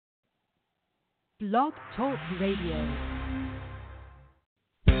Blog Talk Radio.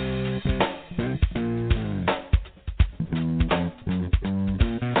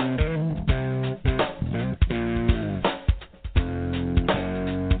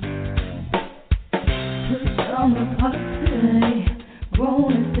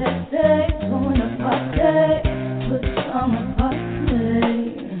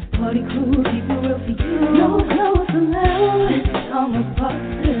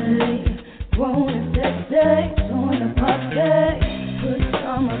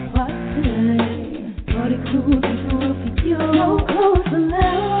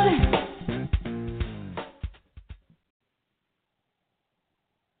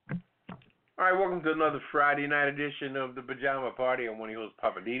 Friday night edition of the Pajama Party. I'm one of your hosts,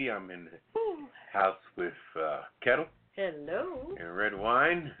 Papa Didi. I'm in the house with Kettle. Hello. And Red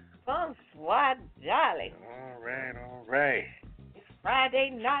Wine. Bonsoir, Jolly. All right. It's Friday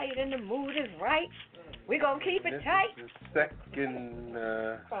night and the mood is right. We're going to keep it tight. This is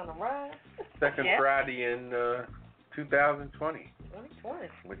the second Friday in 2020. 2020.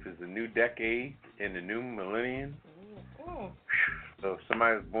 Which is the new decade in the new millennium. Mm-hmm. So if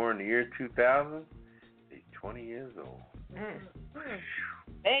somebody was born in the year 2000, 20 years old.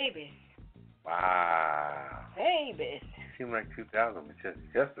 Babies. Wow. Babies. Seemed like 2000 was just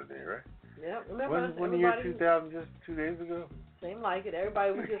yesterday, right? Yep. Remember when the year 2000 just 2 days ago? Seemed like it.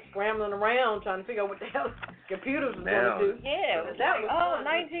 Everybody was just scrambling around trying to figure out what the hell computers was going to do. Yeah, that was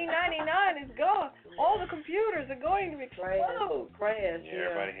 1999 is gone. All the computers are going to explode. Crash. Yeah,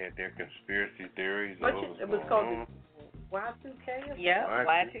 everybody had their conspiracy theories. It was called Y2K? Yeah,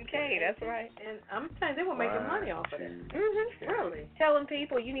 Y2K, that's right. And I'm telling you, they were making money off of it. Mm-hmm. Really? Telling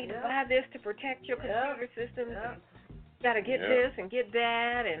people you need to buy this to protect your computer systems. You got to get this and get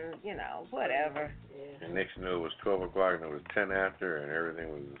that and, whatever. Yeah. And next thing you know, it was 12 o'clock and it was 10 after and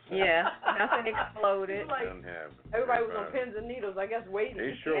everything was... nothing exploded. Everybody was on pins and needles, I guess, waiting.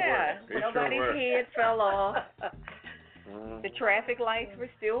 They sure were. Nobody's head fell off. The traffic lights were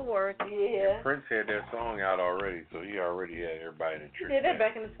still working. Yeah. And Prince had that song out already, so he already had everybody in the church. He did that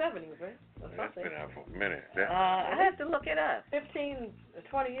back in the 70s, right? That's been out for a minute. I have to look it up. 15,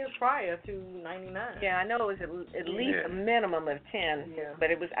 20 years prior to 99. Yeah, I know it was at least a minimum of 10, but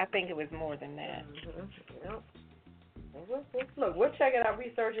I think it was more than that. Mm-hmm. Yep. Look, we'll check it out,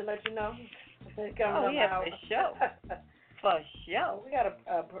 research and let you know. For sure. For sure. We got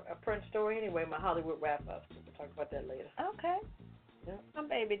a Prince story anyway, my Hollywood wrap-up. We'll talk about that later. Okay. Yeah. My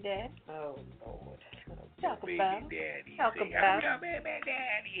baby dad. Oh, Lord. Talk baby about daddy. Talk say, about I'm your baby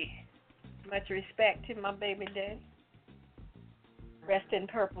daddy. Much respect to my baby daddy. Rest in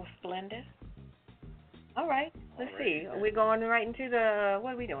purple splendor. All right. Let's see. Are we going right into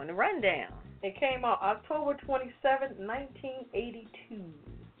what are we doing? The rundown. It came out October 27, 1982.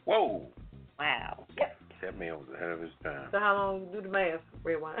 Whoa. Wow. Yep. That man was ahead of his time. So how long do the math,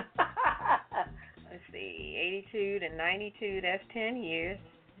 Red Wine? Let's see, 82 to 92, that's 10 years.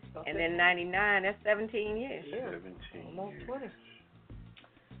 Okay. And then 99, that's 17 years. Yeah. 17 Almost years. 20.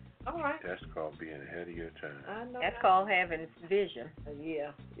 All right. That's called being ahead of your time. I know. That's called having vision.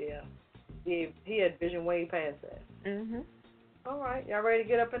 Yeah. He had vision way past that. Mm-hmm. All right. Y'all ready to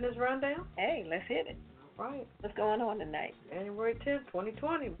get up in this rundown? Hey, let's hit it. All right. What's going on tonight? January 10th,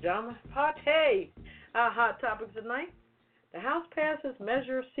 2020. Pajama Party. Our hot topics tonight. The House passes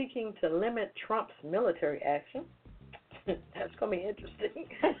measures seeking to limit Trump's military action. That's going to be interesting.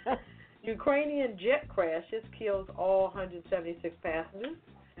 Ukrainian jet crashes, kills all 176 passengers.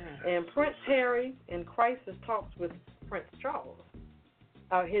 And Prince Harry in crisis talks with Prince Charles.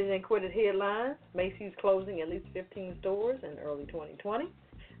 His inquisitive headlines, Macy's closing at least 15 stores in early 2020.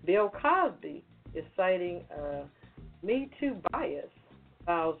 Bill Cosby is citing Me Too bias,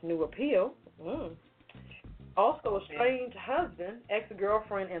 files new appeal. Also, a strange husband,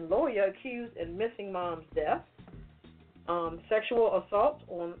 ex-girlfriend, and lawyer accused in missing mom's death. Sexual assault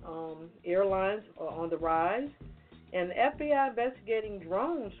on airlines are on the rise. And the FBI investigating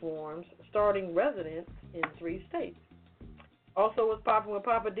drone swarms starting residents in 3 states. Also, what's popping with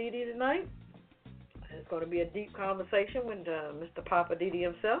Papa Didi tonight? It's going to be a deep conversation with Mr. Papa Didi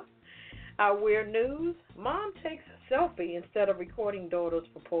himself. Our weird news, mom takes a selfie instead of recording daughter's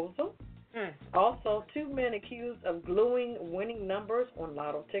proposal. Also, 2 men accused of gluing winning numbers on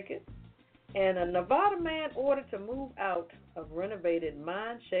lotto tickets. And a Nevada man ordered to move out of renovated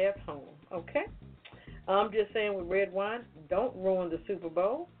mine shaft home. Okay? I'm just saying with Red Wine, don't ruin the Super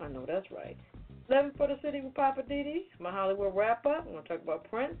Bowl. I know that's right. 11 for the City with Papa Didi. My Hollywood wrap-up. We're going to talk about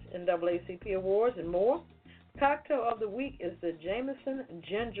Prince, NAACP Awards, and more. Cocktail of the week is the Jameson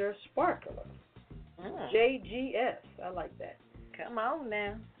Ginger Sparkler. JGS. I like that. Come on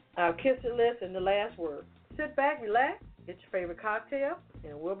now. Our kiss it list and the last word. Sit back, relax, get your favorite cocktail,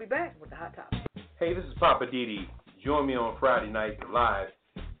 and we'll be back with the hot topic. Hey, this is Papa Didi. Join me on Friday night live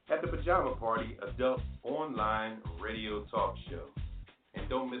at the Pajama Party, adult online radio talk show. And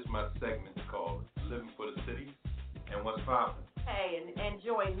don't miss my segment called Living for the City and What's Poppin'. Hey, and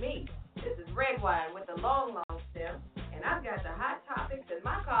join me. This is Red Wine with the long stem, and I've got the hot topics in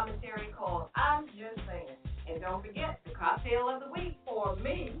my commentary called I'm Just Saying. And don't forget, the cocktail of the week for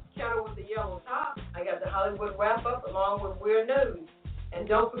me, Kettle with the yellow top. I got the Hollywood wrap-up along with Weird News. And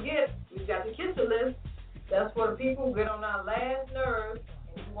don't forget, we've got the kisser list. That's for the people who get on our last nerves,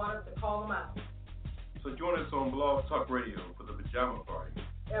 and you want us to call them out. So join us on Blog Talk Radio for the Pajama Party.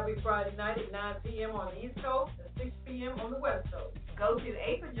 Every Friday night at 9 p.m. on the East Coast and 6 p.m. on the West Coast. Go to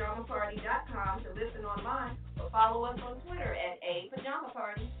apajamaparty.com to listen online or follow us on Twitter at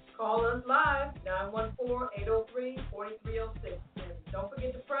apajamaparty. Call us live, 914-803-4306. And don't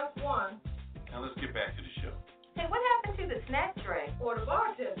forget to press 1. Now let's get back to the show. Hey, what happened to the snack tray? Or the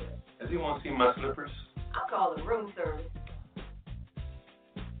bartender. Does he want to see my slippers? I'll call it room service.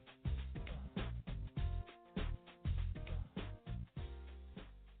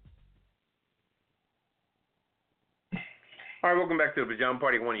 All right, welcome back to the Pajama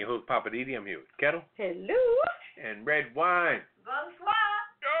Party. One of your hosts, Papa Didi. I'm here with Kettle. Hello. And Red Wine. Bonsoir.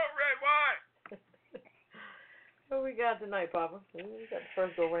 Oh, Red Wine. What we got tonight, Papa? We got the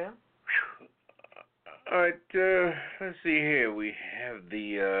first go round. All right, let's see here. We have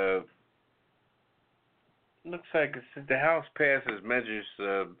the, looks like the House passes measures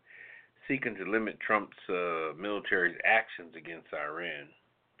seeking to limit Trump's military's actions against Iran.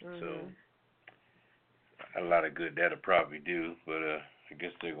 Mm-hmm. So, a lot of good that'll probably do, but I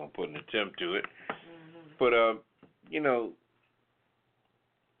guess they're going to put an attempt to it. Mm-hmm. But,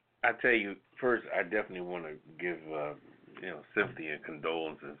 I tell you, first, I definitely want to give, sympathy and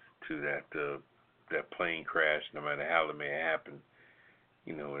condolences to that plane crash, no matter how it may happen.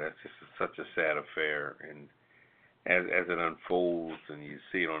 That's just such a sad affair. And as it unfolds and you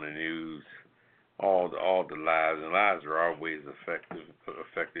see it on the news, all the lives, and lives are always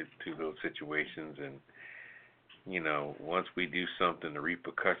affected to those situations. And, once we do something, the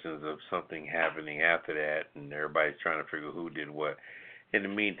repercussions of something happening after that, and everybody's trying to figure who did what. In the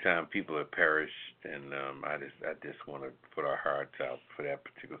meantime, people have perished, and I just want to put our hearts out for that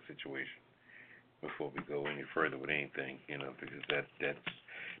particular situation before we go any further with anything, because that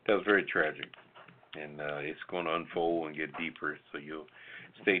was very tragic, and it's going to unfold and get deeper. So you'll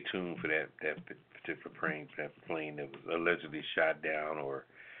stay tuned for that particular plane that was allegedly shot down or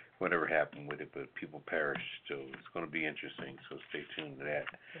whatever happened with it, but people perished, so it's going to be interesting. So stay tuned to that.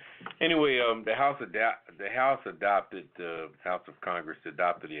 Anyway, the House of Congress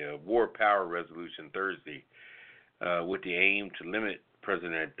adopted a war power resolution Thursday with the aim to limit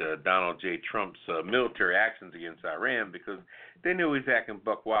President Donald J. Trump's military actions against Iran, because they knew he's acting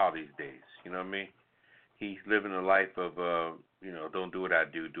buck wild these days. You know what I mean? He's living a life of don't do what I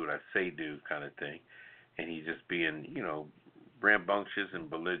do what I say do kind of thing, and he's just being rambunctious and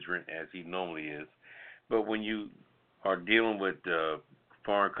belligerent as he normally is. But when you are dealing with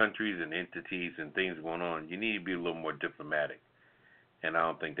foreign countries and entities and things going on, you need to be a little more diplomatic. And I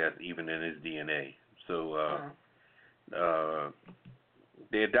don't think that's even in his DNA. So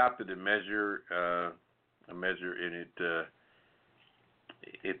they adopted a measure, and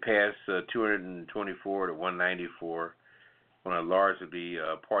it passed 224 to 194 on a largely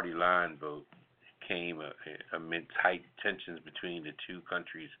party line vote. Came amid tight tensions between the two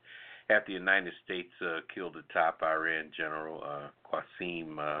countries after the United States killed the top Iran general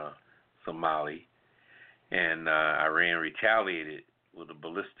Qasem Soleimani, and Iran retaliated with a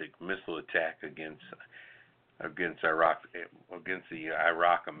ballistic missile attack against Iraq, against the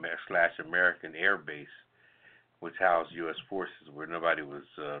Iraq/American air base, which housed U.S. forces, where nobody was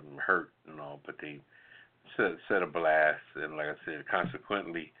hurt and all, but they set a blast, and like I said,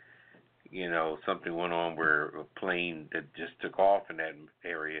 consequently, something went on where a plane that just took off in that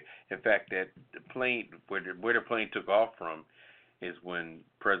area. In fact, that the plane, where the plane took off from, is when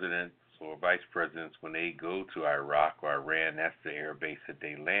presidents or vice presidents, when they go to Iraq or Iran, that's the air base that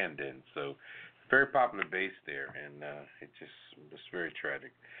they land in. So, very popular base there, and it's very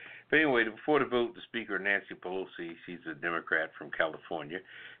tragic. But anyway, before the vote, the Speaker, Nancy Pelosi, she's a Democrat from California,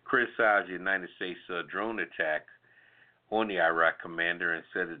 criticized the United States drone attack on the Iraq commander and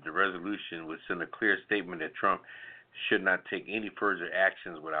said that the resolution would send a clear statement that Trump should not take any further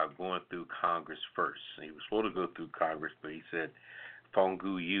actions without going through Congress first. He was supposed to go through Congress, but he said,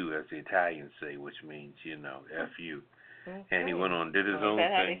 "Fongu you," as the Italians say, which means, F you. Okay. And he went on, did his own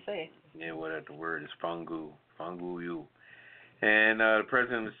thing. How they say? Yeah, whatever the word is, fongu you. And the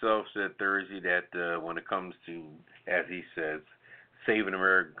president himself said Thursday that when it comes to, as he says, saving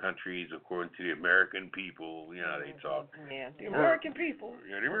American countries according to the American people, you know, they talk. Yeah, the American people.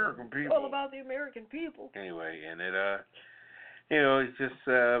 Yeah, the American people. It's all about the American people. Anyway, and it, you know, it's just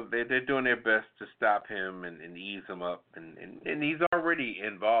they're doing their best to stop him and ease him up, and he's already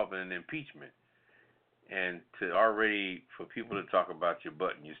involved in impeachment. And to already for people to talk about your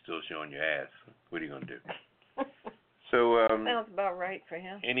butt and you're still showing your ass, what are you gonna do? So sounds about right for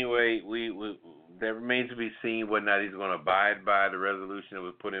him. Anyway, we that remains to be seen whether or not he's going to abide by the resolution that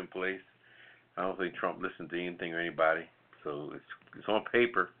was put in place. I don't think Trump listened to anything or anybody, so it's on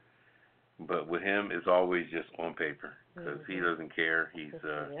paper. But with him, it's always just on paper because he doesn't care. He's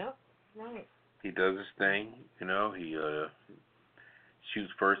right. He does his thing, you know. He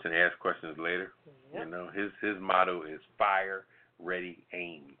shoots first and asks questions later. Yep. You know, his motto is fire, ready,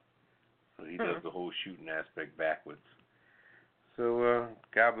 aim. So he does the whole shooting aspect backwards. So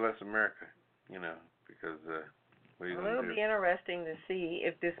God bless America, you know, because what are you going to do? It'll be interesting to see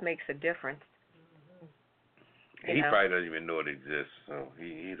if this makes a difference. He probably doesn't even know it exists, so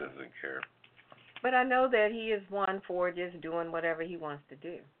he doesn't care. But I know that he is one for just doing whatever he wants to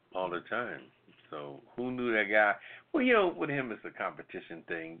do. All the time. So who knew that guy? Well, you know, with him it's a competition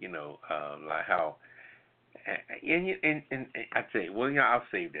thing, you know, like how, and I tell you, well, you know, I'll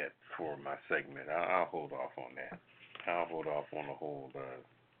save that for my segment. I'll hold off on that. I'll hold off on the whole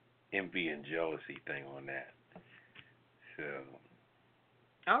envy and jealousy thing on that. So.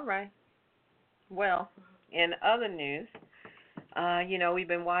 All right. Well, in other news, you know, we've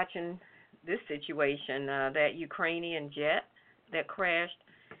been watching this situation, that Ukrainian jet that crashed,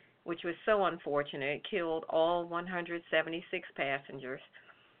 which was so unfortunate. It killed all 176 passengers.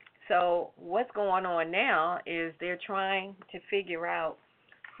 So what's going on now is they're trying to figure out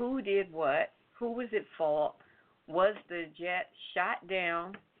who did what, who was at fault. Was the jet shot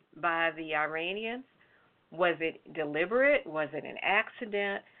down by the Iranians? Was it deliberate? Was it an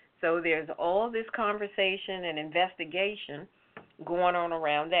accident? So there's all this conversation and investigation going on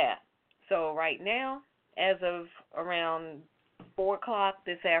around that. So right now, as of around 4 o'clock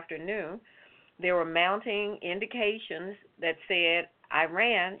this afternoon, there were mounting indications that said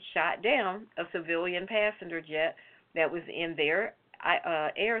Iran shot down a civilian passenger jet that was in their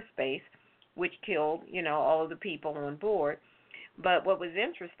airspace, which killed, you know, all of the people on board. But what was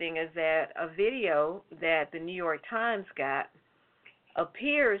interesting is that a video that the New York Times got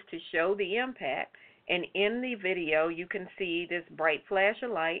appears to show the impact, and in the video you can see this bright flash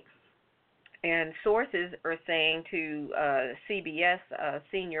of light, and sources are saying to CBS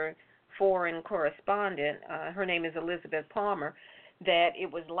senior foreign correspondent, her name is Elizabeth Palmer, that it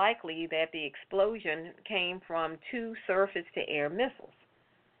was likely that the explosion came from 2 surface-to-air missiles.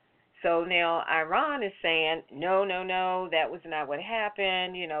 So now Iran is saying, no, that was not what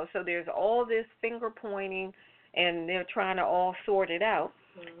happened, you know. So there's all this finger pointing, and they're trying to all sort it out.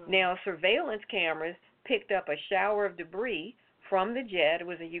 Now surveillance cameras picked up a shower of debris from the jet. It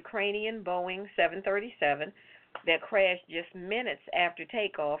was a Ukrainian Boeing 737 that crashed just minutes after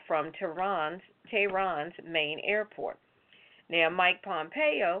takeoff from Tehran's main airport. Now Mike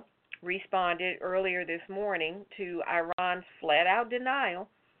Pompeo responded earlier this morning to Iran's flat-out denial,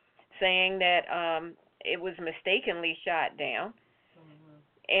 saying that it was mistakenly shot down.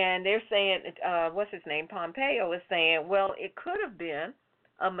 And they're saying, what's his name, Pompeo is saying, well, it could have been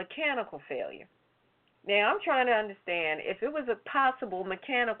a mechanical failure. Now, I'm trying to understand, if it was a possible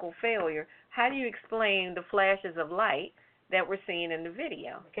mechanical failure, how do you explain the flashes of light that we're seeing in the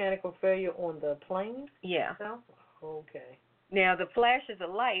video? Mechanical failure on the plane? Yeah. itself? Okay. Now, the flashes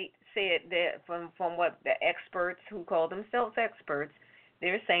of light said that from what the experts who call themselves experts,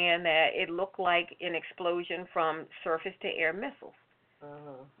 they're saying that it looked like an explosion from surface-to-air missiles.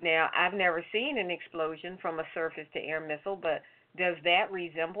 Now, I've never seen an explosion from a surface-to-air missile, but does that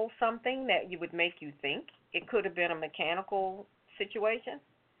resemble something that you would make you think it could have been a mechanical situation?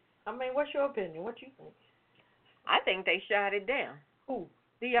 I mean, what's your opinion? What you think? I think they shot it down. Who?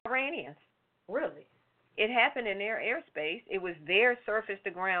 The Iranians. Really? It happened in their airspace. It was their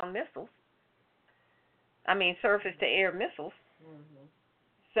surface-to-ground missiles. I mean, surface-to-air missiles.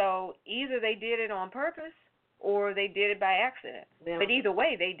 So either they did it on purpose or they did it by accident. Now, but either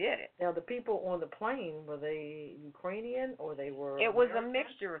way, they did it. Now, the people on the plane, were they Ukrainian or they were It was American? a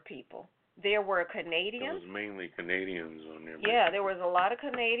mixture of people. There were Canadians. It was mainly Canadians on there. Yeah, there was a lot of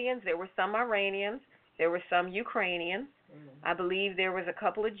Canadians. There were some Iranians. There were some Ukrainians. I believe there was a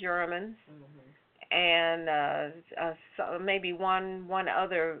couple of Germans. And maybe one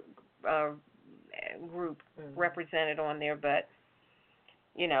other group represented on there. But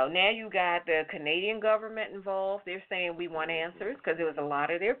Now you got the Canadian government involved. They're saying we want answers because there was a lot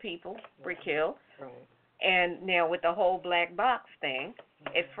of their people were killed. Right. And now with the whole black box thing,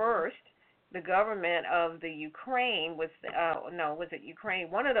 at first the government of the Ukraine was was it Ukraine?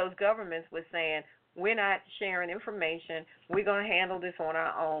 One of those governments was saying we're not sharing information. We're going to handle this on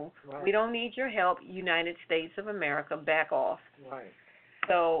our own. Right. We don't need your help. United States of America, back off. Right.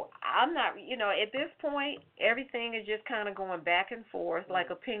 So I'm not, at this point, everything is just kind of going back and forth like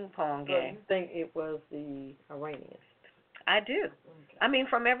a ping pong So game. you think it was the Iranians? I do. Okay. I mean,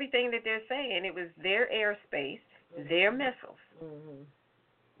 from everything that they're saying, it was their airspace, their missiles. Mm-hmm.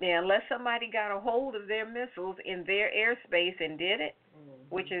 Now, unless somebody got a hold of their missiles in their airspace and did it,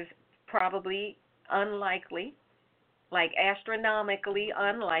 which is probably unlikely, like astronomically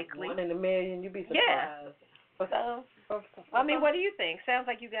unlikely. 1 in a million, you'd be surprised. Yeah. So, I mean, what do you think? Sounds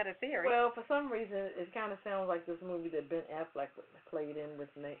like you got a theory. Well, for some reason, it kind of sounds like this movie that Ben Affleck played in with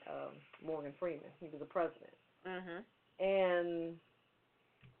Morgan Freeman. He was the president. Mhm. And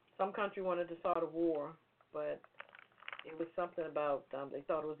some country wanted to start a war, but it was something about they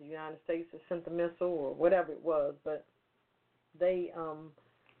thought it was the United States that sent the missile or whatever it was, but they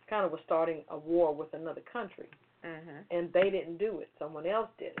kind of was starting a war with another country. Mhm. And they didn't do it. Someone else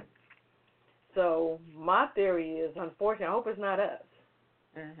did it. So my theory is, unfortunately, I hope it's not us.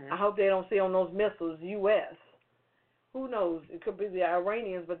 Mhm. I hope they don't see on those missiles U.S. Who knows? It could be the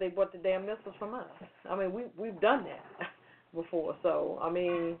Iranians, but they bought the damn missiles from us. I mean, we've done that before. So, I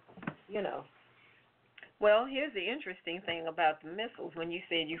mean, Well, here's the interesting thing about the missiles. When you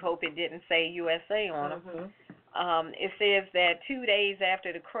said you hope it didn't say USA on them, it says that 2 days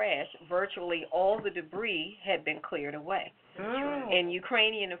after the crash, virtually all the debris had been cleared away. And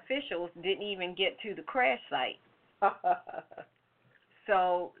Ukrainian officials didn't even get to the crash site.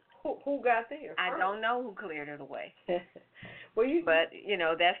 So who got there? I don't know who cleared it away. But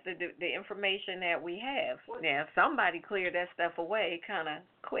that's the information that we have. Now, if somebody cleared that stuff away kind of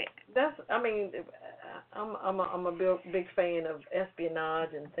quick. I'm a big fan of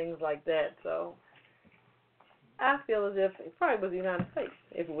espionage and things like that. So I feel as if it probably was the United States.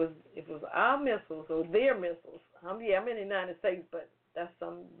 If it was our missiles or their missiles. I'm in the United States, but that's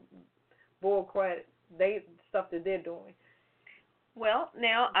some bullcrap stuff that they're doing. Well,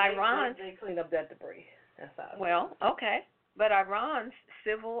 now Iran. They clean up that debris. That's how. Well, okay. But Iran's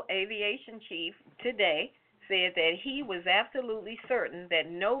civil aviation chief today said that he was absolutely certain that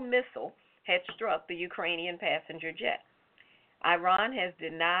no missile had struck the Ukrainian passenger jet. Iran has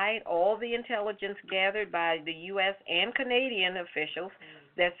denied all the intelligence gathered by the U.S. and Canadian officials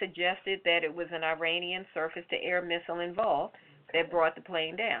that suggested that it was an Iranian surface-to-air missile involved that brought the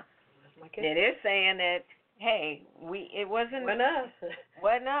plane down. Now, they're saying that, hey, it wasn't us.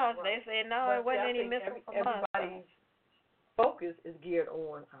 Wasn't us. They said, no, it wasn't any missile from us. Everybody's focus is geared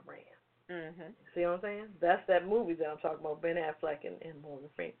on Iran. Mm-hmm. See what I'm saying? That's that movie that I'm talking about, Ben Affleck and Morgan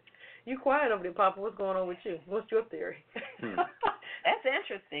Freeman. You quiet over there, Papa. What's going on with you? What's your theory? That's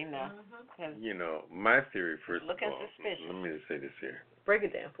interesting, though. My theory, first looking of all, suspicious. let me just say this here. Break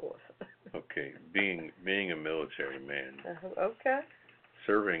it down for us. Okay, being a military man, okay,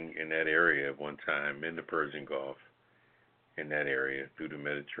 serving in that area at one time in the Persian Gulf, in that area through the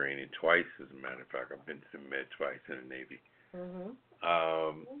Mediterranean twice, as a matter of fact, I've been to the Med twice in the Navy.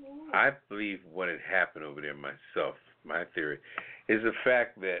 I believe what had happened over there myself, my theory, is the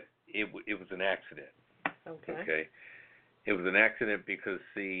fact that it was an accident. Okay. It was an accident because,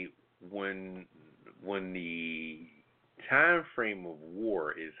 see, when the time frame of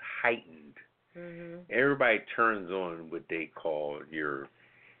war is heightened, everybody turns on what they call your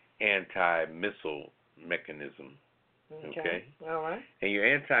anti-missile mechanism. Okay. All right. And your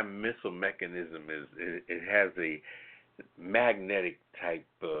anti-missile mechanism it has a magnetic type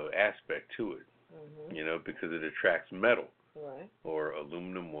aspect to it, because it attracts metal, right, or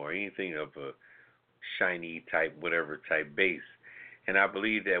aluminum or anything of a shiny type, whatever type base. And I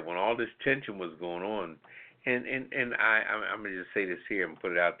believe that when all this tension was going on, and I'm gonna just say this here and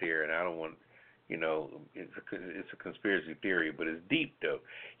put it out there, and I don't want, it's a conspiracy theory, but it's deep though.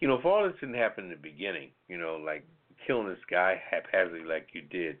 If all this didn't happen in the beginning, like killing this guy haphazardly like you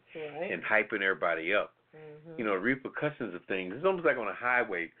did, right, and hyping everybody up. The repercussions of things. It's almost like on a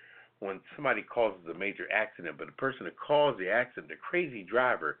highway when somebody causes a major accident, but the person that caused the accident, the crazy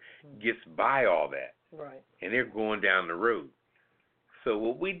driver, gets by all that. Right. And they're going down the road. So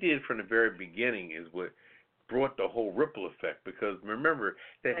what we did from the very beginning is what brought the whole ripple effect, because remember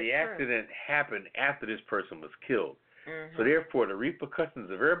that the accident happened after this person was killed. So therefore the repercussions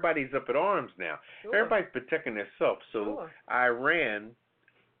of everybody's up at arms now. Everybody's protecting themselves. So Iran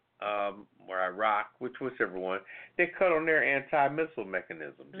or Iraq, whichever one, they cut on their anti-missile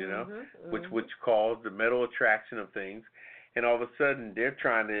mechanisms, you know, which caused the metal attraction of things. And all of a sudden, they're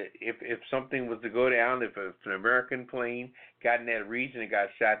trying to, if something was to go down, if an American plane got in that region and got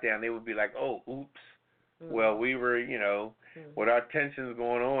shot down, they would be like, oh, oops. Well, we were, you know, with our tensions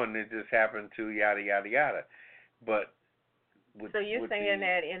going on, it just happened to yada, yada, yada. But so you're saying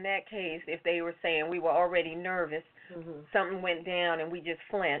that in that case, if they were saying we were already nervous, something went down and we just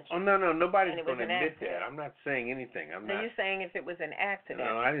flinched. Oh, no, nobody's going to admit that. I'm not saying anything. You're saying if it was an accident.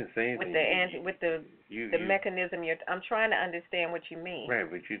 No, I didn't say anything. With the mechanism, I'm trying to understand what you mean. Right,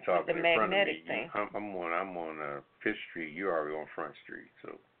 but you're talking in front of me. Thing. I'm on Fifth Street. You're already on Front Street.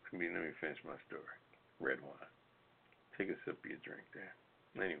 So let me finish my story. Red wine. Take a sip of your drink there.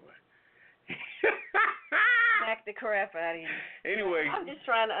 Anyway. Smack the crap out of you. Anyway. I'm just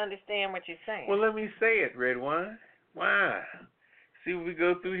trying to understand what you're saying. Well, let me say it, Red Wine. Why? See what we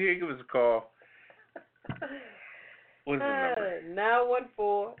go through here? Give us a call. What is the number?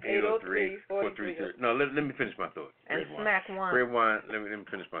 914-803-4330. No, let me finish my thought. And smack one. Red Wine. Let me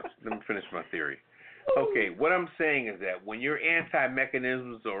finish my theory. Okay, what I'm saying is that when your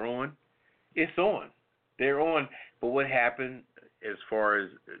anti-mechanisms are on, it's on. They're on. But what happened as far as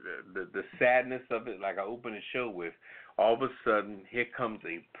the sadness of it, like I opened the show with, all of a sudden, here comes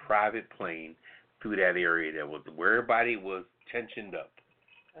a private plane through that area where everybody was tensioned up.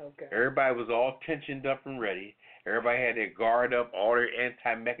 Okay. Everybody was all tensioned up and ready. Everybody had their guard up, all their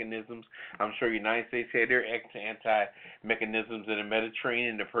anti-mechanisms. I'm sure the United States had their anti-mechanisms in the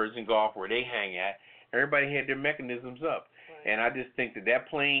Mediterranean, the Persian Gulf, where they hang at. Everybody had their mechanisms up. Right. And I just think that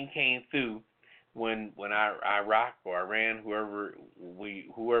plane came through when Iraq or Iran, whoever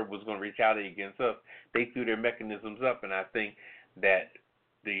was going to retaliate against us, they threw their mechanisms up, and I think that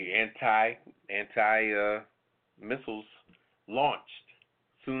the anti missiles launched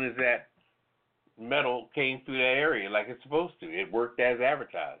as soon as that metal came through that area like it's supposed to. It worked as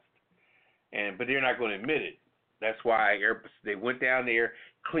advertised, but they're not going to admit it. That's why they went down there,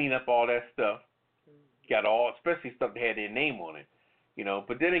 clean up all that stuff, got especially stuff that had their name on it, you know.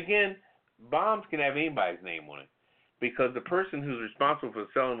 But then again, bombs can have anybody's name on it, because the person who's responsible for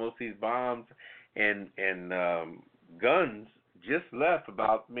selling most of these bombs and guns just left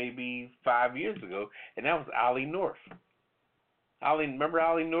about maybe 5 years ago, and that was Ollie North. Remember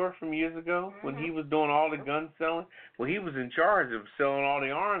Ollie North from years ago when he was doing all the gun selling? Well, he was in charge of selling all the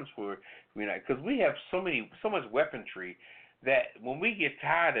arms for, because we have so much weaponry that when we get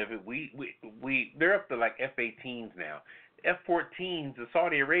tired of it, they're up to like F-18s now. F-14s, the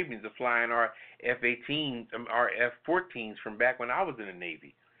Saudi Arabians are flying our F-18s, our F-14s from back when I was in the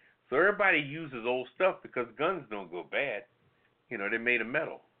Navy. So everybody uses old stuff because guns don't go bad. You know, they're made of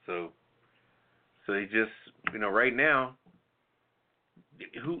metal. So they just, right now,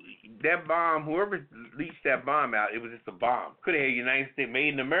 whoever leaked that bomb out, it was just a bomb. Could have had United States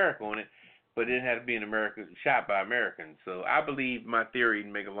made in America on it, but it didn't have to be an American, shot by Americans. So I believe my theory, to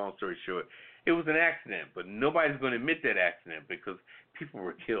make a long story short, it was an accident, but nobody's going to admit that accident because people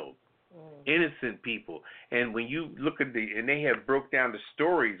were killed. Innocent people. And when you look at and they have broke down the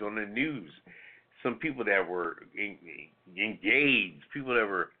stories on the news, some people that were engaged, people that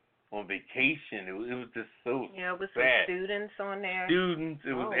were on vacation. It was just so sad. Yeah, with some students on there. Students,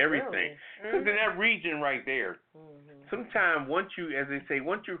 it was everything. Because in that region right there, sometimes once you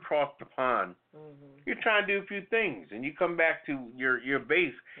cross the pond, you're trying to do a few things, and you come back to your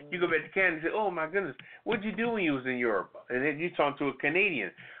base. You go back to Canada and say, "Oh my goodness, what'd you do when you was in Europe?" And then you talk to a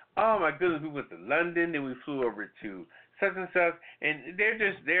Canadian. "Oh my goodness, we went to London, then we flew over to such and such," and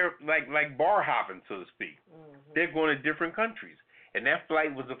they're like bar hopping, so to speak. They're going to different countries. And that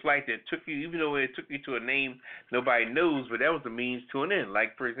flight was a flight that took you, even though it took you to a name nobody knows, but that was a means to an end.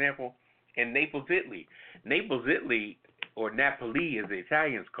 Like, for example, in Naples, Italy. Naples, Italy, or Napoli as the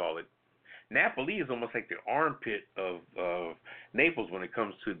Italians call it. Napoli is almost like the armpit of Naples when it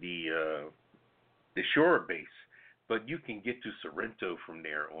comes to the shore base. But you can get to Sorrento from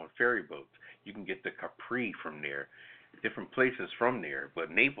there on ferry boats. You can get to Capri from there, different places from there.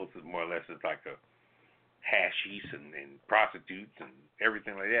 But Naples is more or less like a hashish and prostitutes and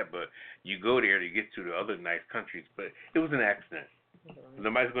everything like that, but you go there to get to the other nice countries. But it was an accident.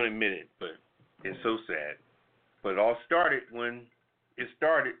 Nobody's going to admit it, but it's so sad. But it all started when it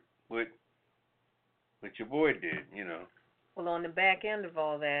started with what your boy did, Well, on the back end of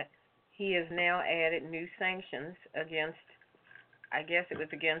all that, he has now added new sanctions against, I guess it was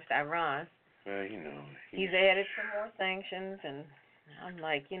against Iran. Well, he's added some more sanctions, and I'm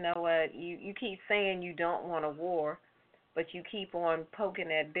like, you know what? You keep saying you don't want a war, but you keep on poking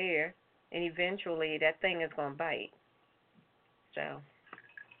that bear, and eventually that thing is going to bite. So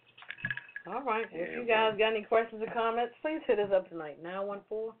All right. Yeah, If you guys got any questions or comments, please hit us up tonight.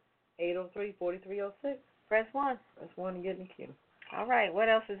 914-803-4306. Press 1. Press 1 to get in the queue. All right. What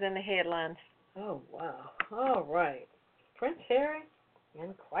else is in the headlines? Oh, wow. All right. Prince Harry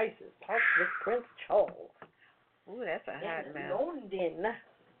in crisis. Talks with Prince Charles. Ooh, that's a hot In mess. London.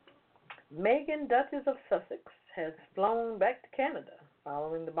 Meghan, Duchess of Sussex, has flown back to Canada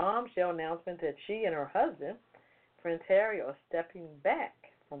following the bombshell announcement that she and her husband, Prince Harry, are stepping back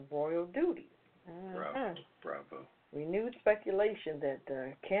from royal duties. Bravo. Renewed speculation that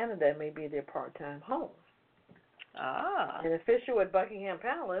Canada may be their part-time home. Ah. An official at Buckingham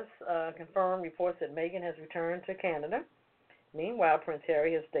Palace confirmed reports that Meghan has returned to Canada. Meanwhile, Prince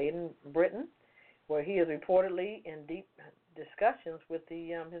Harry has stayed in Britain, where he is reportedly in deep discussions with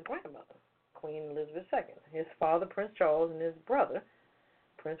his grandmother, Queen Elizabeth II, his father, Prince Charles, and his brother,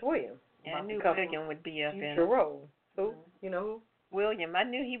 Prince William. Yeah, I knew William would be up in future role. Who? You know who? William. I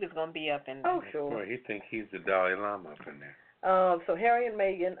knew he was going to be up in. Oh, sure. Boy, he thinks he's the Dalai Lama up in there. So Harry and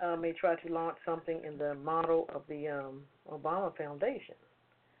Meghan may try to launch something in the model of the Obama Foundation.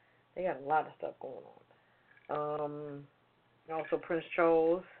 They got a lot of stuff going on. Also, Prince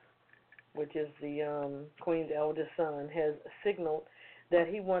Charles, which is the Queen's eldest son, has signaled that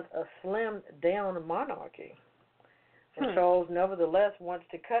he wants a slimmed-down monarchy. And Charles, nevertheless, wants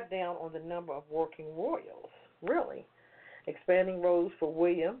to cut down on the number of working royals, really, expanding roles for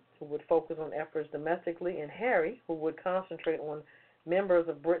William, who would focus on efforts domestically, and Harry, who would concentrate on members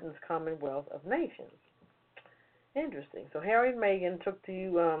of Britain's Commonwealth of Nations. Interesting. So Harry and Meghan took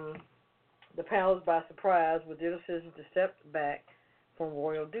to the palace by surprise with their decision to step back from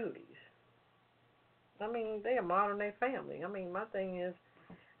royal duties. I mean, they are modern-day family. I mean, my thing is,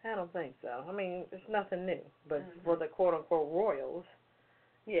 I don't think so. I mean, it's nothing new. But for the quote-unquote royals,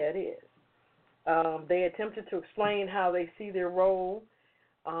 yeah, it is. They attempted to explain how they see their role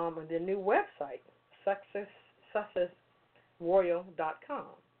on their new website,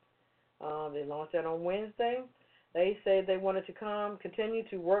 successroyal.com. They launched that on Wednesday. They said they wanted to continue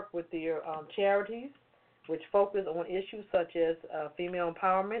to work with their charities, which focus on issues such as female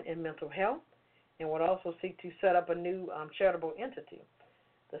empowerment and mental health, and would also seek to set up a new charitable entity.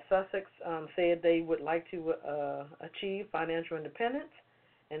 The Sussex said they would like to achieve financial independence,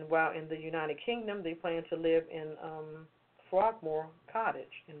 and while in the United Kingdom, they plan to live in Frogmore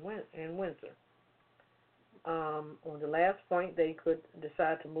Cottage in Windsor. On the last point, they could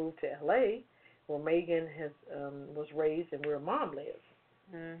decide to move to L.A., where Meghan was raised and where Mom lives.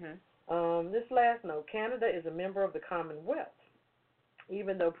 This last note, Canada is a member of the Commonwealth.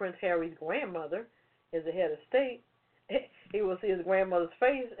 Even though Prince Harry's grandmother is the head of state, he will see his grandmother's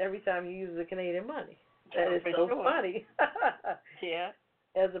face every time he uses the Canadian money. That is so funny. Yeah.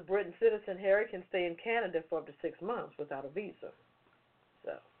 As a British citizen, Harry can stay in Canada for up to 6 months without a visa.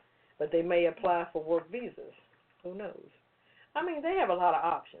 But they may apply for work visas. Who knows? I mean, they have a lot of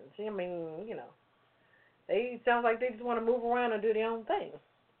options. I mean, you know, they sound like they just want to move around and do their own thing.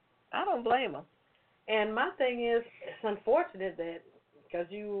 I don't blame them. And my thing is, it's unfortunate that because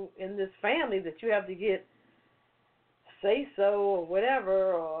you in this family that you have to get say so or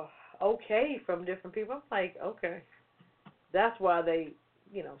whatever or okay from different people. I'm like, okay, that's why they,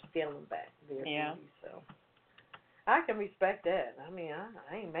 scaling back their duties. So I can respect that. I mean, I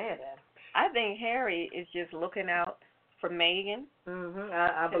ain't mad at him. I think Harry is just looking out for Meghan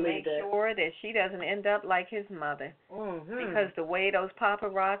I to believe make that. sure that she doesn't end up like his mother. Because the way those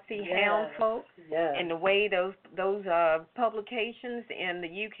paparazzi hound folk and the way those publications in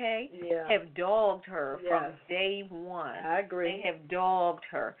the UK have dogged her from day one. I agree. They have dogged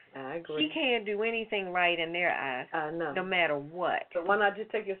her. I agree. She can't do anything right in their eyes. I know. No matter what. So why not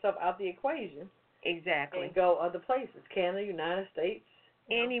just take yourself out the equation? Exactly. And go other places. Canada, United States.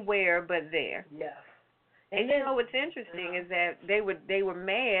 Anywhere but there. Yes. And you know what's interesting is that they were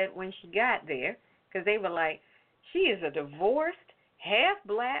mad when she got there because they were like, she is a divorced,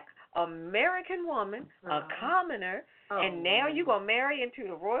 half-black American woman, a commoner, and now you're going to marry into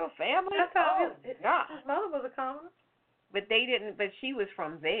the royal family? That's how his mother was a commoner. But they didn't, but she was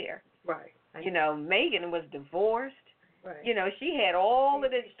from there. Right. Megan was divorced. Right. She had all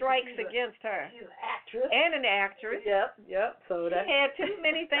of the strikes against her. She's an actress. And an actress. Yep. So she had too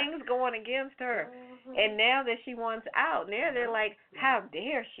many things going against her. And now that she wants out, now they're like, how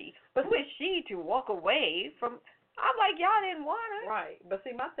dare she? But who is she to walk away from? I'm like, y'all didn't want her. Right. But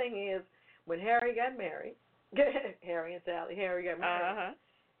see, my thing is, when Harry got married, Harry got married,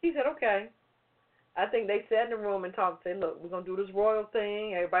 he said, okay. I think they sat in the room and talked and said, look, we're going to do this royal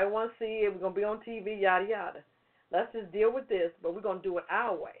thing. Everybody wants to see it. We're going to be on TV, yada, yada. Let's just deal with this, but we're going to do it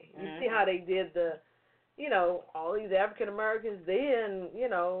our way. You see how they did the all these African Americans then,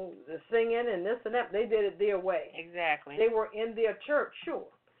 the singing and this and that, they did it their way. Exactly. They were in their church, sure.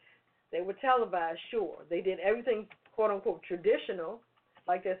 They were televised, sure. They did everything, quote unquote, traditional,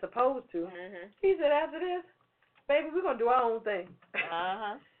 like they're supposed to. Mhm. He said, after this, baby, we're going to do our own thing.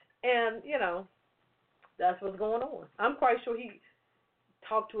 Uh-huh. And, that's what's going on. I'm quite sure he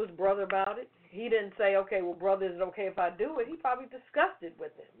talked to his brother about it. He didn't say, okay, well, brother, is it okay if I do it? He probably discussed it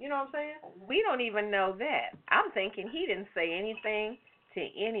with him. You know what I'm saying? We don't even know that. I'm thinking he didn't say anything to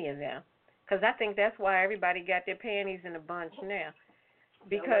any of them, because I think that's why everybody got their panties in a bunch now.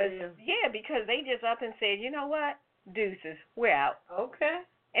 Because because they just up and said, you know what, deuces, we're out. Okay.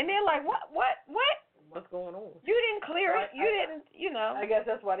 And they're like, what? What's going on? You didn't clear it. You didn't, I guess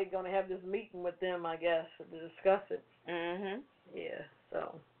that's why they're going to have this meeting with them, I guess, to discuss it. Mhm. Yeah,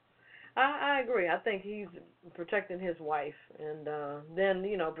 so I agree. I think he's protecting his wife and then,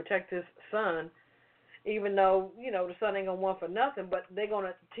 protect his son, even though, the son ain't going to want for nothing, but they're going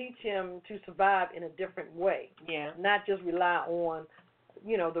to teach him to survive in a different way. Yeah. Not just rely on,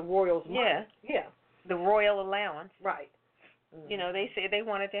 the royals' money. Yeah. Yeah. The royal allowance. Right. Mm-hmm. They said they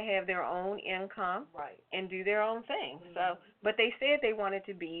wanted to have their own income. Right. And do their own thing. Mm-hmm. So, but they said they wanted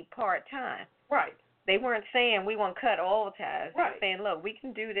to be part-time. Right. They weren't saying we want to cut all ties. Right. They're saying, look, we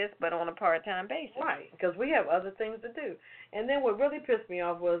can do this, but on a part-time basis. Right, because we have other things to do. And then what really pissed me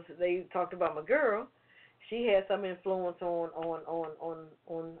off was they talked about my girl. She had some influence on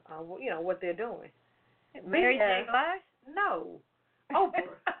what they're doing. Mary J. Blige? No,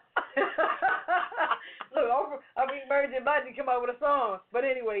 Oprah. Look, Oprah. Mary J. Blige come out with a song, but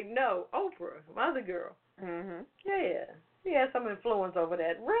anyway, no, Oprah, my other girl. Mhm. Yeah, she had some influence over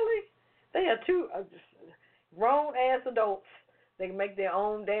that. Really? They are two grown-ass adults. They can make their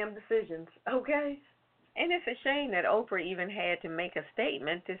own damn decisions, okay? And it's a shame that Oprah even had to make a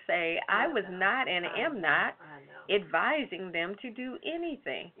statement to say, I was not and am not advising them to do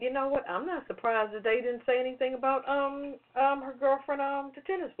anything. You know what? I'm not surprised that they didn't say anything about her girlfriend, the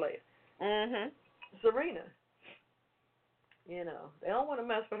tennis player. Mhm. Serena. They don't want to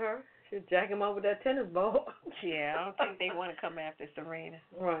mess with her. She'll jack him up with that tennis ball. Yeah, I don't think they want to come after Serena.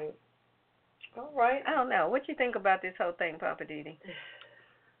 Right. All right. I don't know. What you think about this whole thing, Papa Didi?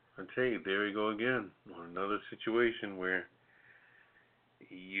 I tell you, there we go again on another situation where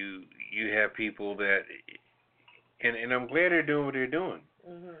you have people that, and I'm glad they're doing what they're doing.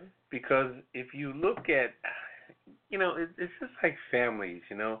 Mhm. Because if you look at, it's just like families.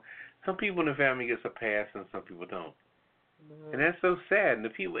 Some people in the family gets a pass and some people don't. Mhm. And that's so sad. And the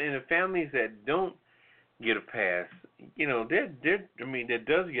people in the families that don't get a pass, that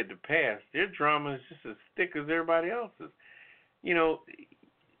does get the pass, their drama is just as thick as everybody else's.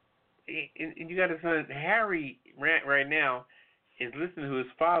 And you got to say, Harry right now is listening to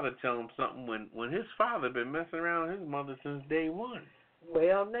his father tell him something when his father been messing around with his mother since day one.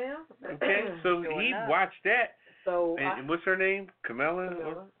 Well, now. Okay, so he watched that. So and what's her name?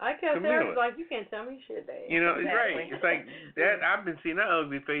 Camilla? I kept telling like, you can't tell me shit, Dad. It's right. It's like that. I've been seeing that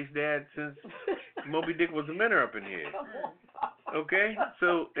ugly face dad since Moby Dick was a minnow up in here. Okay,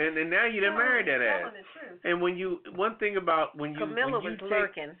 so and now you done married that ass. And one thing about when Camilla was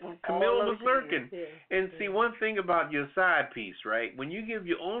lurking. Camilla was lurking. Yeah. And see, one thing about your side piece, right? When you give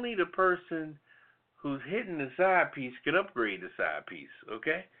only the person who's hitting the side piece can upgrade the side piece.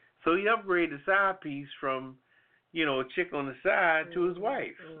 Okay, so he upgraded the side piece from a chick on the side to his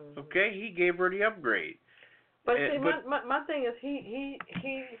wife. Mm-hmm. Okay, he gave her the upgrade. But see, my thing is he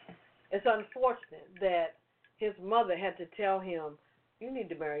it's unfortunate that his mother had to tell him, you need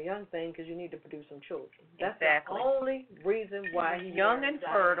to marry a young thing because you need to produce some children. That's exactly the only reason why he young and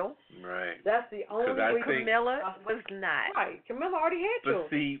fertile. Right. That's the only reason. Camilla was not. Right. Camilla already had children.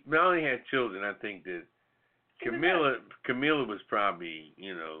 But see, not only had children, I think that Camilla was probably,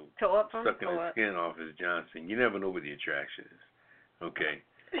 sucking the skin off his Johnson. You never know where the attraction is. Okay.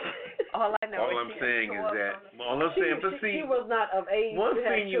 All I know. All I'm saying is that. She was not of age. One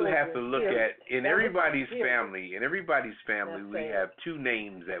thing you have to look at in everybody's family. We have two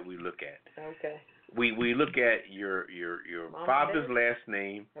names that we look at. Okay. We look at your father's last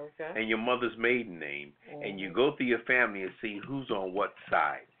name and your mother's maiden name, and you go through your family and see who's on what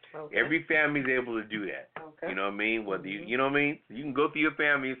side. Okay. Every family's able to do that. Okay. You know what I mean? Whether you know what I mean? You can go through your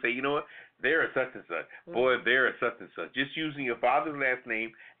family and say, you know what? They're a such and such. Mm-hmm. Boy, they're a such and such. Just using your father's last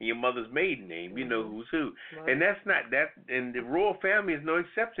name and your mother's maiden name, you know who's who. Right. And that's not that. And the royal family is no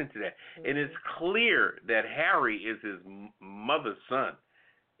exception to that. Mm-hmm. And it's clear that Harry is his mother's son.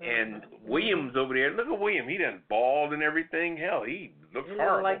 And William's over there. Look at William. He done bald and everything. Hell, he looks He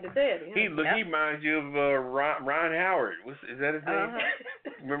horrible. like the daddy. He reminds you of Ron Howard. Is that his name?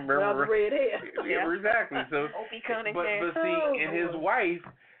 Remember? Well, the red hair. Yeah, exactly. So, Opie Cunningham. but see, and his wife,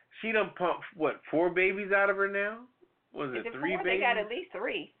 she done pumped what 4 babies out of her now? Was it 3 4? babies? They got at least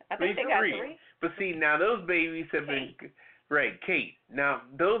 3. I think they got 3. But see, now those babies have been right, Kate. Now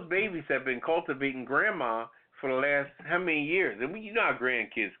those babies have been cultivating grandma for the last how many years? And you know how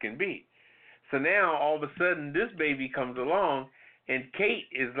grandkids can be. So now all of a sudden this baby comes along, and Kate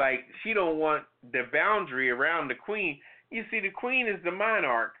is like she don't want the boundary around the queen. You see, the queen is the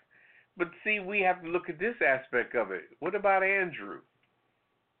monarch, but see, we have to look at this aspect of it. What about Andrew?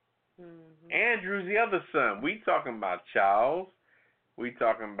 Andrew's the other son. We talking about Charles. We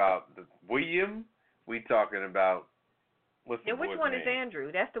talking about William. We talking about what's the which boy's one name? is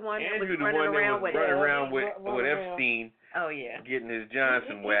Andrew? That's the one Andrew, that was the running one that around was with running around Running with around. Epstein, Oh yeah. getting his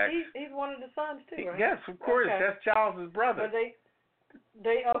Johnson wax. He's one of the sons too, right? Yes, of course. Okay. That's Charles's brother. But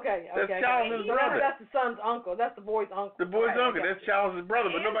they okay. That's Charles's brother. That's the son's uncle. That's the boy's uncle. The boy's Right, uncle. okay. That's Charles's brother,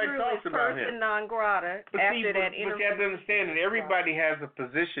 but nobody Andrew talks is about person him. non grata But after see, that but you have to understand that everybody has a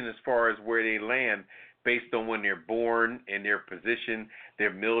position as far as where they land based on when they're born and their position, their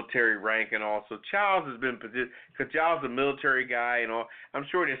military rank, and all. So Charles has been positioned because Charles is a military guy and all. I'm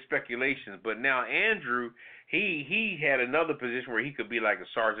sure there's speculations, but now Andrew, he had another position where he could be like a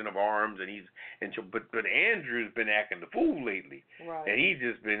sergeant of arms, but Andrew's been acting the fool lately, Right. and he's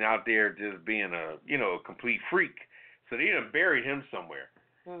just been out there just being a complete freak. So they done buried him somewhere.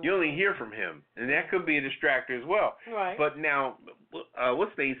 You only hear from him, and that could be a distractor as well. Right. But now,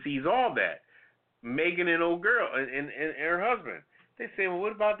 what's they sees all that? Megan and old girl and her husband. They say, well,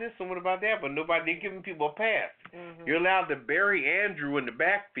 what about this and what about that? But they're giving people a pass. You're allowed to bury Andrew in the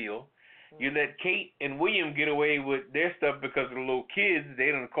backfield. You let Kate and William get away with their stuff because of the little kids.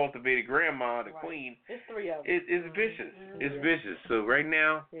 They done cultivated grandma, the queen. It's 3 of them. It's vicious. It's vicious. So right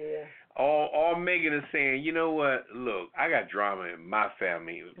now, Yeah. all Megan is saying, you know what? Look, I got drama in my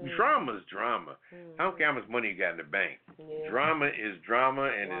family. Drama's drama. I don't care how much money you got in the bank. Yeah. Drama is drama,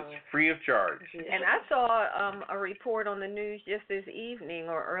 and it's free of charge. And I saw a report on the news just this evening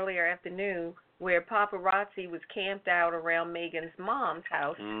or earlier afternoon where paparazzi was camped out around Megan's mom's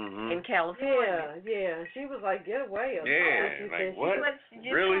house in California. Yeah. She was like, get away. Yeah, like what? She was just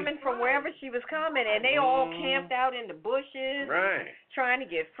Really? coming from wherever she was coming, and they all camped out in the bushes, Right. trying to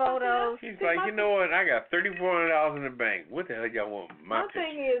get photos. She's like, you know what? I got $3,400 in the bank. What the hell y'all want my My picture?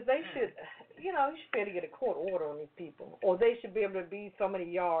 thing is, they should, you should be able to get a court order on these people, or they should be able to be so many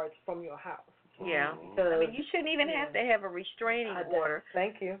yards from your house. Yeah. I mean, you shouldn't even have to have a restraining order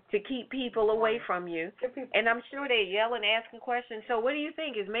Thank you. to keep people away from you. Get people. And I'm sure they're yelling, asking questions. So what do you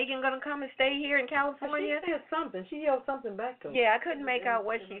think? Is Megan going to come and stay here in California? She said something. She yelled something back to him. Yeah, I couldn't make out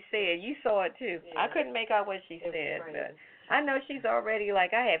what she said. You saw it too. I couldn't make out what she said, but I know she's already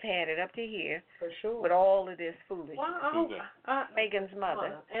like, I have had it up to here For sure. with all of this foolishness. Well, I hope. Megan's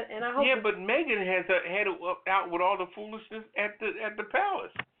mother. And I hope. Yeah, but Megan has had it out with all the foolishness at the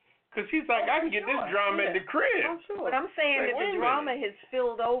palace. Because she's like, I can get this drama at the crib. I'm sure. But I'm saying Like, that wait the a drama has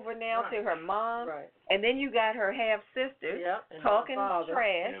spilled over now to her mom, and then you got her half sister talking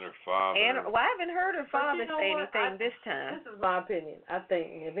trash. And her father. And I haven't heard her father say what? anything this time. This is my opinion. I think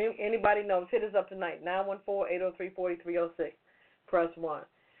if anybody knows, hit us up tonight, 914-803-4306. Press 1.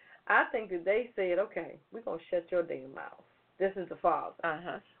 I think that they said, okay, we're going to shut your damn mouth. This is the father.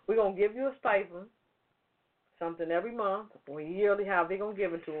 We're going to give you a stipend, something every month, or yearly, how they going to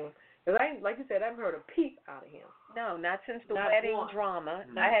give it to him. Because like you said, I haven't heard a peep out of him. No, not since the Not wedding one. drama.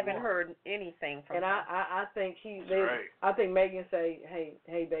 Not I haven't one. heard anything from And her. I think right. I think Megan say,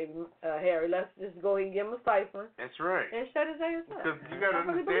 hey, baby, Harry, let's just go ahead and give him a stipend That's right. and shut his ass up. Because you got to I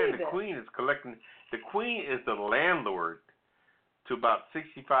really understand, believe the that. queen is collecting. The queen is the landlord to about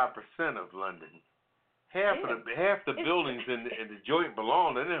 65% of London. Half the buildings in the joint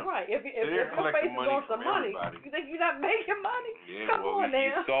belong to them. Right. If they're your face collecting is money on some from money, everybody. you think you're not making money? Yeah, Come well, on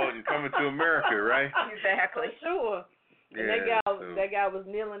you now. saw it in Coming to America, right? Exactly. Sure. And Yeah, that guy was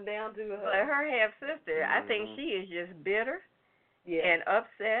kneeling down to her. But her half sister, I think she is just bitter Yeah. and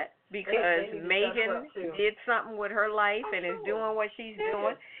upset because They need to Megan shut her up, too. did something with her life and is doing what she's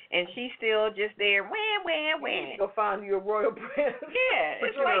doing, and she's still just there, wham, wham, You need wham. to go find you a royal prince. Yeah, But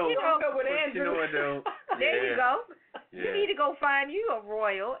it's you like, know- you know, Go with But Andrew. you know what, though? there you go. You Yeah. need to go find you a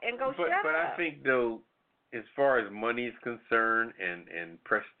royal and go But shut I up. think, though, as far as money is concerned and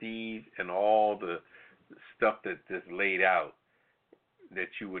prestige and all the stuff that's laid out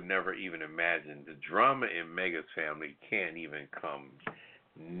that you would never even imagine, the drama in Mega's family can't even come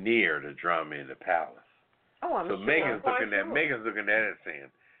near the drama in the palace. Oh, I'm So sure. Megan's looking at it saying,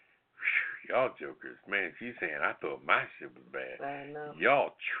 y'all jokers. Man, she's saying, I thought my shit was bad. I know.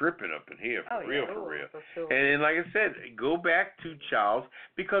 Y'all tripping up in here, for real, sure, for real. For sure. And like I said, go back to Charles,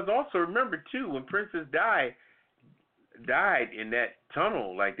 because also remember, too, when Princess died in that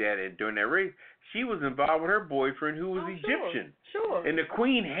tunnel like that and during that race, she was involved with her boyfriend who was Egyptian. Sure. And the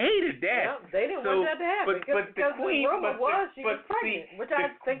queen hated that. Yeah, they didn't want that to happen because the queen, the rumor was she was see, pregnant, which I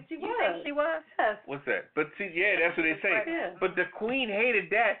think she was. You think she was? Yes. What's that? But see, yeah, that's what they say. Yeah. But the queen hated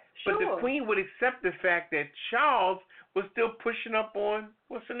that. But the queen would accept the fact that Charles was still pushing up on,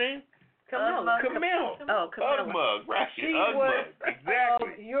 what's her name? Camilla. Oh, Camilla. Ugmug, right? She Ugmug, was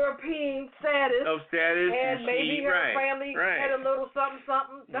exactly. of European status. Of status, and maybe her right, family right. had a little something.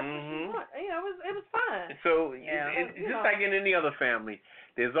 That's what she wanted. You know, it was fine. So Yeah. it's just like in any other family.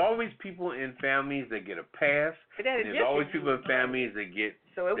 There's always people in families that get a pass. But that And is there's always people in families that get.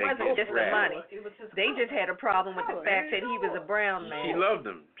 So it that wasn't get just the wrapped. money. They just had a problem with the fact that he was a brown man. She loved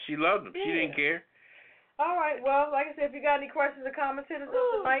him. She didn't care. All right. Well, like I said, if you got any questions or comments, hit us up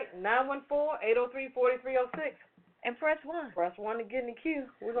tonight. 914-803-4306. And press 1. Press 1 to get in the queue.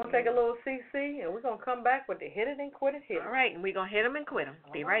 We're going to take a little CC, and we're going to come back with the hit it and quit it hit. All right, and we're going to hit them and quit them.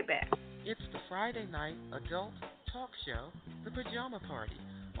 Be right back. It's the Friday night adult talk show, The Pajama Party,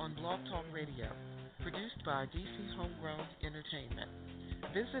 on Blog Talk Radio, produced by DC Homegrown Entertainment.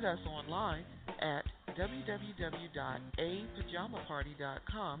 Visit us online at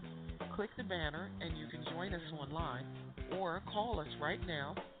www.apajamaparty.com. Click the banner and you can join us online, or call us right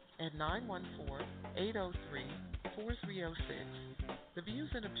now at 914-803-4306. The views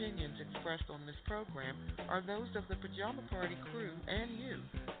and opinions expressed on this program are those of the Pajama Party crew and you.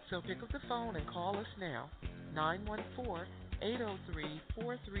 So pick up the phone and call us now,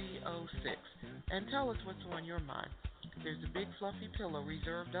 914-803-4306, and tell us what's on your mind. There's a big fluffy pillow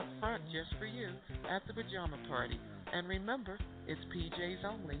reserved up front just for you at the Pajama Party. And remember, it's PJs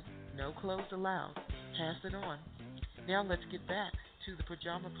only, no clothes allowed. Pass it on. Now let's get back to the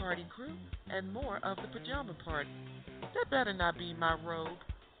Pajama Party crew and more of the Pajama Party. That better not be my robe.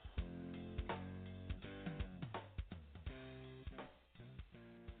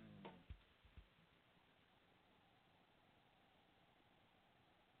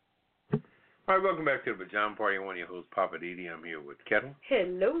 All right, welcome back to the Pajama Party. I'm one of your hosts, Papa Didi. I'm here with Kettle.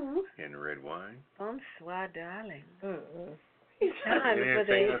 Hello. And Red Wine. Bonsoir, darling. Time for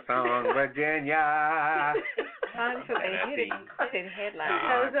sing the a song, Virginia. Time for the hit it headline.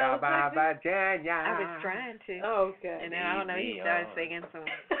 Virginia. I was trying to. Okay. And then I don't know, he started singing some.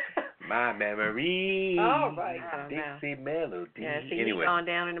 My memory. All right. Dixie melody. Yeah, see, anyway. He's on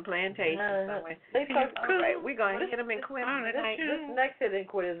down in the plantation somewhere. They talk, all right, we're going to hit them and quit them tonight. This next hit and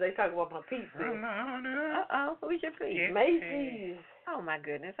quit is they talk about my pizza. Uh-oh, who's your piece? Macy's. Oh, my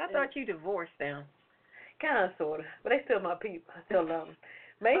goodness. I thought you divorced them. Kind of, sort of. But they still my people. I still love them.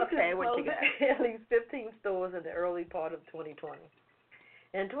 Macy's closed at least 15 stores in the early part of 2020.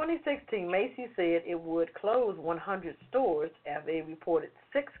 In 2016, Macy's said it would close 100 stores after they reported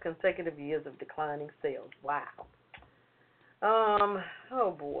 6 consecutive years of declining sales. Wow.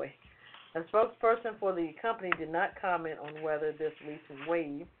 Oh boy. A spokesperson for the company did not comment on whether this recent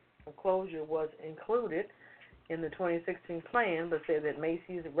wave of closure was included in the 2016 plan, but said that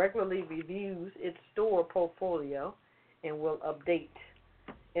Macy's regularly reviews its store portfolio and will update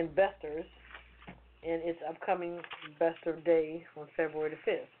investors in its upcoming Investor Day on February the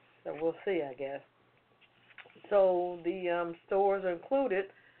 5th. So we'll see, I guess. So the stores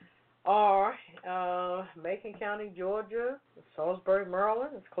included are Macon County, Georgia, Salisbury,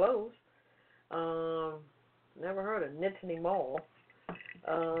 Maryland, it's closed. Never heard of Nittany Mall.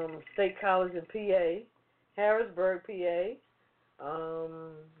 State College in PA, Harrisburg, PA,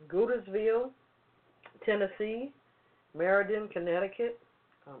 Goodersville, Tennessee, Meriden, Connecticut,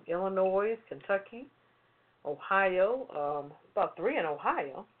 Illinois, Kentucky, Ohio, about 3 in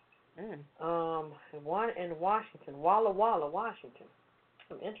Ohio, and 1 in Washington, Walla Walla, Washington.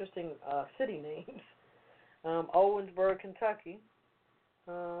 Some interesting city names. Owensboro, Kentucky,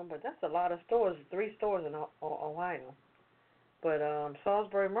 but that's a lot of stores, 3 stores in Ohio. But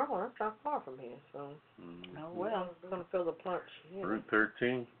Salisbury, Maryland, that's not far from here, so oh well, we're gonna feel the punch. Route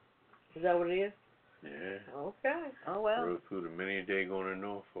 13. Is that what it is? Yeah. Okay. Oh well. Road through the many day going to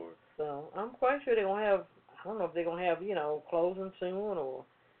Norfolk. So I'm quite sure they're gonna have. I don't know if they're gonna have closing soon or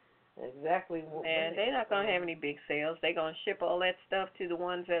exactly. And they're not gonna have any big sales. They're gonna ship all that stuff to the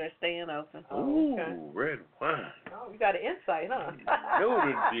ones that are staying open. Ooh, okay. Red Wine. Oh, you got an insight, huh? Know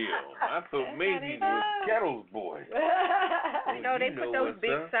the deal. I thought Macy's was Kettle's boy. You know, they put those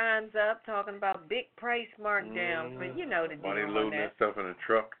big signs up talking about big price markdowns, but you know the deal. While they on loading that stuff in a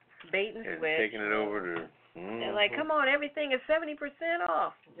truck bait and and switch. taking it over to They're like, come on, everything is 70%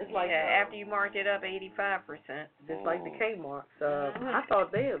 off. Just like after you marked it up 85%. Just like the Kmart's. I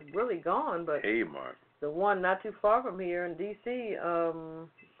thought they had really gone, but Kmart. the one not too far from here in D.C.,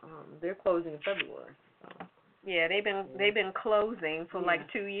 they're closing in February. So. Yeah, they've been closing for like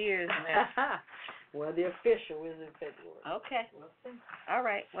 2 years now. Well, the official is in February. Okay. All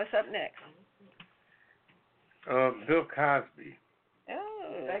right. What's up next? Bill Cosby.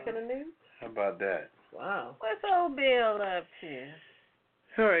 Oh. Back in the news? How about that? Wow. What's old Bill up to?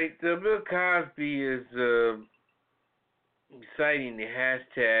 All right. Bill Cosby is citing the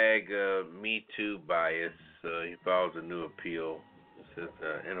hashtag #MeToo bias. He files a new appeal. It says,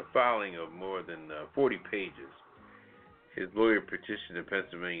 in a filing of more than 40 pages, his lawyer petitioned the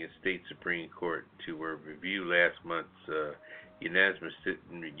Pennsylvania State Supreme Court to review last month's unanimous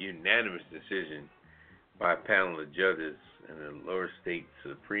decision by a panel of judges in the lower state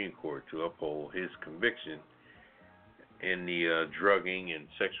Supreme Court to uphold his conviction in the drugging and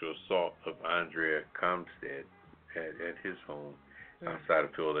sexual assault of Andrea Comstead at his home outside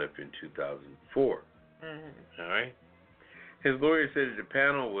of Philadelphia in 2004. All right. His lawyer said that the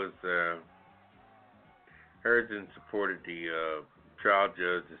panel was heard and supported the trial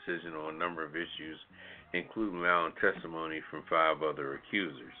judge's decision on a number of issues, including allowing testimony from 5 other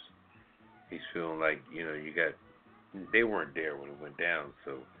accusers. He's feeling like, they weren't there when it went down,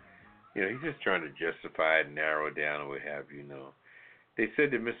 so, he's just trying to justify it, narrow it down, or what have you, They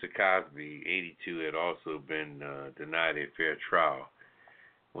said that Mr. Cosby, 82, had also been denied a fair trial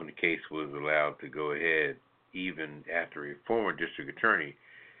when the case was allowed to go ahead, even after a former district attorney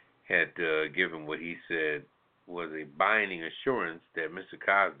had given what he said was a binding assurance that Mr.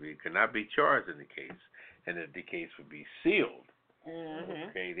 Cosby could not be charged in the case and that the case would be sealed.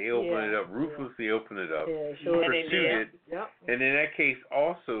 Okay, they opened it up, ruthlessly opened it up, pursued it, and in that case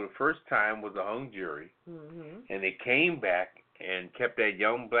also the first time was a hung jury, and they came back and kept that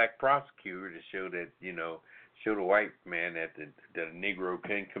young black prosecutor to show that, show the white man that the Negro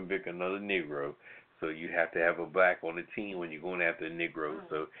can convict another Negro. So you have to have a black on the team when you're going after a Negro,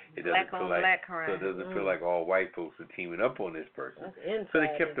 so it doesn't feel like all white folks are teaming up on this person. So they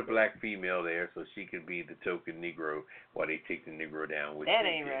kept the black female there so she could be the token Negro while they take the Negro down. That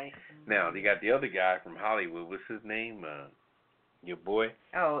ain't right. Now they got the other guy from Hollywood. What's his name? Your boy?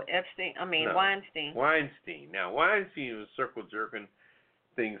 Oh, Weinstein. Weinstein. Now Weinstein was circle jerking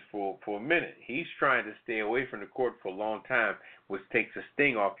things for a minute. He's trying to stay away from the court for a long time, which takes a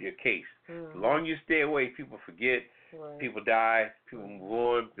sting off your case. The longer you stay away, people forget, people die, people move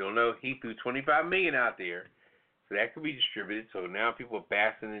on. You don't know. He threw $25 million out there, so that could be distributed. So now people are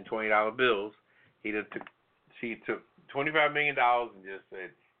basking in $20 bills. She took $25 million and just said,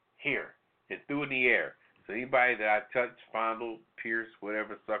 "Here," and threw it in the air. So anybody that I touched, fondled, pierced,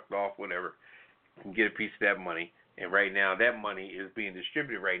 whatever, sucked off, whatever, can get a piece of that money. And right now, that money is being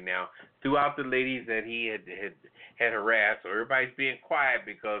distributed right now throughout the ladies that he had harassed. So everybody's being quiet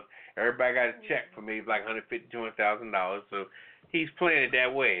because everybody got a check for maybe like $150,000, $200,000. So he's playing it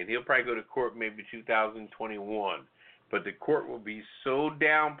that way. And he'll probably go to court maybe 2021. But the court will be so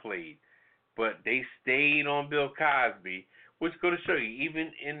downplayed. But they stayed on Bill Cosby, which go to show you,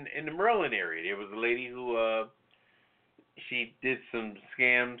 even in the Maryland area, there was a lady who she did some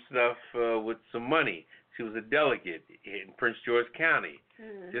scam stuff with some money. She was a delegate in Prince George County.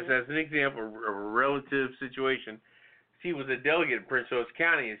 Just as an example of a relative situation, she was a delegate in Prince George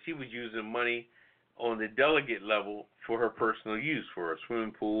County, and she was using money on the delegate level for her personal use, for a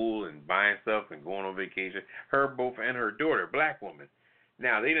swimming pool and buying stuff and going on vacation. Her, both, and her daughter, a black woman.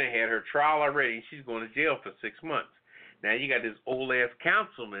 Now, they done had her trial already, and she's going to jail for 6 months. Now, you got this old-ass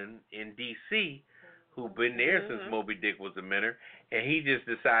councilman in D.C. who been there since Moby Dick was a minor, and he just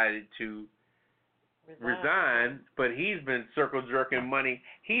decided to resign, but he's been circle jerking money.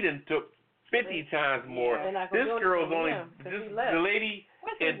 He done took 50 times more. This girl's only the lady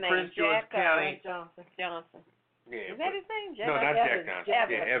in Prince George County. Johnson. Yeah, is that his name? No, not Jack Johnson.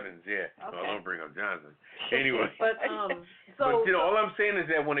 Yeah, Evans. Yeah. Okay. Well, don't bring up Johnson. Anyway. But all I'm saying is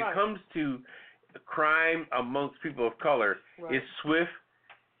that when it comes to crime amongst people of color, it's swift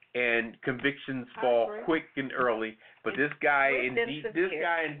and convictions fall quick and early. But this guy in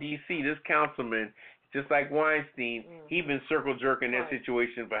D.C., this councilman, just like Weinstein, he been circle jerking that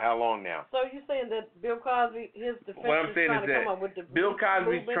situation for how long now? So you're saying that Bill Cosby, his defense what I'm saying is trying is to that come up with the Bill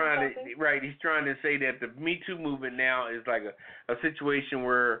Cosby's trying to he's trying to say that the Me Too movement now is like a situation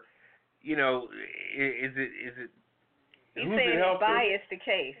where, is it he's saying it biased the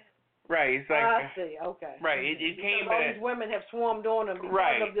case. Right, it's like I see, okay. Right, it came all these women have swarmed on him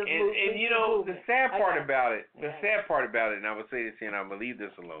because of this movement. And the sad part about it, and I will say this here and I'm gonna leave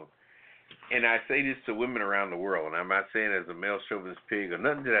this alone. and I say this to women around the world, and I'm not saying as a male chauvinist pig or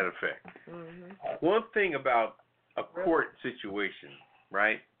nothing to that effect. One thing about a court situation,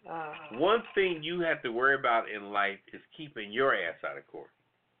 right? One thing you have to worry about in life is keeping your ass out of court.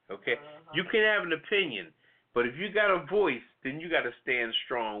 Okay? You can have an opinion, but if you got a voice, then you got to stand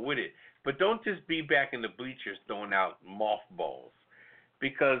strong with it. But don't just be back in the bleachers throwing out mothballs,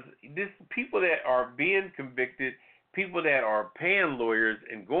 because this people that are being convicted, people that are paying lawyers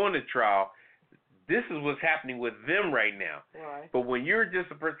and going to trial, this is what's happening with them right now. Right. But when you're just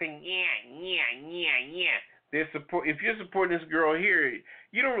a person, they're if you're supporting this girl here,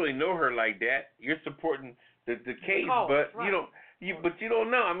 you don't really know her like that. You're supporting the case, but right. you don't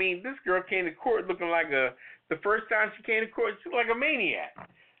know. I mean, this girl came to court looking like the first time she came to court, she looked like a maniac.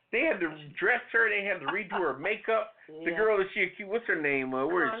 They had to dress her. They had to redo her makeup. Yeah. The girl that she accused, what's her name?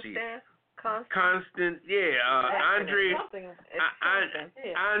 Where is she? Constant. Yeah. Andrea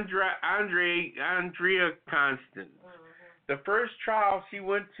Constant. The first trial she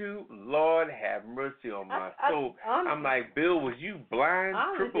went to, Lord have mercy on my soul. I'm like, Bill, was you blind,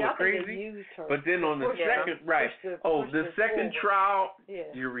 crippled, or crazy? But then on the second, the second trial,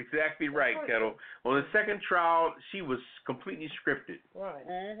 you're exactly right, Kettle. On the second trial, she was completely scripted. Right.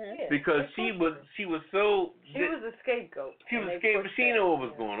 Because she was so. She was a scapegoat. She was a scapegoat. She knew what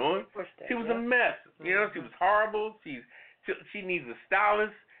was going on. She was a mess. You know, she was horrible. She needs a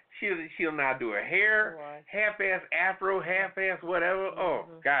stylist. She'll now do her hair, half-ass afro, half-ass whatever. Oh,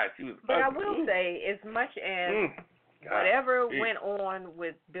 God, she was But ugly. I will say, as much as whatever went on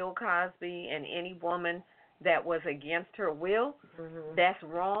with Bill Cosby and any woman that was against her will, that's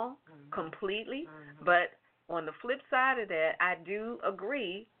wrong completely. But on the flip side of that, I do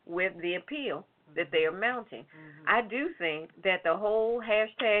agree with the appeal that they are mounting. I do think that the whole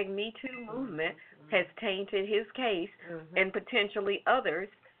 #MeToo movement has tainted his case and potentially others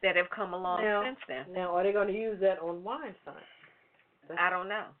that have come along since then. Now, are they going to use that on Weinstein? I don't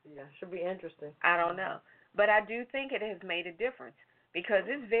know. Yeah, should be interesting. I don't know. But I do think it has made a difference, because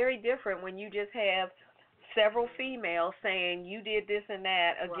it's very different when you just have several females saying you did this and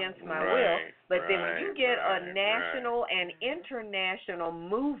that against my will. But then when you get a national and international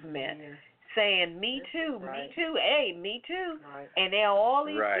movement saying me too, me too, hey, me too, and now all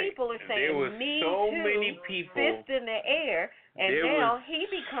these people are saying me so too, many people, fist in the air, and now he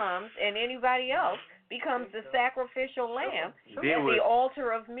becomes, and anybody else becomes the sacrificial lamb at the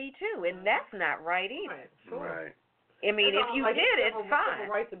altar of me too, and that's not right either. Right. I mean, if you did it, fine.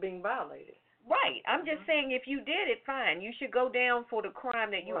 Civil rights are being violated. Right. I'm just saying, if you did it, fine. You should go down for the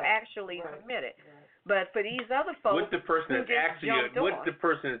crime that you actually committed. But for these other folks, what's the person that's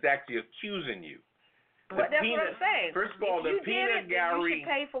actually accusing you? But that's what I'm saying. First of all, the peanut gallery. You should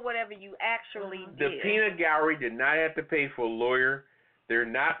pay for whatever you actually did. The peanut gallery did not have to pay for a lawyer. They're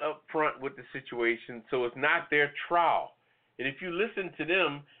not upfront with the situation, so it's not their trial. And if you listen to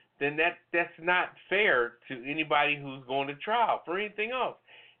them, then that's not fair to anybody who's going to trial for anything else,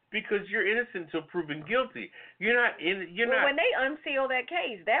 because you're innocent until proven guilty. You're not. When they unsealed that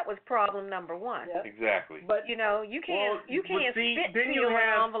case, that was problem number one. Yep. Exactly. But you can't spit seal an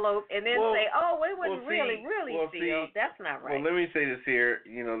envelope and then say, oh, it was really sealed. That's not right. Well, let me say this here.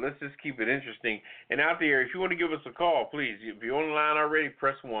 Let's just keep it interesting. And out there, if you want to give us a call, please. If you're on the line already,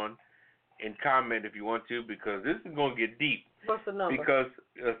 press 1 and comment if you want to, because this is going to get deep. What's the number? Because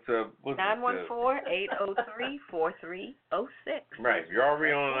it's 914-803-4306. Right. If you're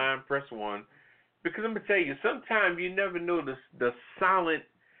already on the line, press 1. Because I'm gonna tell you, sometimes you never know the silent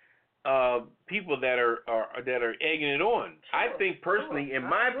people that are egging it on. I think personally, in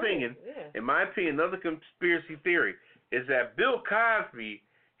my opinion, another conspiracy theory is that Bill Cosby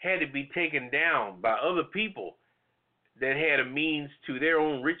had to be taken down by other people that had a means to their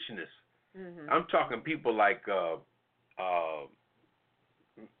own richness. I'm talking people like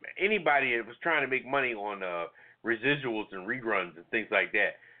anybody that was trying to make money on residuals and reruns and things like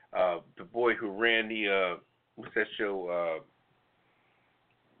that. The boy who ran the what's that show?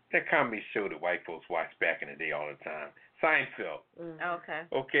 That comedy show that white folks watched back in the day all the time, Seinfeld.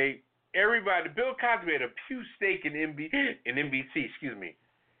 Okay. Everybody, Bill Cosby had a huge stake in NBC,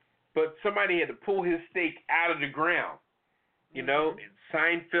 but somebody had to pull his stake out of the ground.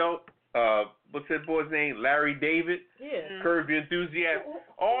 Seinfeld. What's that boy's name? Larry David. Yeah. Curb Your Enthusiasm.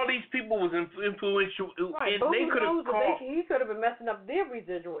 All these people was influential, right. and they could have called. He could have been messing up their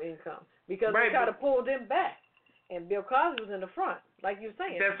residual income because they tried to pull them back, and Bill Cosby was in the front, like you were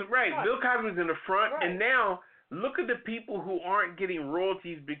saying. That's right. Bill Cosby was in the front, and now Look at the people who aren't getting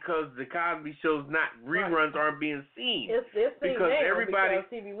royalties because the Cosby Show's not reruns aren't being seen. It's seen because now everybody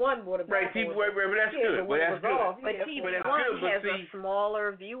because TV1 would have TV, but that's good. But that's good. But TV1 has a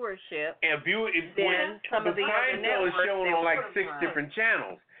smaller viewership than some of the other networks. Is shown on like 6 run. different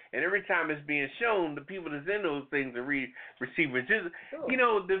channels. And every time it's being shown, the people that's in those things are receiving. You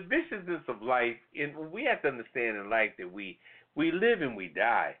know, the viciousness of life, and we have to understand in life that we live and we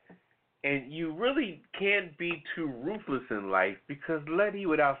die. And you really can't be too ruthless in life because let he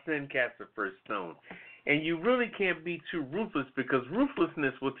without sin cast the first stone. And you really can't be too ruthless because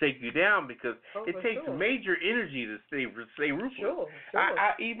ruthlessness will take you down because it takes major energy to stay ruthless. Sure.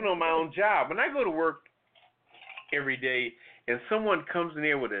 I even on my own job, when I go to work every day and someone comes in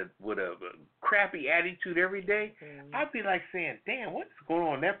there with a crappy attitude every day, I'd be like saying, damn, what's going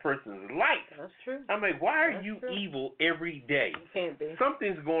on in that person's life? That's true. I'm like, why are you evil every day? You can't be.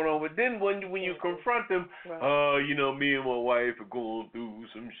 Something's going on. But then when you confront them, you know, me and my wife are going through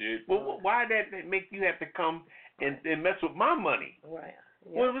some shit. Well, why that make you have to come and mess with my money? Right.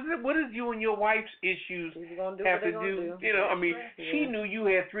 Yep. What is you and your wife's issues have to do? You know, I mean, she knew you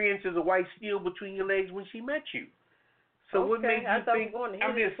had 3 inches of white steel between your legs when she met you. So what made you think?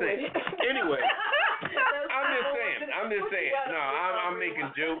 I'm just saying. Anyway, I'm just saying. No, I'm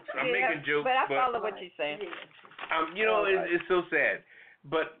making jokes. I'm making jokes. But I follow what you're saying. You know, it's so sad.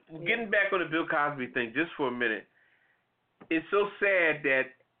 But getting back on the Bill Cosby thing just for a minute, it's so sad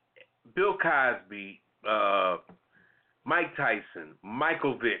that Bill Cosby, Mike Tyson,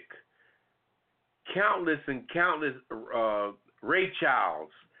 Michael Vick, countless Ray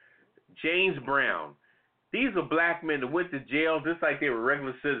Charles, James Brown. These are black men that went to jail just like they were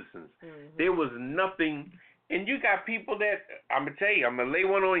regular citizens. There was nothing, and you got people that, I'm going to tell you, I'm going to lay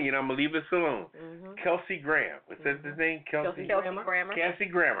one on you and I'm going to leave this alone. Kelsey Graham. What's that his name? Kelsey Grammer. Kelsey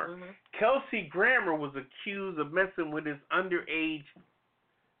Grammer. Kelsey Grammer was accused of messing with his underage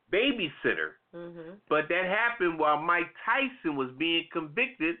babysitter. But that happened while Mike Tyson was being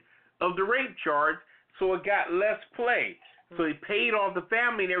convicted of the rape charge, so it got less play. So he paid off the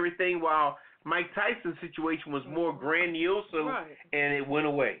family and everything while Mike Tyson's situation was more grandiose, and it went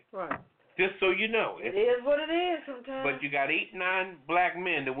away. Right. Just so you know. It is what it is sometimes. But you got 8, 9 black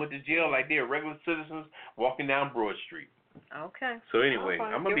men that went to jail like they're regular citizens walking down Broad Street. Okay. So anyway,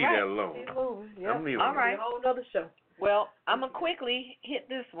 I'm going to leave that alone. I'm leaving All right. A whole other show. Well, I'm going to quickly hit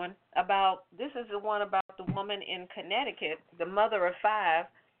this one this is the one about the woman in Connecticut, the mother of 5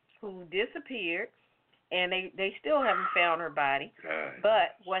 who disappeared. And they still haven't found her body.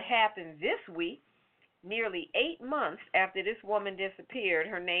 But what happened this week, nearly 8 months after this woman disappeared,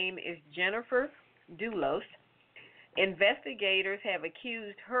 her name is Jennifer Dulos. Investigators have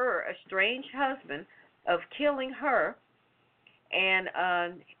accused her estranged husband of killing her, and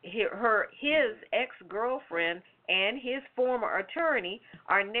his ex-girlfriend and his former attorney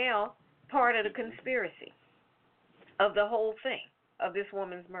are now part of the conspiracy of the whole thing, of this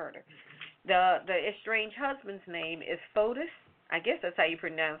woman's murder. The estranged husband's name is Fotis. I guess that's how you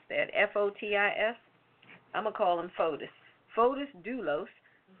pronounce that. Fotis. I'm going to call him Fotis. Fotis Dulos,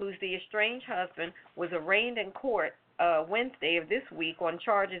 who's the estranged husband, was arraigned in court Wednesday of this week on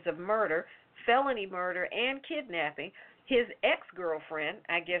charges of murder, felony murder, and kidnapping. His ex-girlfriend,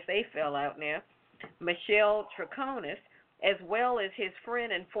 I guess they fell out now, Michelle Troconis, as well as his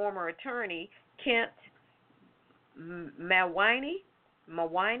friend and former attorney, Kent Mawini.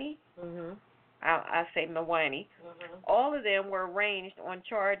 I say Mawini. All of them were arraigned on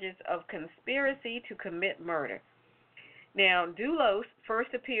charges of conspiracy to commit murder. Now, Dulos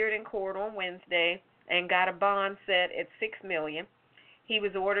first appeared in court on Wednesday and got a bond set at $6 million. He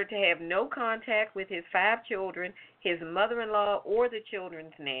was ordered to have no contact with his 5 children, his mother-in-law, or the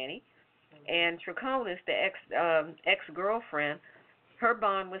children's nanny. And Troconis, the ex-girlfriend, her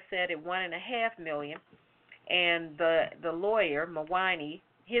bond was set at $1.5 million. And the lawyer, Mawini,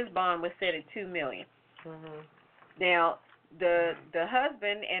 his bond was set at $2 million. Now, the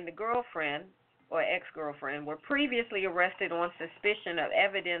husband and the girlfriend, or ex-girlfriend, were previously arrested on suspicion of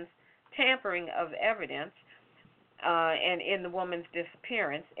tampering of evidence, and in the woman's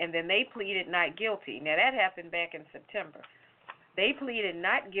disappearance, and then they pleaded not guilty. Now, that happened back in September. They pleaded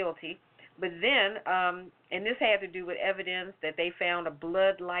not guilty, but then, and this had to do with evidence that they found a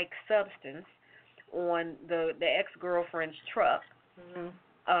blood-like substance on the ex-girlfriend's truck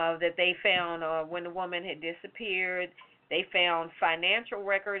that they found when the woman had disappeared. They found financial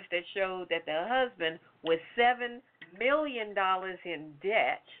records that showed that the husband was $7 million in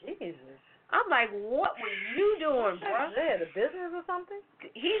debt. Jesus. I'm like, what were you doing, bro? The business or something?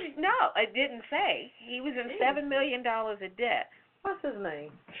 No, it didn't say. He was in $7 million of debt. What's his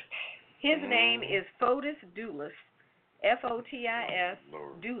name? His name is Fotis Dulos, Fotis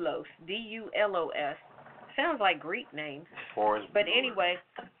Lord. Doulos, Dulos. Sounds like Greek names. Forrest But Bueller. anyway,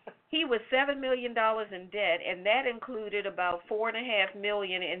 he was $7 million in debt, and that included about $4.5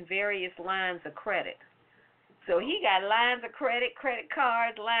 million in various lines of credit. So he got lines of credit, credit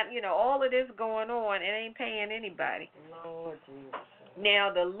cards, all of this going on, and ain't paying anybody. Lord Jesus.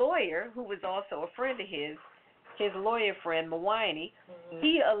 Now, the lawyer, who was also a friend of his lawyer friend, Mawiney,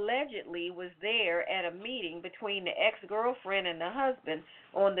 he allegedly was there at a meeting between the ex-girlfriend and the husband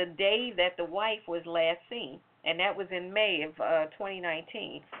on the day that the wife was last seen, and that was in May of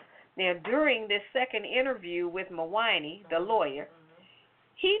 2019. Now, during this second interview with Mawiney, the lawyer,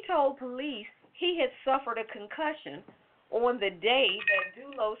 he told police he had suffered a concussion on the day that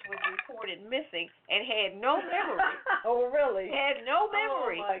Doulos was reported missing and had no memory. Oh, really? Had no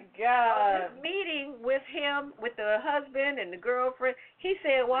memory. Oh, my Of God. this meeting with him, with the husband and the girlfriend. He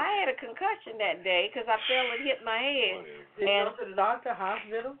said, well, I had a concussion that day because I fell and hit my head. Did you go to the doctor,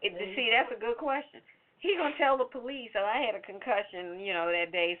 hospital? See, that's a good question. He going to tell the police that I had a concussion,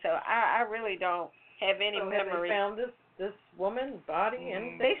 that day, so I really don't have any memory. Have they found this woman's body?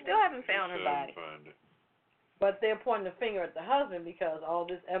 And they still haven't found her body. But they're pointing the finger at the husband because all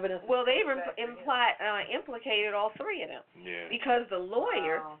this evidence. Well, they've implicated all three of them. Yeah. Because the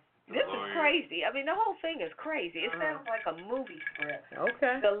lawyer, this is lawyer. crazy. I mean, the whole thing is crazy. It sounds like a movie script.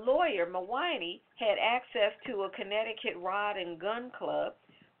 Okay. The lawyer, Mawiney, had access to a Connecticut rod and gun club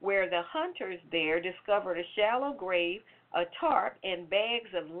where the hunters there discovered a shallow grave, a tarp, and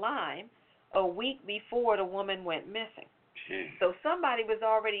bags of lime a week before the woman went missing. Jeez. So somebody was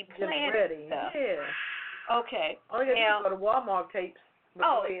already planning ready. stuff. Yeah. Okay. Oh, yeah, now, you go to Walmart tapes.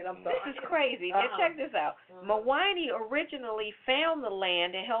 This is crazy. Now, check this out. Mawiney originally found the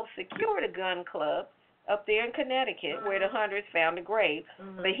land to help secure the gun club up there in Connecticut where the hunters found the grave,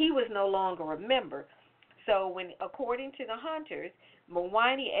 but he was no longer a member. So according to the hunters,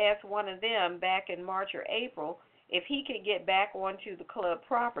 Mawiney asked one of them back in March or April if he could get back onto the club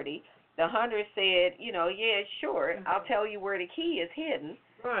property. The hunters said, yeah, sure, I'll tell you where the key is hidden.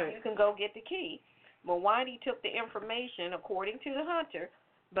 Right. You can go get the key. Mawiney took the information, according to the hunter,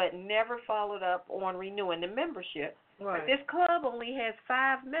 but never followed up on renewing the membership. Right. But this club only has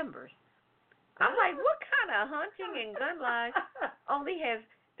 5 members. I'm like, what kind of hunting and gun life only has,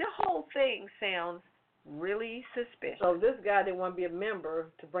 the whole thing sounds really suspicious. So this guy didn't want to be a member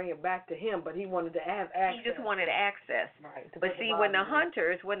to bring it back to him, but he wanted to have access. He just wanted access. Right. But see, when the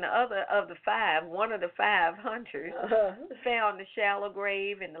other of the 5, one of the 5 hunters found the shallow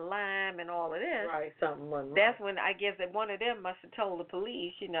grave and the lime and all of this, right, something wasn't that's when I guess that one of them must have told the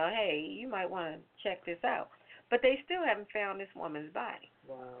police, hey, you might want to check this out. But they still haven't found this woman's body.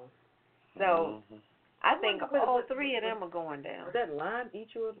 Wow. So I think all 3 of them are going down. Would that lime eat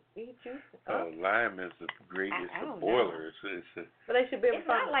you? Lime is the greatest I don't boiler. But they should be able It's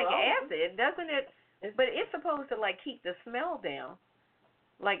to find not like the acid, doesn't it? But it's supposed to keep the smell down.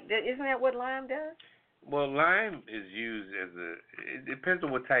 Isn't that what lime does? Well, lime is used it depends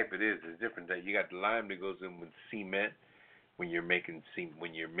on what type it is. It's different. You got the lime that goes in with cement when you're mixing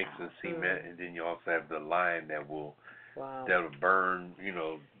cement, and then you also have the lime that will burn,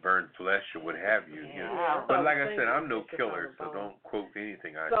 burn flesh or what have you. Yeah. But like I said, I'm no killer, so don't quote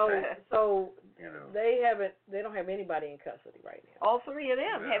anything I say. So they don't have anybody in custody right now. All 3 of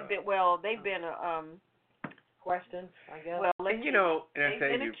them have been. Well, they've been questions, I guess. Well, and they've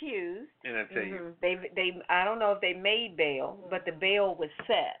been accused. And I tell you, they I don't know if they made bail, but the bail was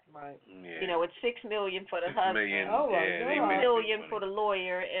set. Right. Yeah. It's $6 million for the husband, $2 million for the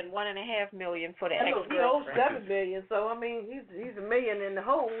lawyer, and $1.5 million for the He owes ex-girlfriend. $7 million, so I mean he's $1 million in the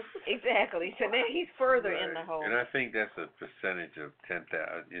hole. Exactly. So now he's further in the hole. And I think that's a percentage of 10,000.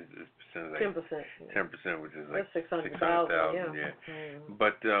 It's a percentage 10%. 10%, which is like That's 600,000. Yeah.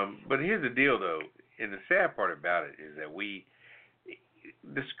 But here's the deal, though. And the sad part about it is that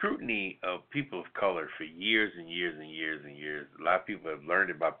the scrutiny of people of color for years and years and years and years, a lot of people have learned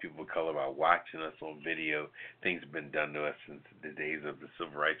about people of color by watching us on video. Things have been done to us since the days of the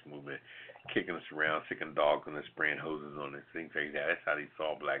Civil Rights Movement, kicking us around, sticking dogs on us, spraying hoses on us, things like that. That's how they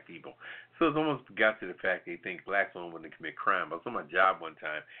saw black people. So it's almost got to the fact they think blacks don't want to commit crime. I was on my job one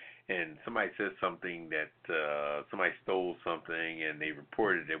time, and somebody said something that somebody stole something, and they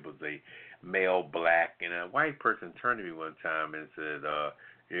reported it was a male black, and a white person turned to me one time and said,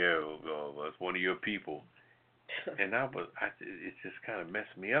 it's one of your people. And it just kind of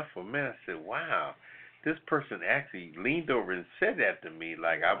messed me up for a minute. I said, wow, this person actually leaned over and said that to me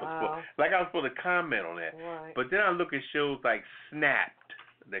like I was supposed to comment on that. Right. But then I look at shows like Snapped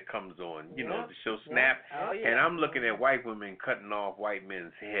that comes on, the show Snapped, and I'm looking at white women cutting off white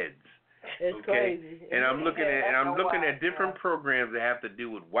men's heads. It's okay? crazy. And I'm looking at why. different programs that have to do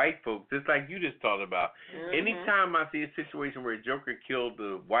with white folks, just like you just talked about. Anytime I see a situation where a Joker killed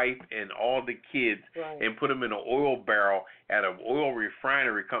the wife and all the kids and put them in an oil barrel at an oil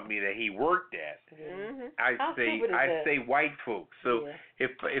refinery company that he worked at, I say white folks. So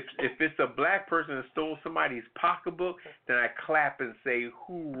if it's a black person that stole somebody's pocketbook, then I clap and say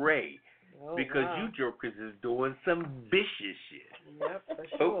hooray. Because you jokers is doing some vicious shit. Yep, for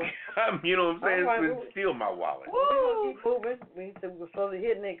sure. Okay. You know what I'm saying? Right, steal my wallet. We're going to keep moving. We're supposed to be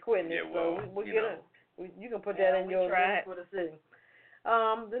hitting it, quitting it. Well, so we'll get it. You can put that in your list for the city.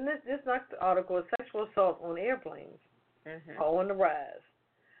 Then this next article is sexual assault on airplanes are on the rise.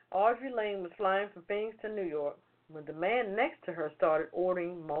 Audrey Lane was flying from Phoenix to New York when the man next to her started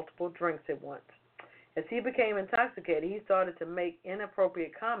ordering multiple drinks at once. As he became intoxicated, he started to make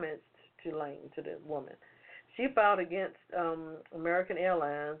inappropriate comments to Lane, to the woman. She filed against American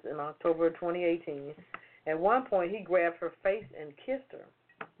Airlines in October of 2018. At one point, he grabbed her face and kissed her.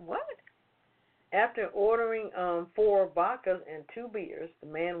 What? After ordering 4 vodkas and 2 beers, the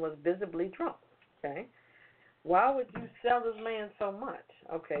man was visibly drunk. Okay. Why would you sell this man so much?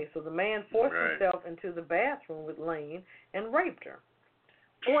 Okay, so the man forced himself into the bathroom with Lane and raped her.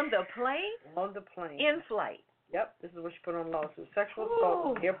 On the plane? On the plane. In flight? Yep, this is what she put on lawsuit. Sexual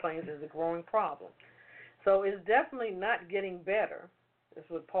assault on airplanes is a growing problem. So it's definitely not getting better. This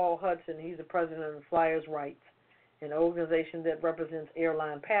is with Paul Hudson. He's the president of Flyers' Rights, an organization that represents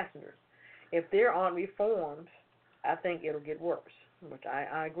airline passengers. If there aren't reforms, I think it'll get worse, which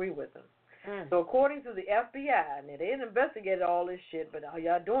I agree with them. So according to the FBI, and they didn't investigate all this shit, but are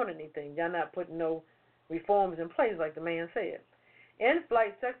y'all doing anything? Y'all not putting no reforms in place like the man said.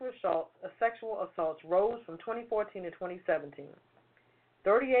 In-flight sexual assaults rose from 2014 to 2017.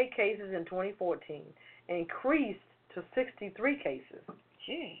 38 cases in 2014, increased to 63 cases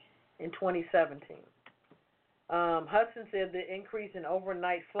in 2017. Hudson said the increase in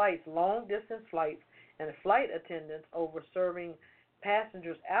overnight flights, long-distance flights, and flight attendants over serving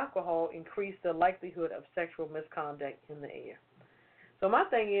passengers alcohol increased the likelihood of sexual misconduct in the air. So my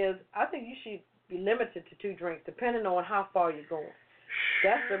thing is, I think you should be limited to 2 drinks, depending on how far you're going.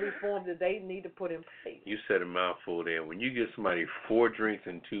 That's the reform that they need to put in place. You said a mouthful there. When you give somebody 4 drinks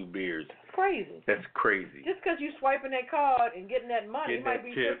and 2 beers, it's crazy. That's crazy. Just because you swiping that card and getting that money, it might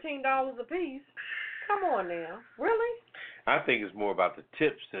be tip. $15 a piece. Come on now, really? I think it's more about the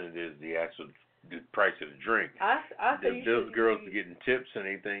tips than it is the price of the drink. I say those girls are getting tips and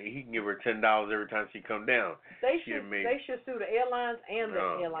anything. He can give her $10 every time she come down. They should sue the airlines and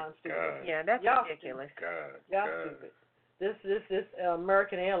the airline stewardess. Yeah, that's ridiculous. Y'all stupid. This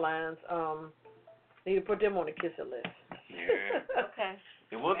American Airlines need to put them on the kisser list. Yeah. Okay.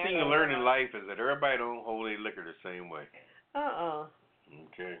 And one thing you learn in life is that everybody don't hold their liquor the same way.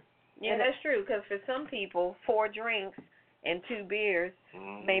 Okay. Yeah, that's true. Because for some people, 4 drinks and 2 beers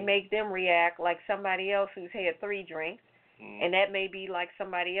may make them react like somebody else who's had 3 drinks, and that may be like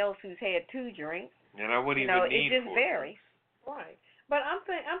somebody else who's had 2 drinks. And I wouldn't even need it just varies. Right. But I'm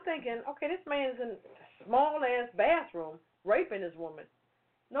thinking, okay, this man's in a small-ass bathroom raping this woman.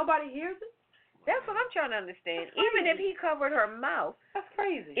 Nobody hears it? That's what I'm trying to understand. Even if he covered her mouth. That's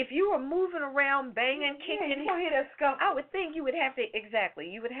crazy. If you were moving around, banging, kicking. You don't hear that scuffle. I would think you would have to,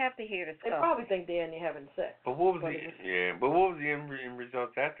 you would have to hear the scuffle. They probably think they're in there having sex. But what was the end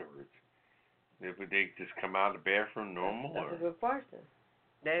results afterwards? Did they just come out of the bathroom normal? That's a good question.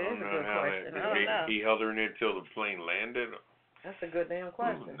 That is a good question. I don't know. He held her in there till the plane landed? That's a good damn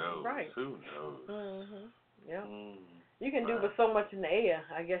question. Who knows? Right. Who knows? Yeah. You can do but so much in the air.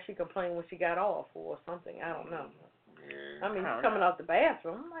 I guess she complained when she got off or something. I don't know. Yeah. I mean, coming out the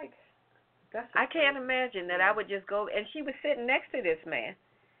bathroom, I'm like, I can't imagine that I would just go, and she was sitting next to this man.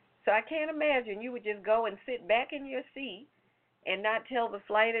 So I can't imagine you would just go and sit back in your seat and not tell the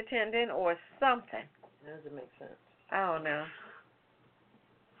flight attendant or something. That doesn't make sense. I don't know.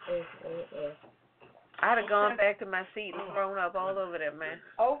 I'd have gone back to my seat and thrown up all over that man.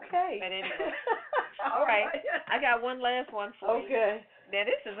 Okay. But anyway. All right. I got one last one for you. Okay. Now,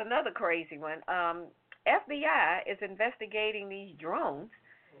 this is another crazy one. FBI is investigating these drones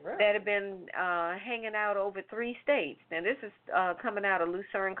that have been hanging out over 3 states. Now, this is coming out of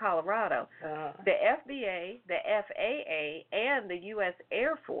Lucerne, Colorado. The FBA, the FAA, and the U.S.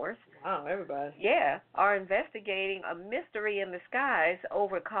 Air Force, everybody. Yeah, are investigating a mystery in the skies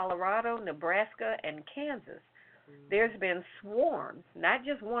over Colorado, Nebraska, and Kansas. There's been swarms, not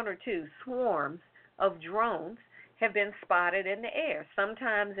just 1 or 2, swarms of drones have been spotted in the air,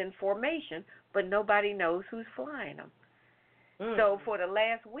 sometimes in formation, but nobody knows who's flying them. So for the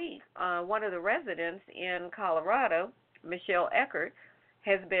last week, one of the residents in Colorado, Michelle Eckert,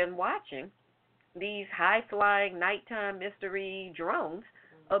 has been watching these high-flying nighttime mystery drones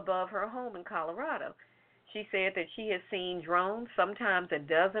above her home in Colorado. She said that she has seen drones, sometimes a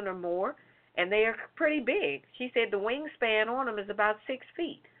dozen or more, and they are pretty big. She said the wingspan on them is about 6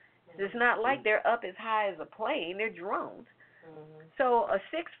 feet. It's not like they're up as high as a plane. They're drones. So a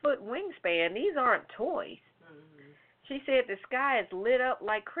 6-foot wingspan, these aren't toys. She said the sky is lit up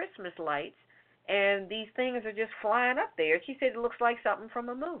like Christmas lights, and these things are just flying up there. She said it looks like something from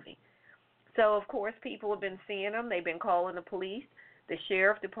a movie. So, of course, people have been seeing them. They've been calling the police. The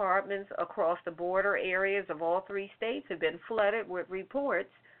sheriff departments across the border areas of all 3 states have been flooded with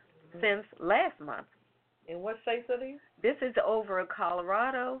reports since last month. And what states are these? This is over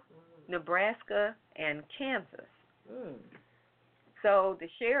Colorado, Nebraska, and Kansas. So the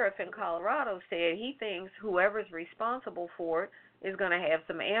sheriff in Colorado said he thinks whoever's responsible for it is going to have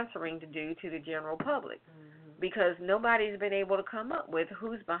some answering to do to the general public because nobody's been able to come up with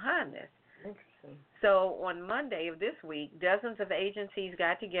who's behind this. Interesting. So on Monday of this week, dozens of agencies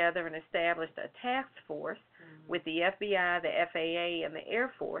got together and established a task force with the FBI, the FAA, and the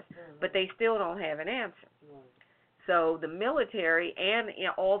Air Force, but they still don't have an answer. So the military and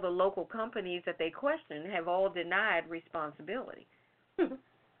all the local companies that they questioned have all denied responsibility.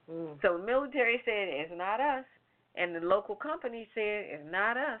 So the military said it's not us, and the local company said it's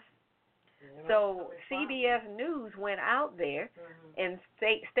not us. So CBS News went out there and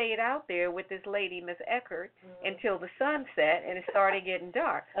stayed out there with this lady, Miss Eckert, until the sun set and it started getting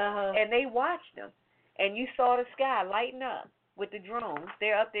dark. And they watched them, and you saw the sky lighting up with the drones.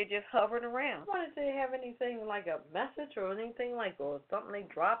 They're up there just hovering around. Why did they have anything like a message or anything like, or something they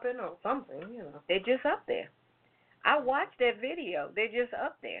dropping or something, you know? They're just up there. I watched that video. They're just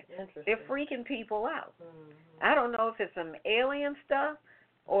up there. Interesting. They're freaking people out. I don't know if it's some alien stuff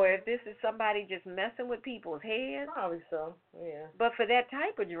or if this is somebody just messing with people's heads. Probably so, yeah. But for that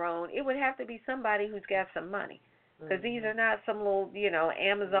type of drone, it would have to be somebody who's got some money. Because these are not some little,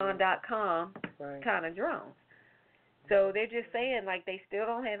 Amazon.com kind of drones. So they're just saying, like, they still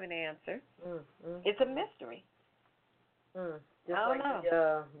don't have an answer. It's a mystery. Just I don't like know.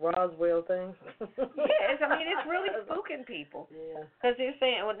 the Roswell thing. Yes, it's really spooking people. Yeah. Because they're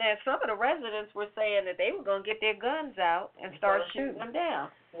saying, now some of the residents were saying that they were going to get their guns out and start shooting them down.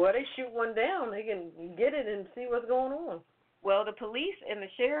 Well, they shoot one down, they can get it and see what's going on. Well, the police and the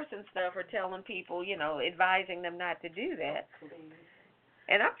sheriffs and stuff are telling people, advising them not to do that.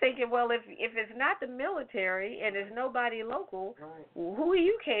 And I'm thinking, well, if it's not the military and there's nobody local, who do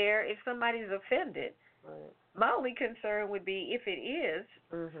you care if somebody's offended? Right. My only concern would be if it is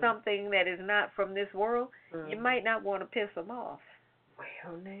something that is not from this world, you might not want to piss them off.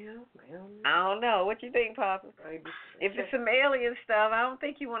 Well, now. I don't know. What you think, Papa? Right. If it's some alien stuff, I don't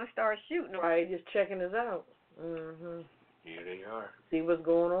think you want to start shooting them. Right, just checking us out. Here they are. See what's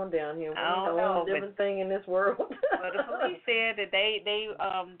going on down here. I don't know. Different thing in this world. Well, the police said that they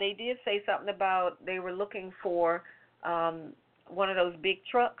did say something about they were looking for one of those big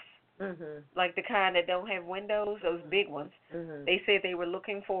trucks. Like the kind that don't have windows, those big ones. They said they were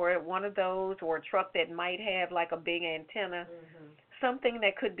looking for it, one of those, or a truck that might have like a big antenna, something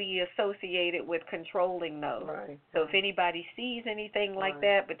that could be associated with controlling those. Right. So if anybody sees anything like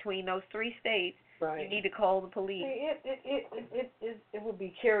that between those 3 states, you need to call the police. It would be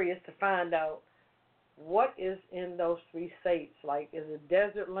curious to find out what is in those 3 states. Like, is it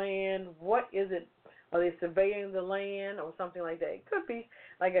desert land? What is it? Are they surveying the land or something like that? It could be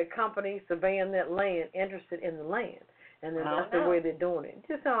like a company surveying that land, interested in the land, and then that's the way they're doing it. It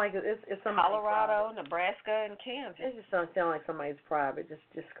just sounds like it's somebody Colorado, private. Nebraska, and Kansas. It just sounds like somebody's private, just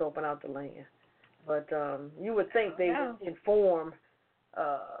scoping out the land. But you would think they would inform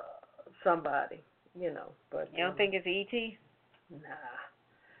somebody, But you don't think it's E.T.? Nah.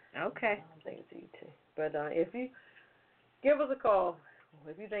 Okay. I don't think it's E.T. But if you give us a call,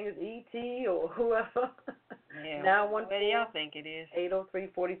 if you think it's E.T. or whoever, Yeah. What do y'all think it is?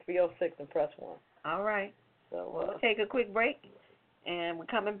 803-4306 and press 1. All right. So we'll take a quick break, and we're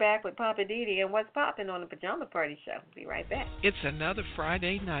coming back with Papa Didi and what's popping on the Pajama Party Show. Be right back. It's another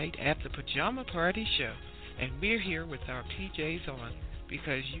Friday night at the Pajama Party Show, and we're here with our PJs on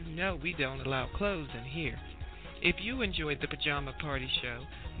because we don't allow clothes in here. If you enjoyed the Pajama Party Show,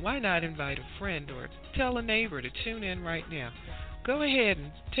 why not invite a friend or tell a neighbor to tune in right now? Go ahead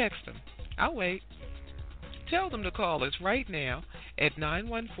and text them. I'll wait. Tell them to call us right now at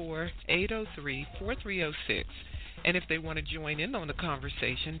 914-803-4306. And if they want to join in on the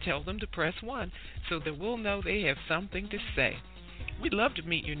conversation, tell them to press 1 so that we'll know they have something to say. We'd love to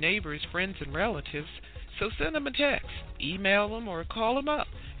meet your neighbors, friends, and relatives, so send them a text, email them, or call them up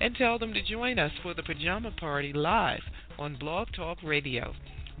and tell them to join us for the Pajama Party live on Blog Talk Radio.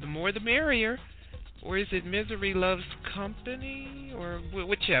 The more the merrier. Or is it Misery Loves Company? Or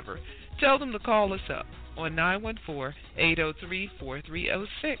whichever. Tell them to call us up on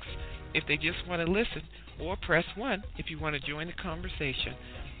 914-803-4306 if they just want to listen, or press 1 if you want to join the conversation.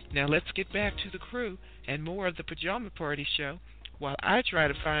 Now let's get back to the crew and more of the Pajama Party Show while I try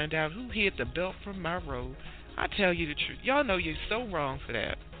to find out who hid the belt from my robe. I tell you the truth. Y'all know you're so wrong for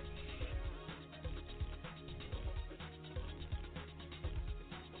that.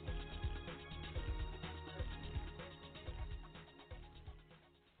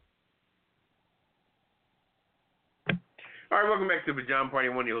 All right, welcome back to the Pajama Party.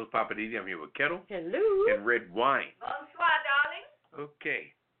 I'm one of your hosts, Papa Didi. I'm here with Kettle. Hello. And Red Wine. Bonsoir, darling.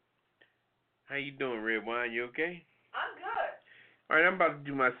 Okay. How you doing, Red Wine? You okay? I'm good. All right, I'm about to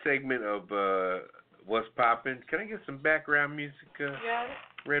do my segment of What's Poppin'. Can I get some background music,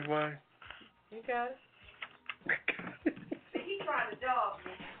 Red Wine? You got it. See, he trying to dog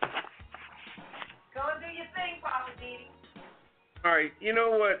me. Go and do your thing, Papa Didi. All right, you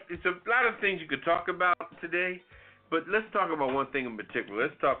know what? It's a lot of things you could talk about today, but let's talk about one thing in particular.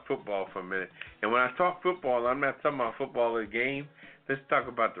 Let's talk football for a minute. And when I talk football, I'm not talking about football of the game. Let's talk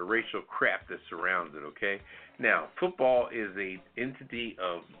about the racial crap that surrounds it, okay? Now, football is an entity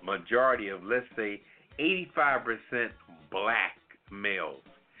of majority of, let's say, 85% black males.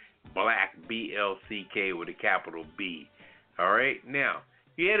 Black, B-L-C-K with a capital B. All right? Now,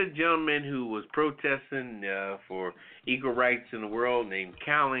 you had a gentleman who was protesting for equal rights in the world named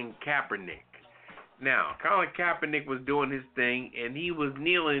Colin Kaepernick. Now, Colin Kaepernick was doing his thing, and he was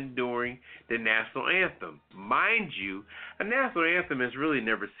kneeling during the national anthem. Mind you, a national anthem is really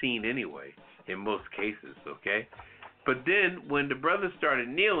never seen anyway, in most cases, okay? But then, when the brothers started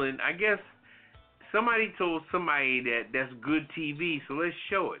kneeling, I guess somebody told somebody that that's good TV, so let's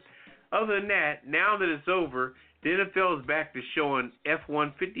show it. Other than that, now that it's over, the NFL is back to showing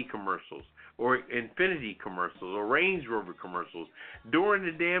F-150 commercials, or Infinity commercials, or Range Rover commercials during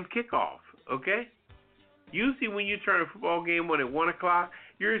the damn kickoff, okay? Usually when you turn a football game on at 1 o'clock,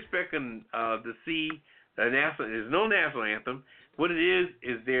 you're expecting to see a national. There's no national anthem. What it is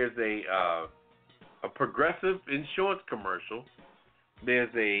there's a progressive insurance commercial. There's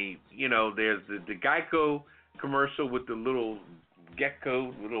the Geico commercial with the little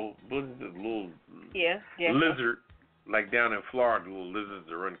gecko, little lizard, like down in Florida, little lizards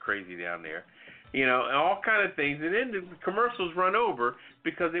that run crazy down there. And all kind of things. And then the commercials run over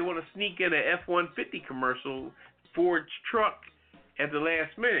because they want to sneak in an F-150 commercial, Ford's truck, at the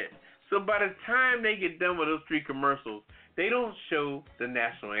last minute. So by the time they get done with those 3 commercials, they don't show the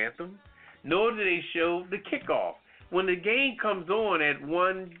national anthem, nor do they show the kickoff. When the game comes on at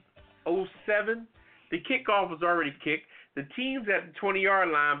 1:07, the kickoff was already kicked. The team's at the 20-yard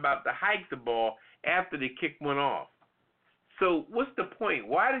line about to hike the ball after the kick went off. So what's the point?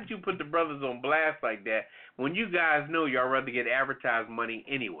 Why did you put the brothers on blast like that when you guys know y'all rather get advertised money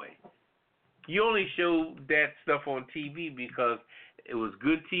anyway? You only show that stuff on TV because it was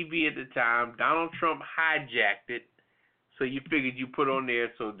good TV at the time. Donald Trump hijacked it, so you figured you put on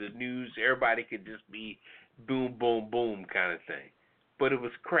there so the news, everybody could just be boom, boom, boom kind of thing. But it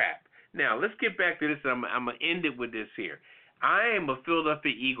was crap. Now, let's get back to this. I'm going to end it with this here. I am a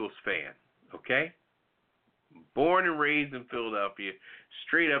Philadelphia Eagles fan, okay? Born and raised in Philadelphia,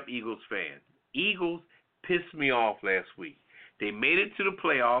 straight up Eagles fan. Eagles pissed me off last week. They made it to the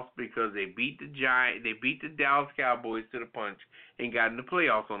playoffs because they beat the Dallas Cowboys to the punch and got in the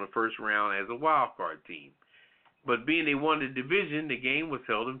playoffs on the first round as a wild card team. But being they won the division, the game was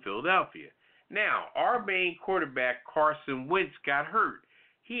held in Philadelphia. Now, our main quarterback, Carson Wentz, got hurt.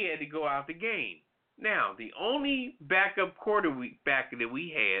 He had to go out the game. Now, the only backup quarterback that we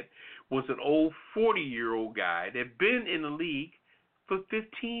had was an old 40-year-old guy that had been in the league for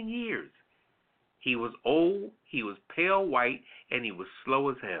 15 years. He was old, he was pale white, and he was slow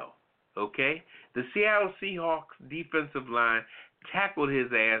as hell, okay? The Seattle Seahawks defensive line tackled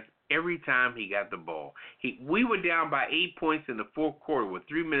his ass every time he got the ball. We were down by 8 points in the fourth quarter with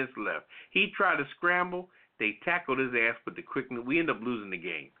 3 minutes left. He tried to scramble. They tackled his ass with the quickness. We ended up losing the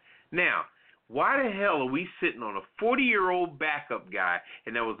game. Now, why the hell are we sitting on a 40-year-old backup guy,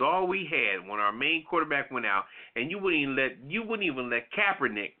 and that was all we had when our main quarterback went out, and you wouldn't even let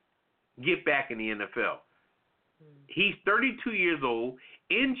Kaepernick get back in the NFL? He's 32 years old,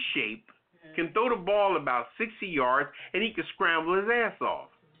 in shape, can throw the ball about 60 yards, and he can scramble his ass off.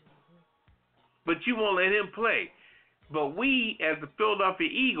 But you won't let him play. But we, as the Philadelphia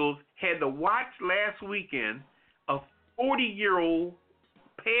Eagles, had to watch last weekend a 40-year-old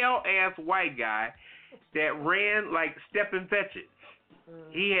pale-ass white guy that ran like step and fetch it.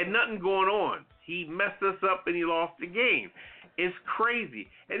 He had nothing going on. He messed us up and he lost the game. It's crazy.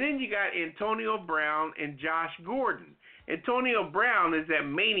 And then you got Antonio Brown and Josh Gordon. Antonio Brown is that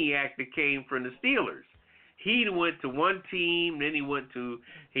maniac that came from the Steelers. He went to one team, then he went to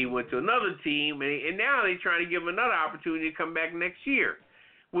another team, and now they're trying to give him another opportunity to come back next year,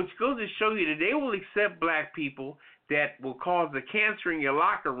 which goes to show you that they will accept black people that will cause a cancer in your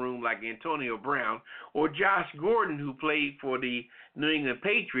locker room like Antonio Brown or Josh Gordon, who played for the New England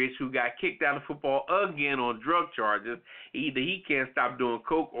Patriots, who got kicked out of football again on drug charges. Either he can't stop doing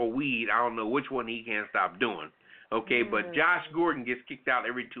coke or weed. I don't know which one he can't stop doing. Okay, but Josh Gordon gets kicked out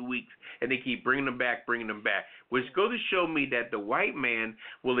every 2 weeks, and they keep bringing him back, which goes to show me that the white man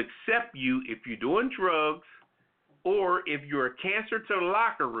will accept you if you're doing drugs or if you're a cancer to the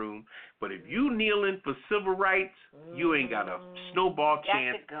locker room, but if you kneeling for civil rights, you ain't got a snowball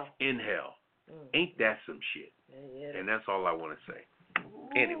chance in hell. Ain't that some shit? And that's all I want to say.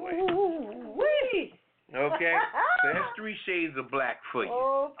 Anyway. Okay? So that's 3 shades of black for you.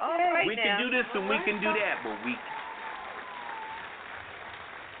 Okay. We can do this and we can do that, but we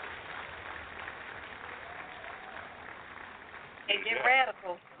And get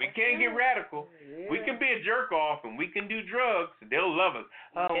radical. We can't get radical. Yeah. We can be a jerk off and we can do drugs. They'll love us.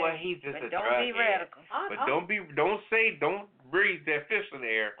 Oh, well, he's just But a don't drug be head. radical. But don't breathe that fist in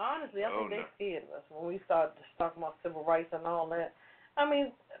the air. Honestly, I think no. they scared of us when we started talking about civil rights and all that. I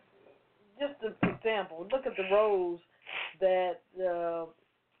mean, just an example. Look at the roles that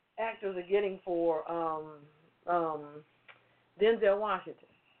actors are getting for Denzel Washington.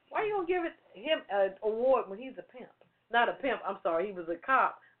 Why you gonna give him an award when he's a pimp? Not a pimp. I'm sorry. He was a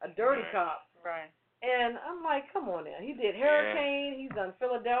cop, a dirty cop. Right. And I'm like, come on now. He did Hurricane. He's done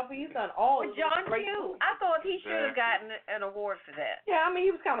Philadelphia. He's done all Well, of those John great Q. movies. I thought he should have gotten an award for that. Yeah, I mean,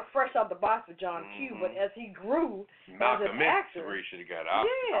 he was kind of fresh out the box with John Q. But as he grew as Malcolm an X actor, where he should have got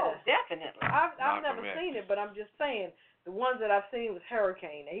Oscar. yeah, Oh, definitely. I've Malcolm never X. seen it, but I'm just saying the ones that I've seen was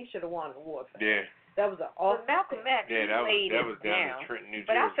Hurricane. And he should have won an award for that. Yeah. That was an Well, awesome. Malcolm X Yeah, laid that it was down down. in Trenton, New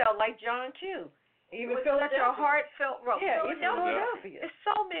Jersey. But I felt like John Q. Even It was such a Philadelphia. heartfelt role. Yeah, even Philadelphia. Philadelphia. There's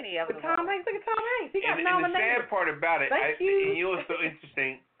so many of But them. Tom Hanks, look at Tom Hanks. He got And the nominated. sad part about it, Thank you. and you know what's so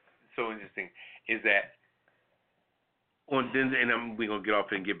interesting, is that on Denzel, and we're gonna get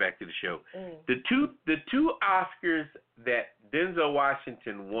off and get back to the show. The two Oscars that Denzel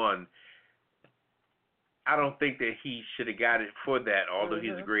Washington won, I don't think that he should have got it for that, although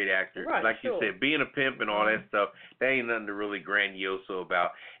he's a great actor. Right, like you sure. said, being a pimp and all that stuff, that ain't nothing to really grandioso about.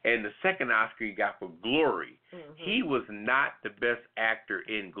 And the second Oscar he got for Glory, he was not the best actor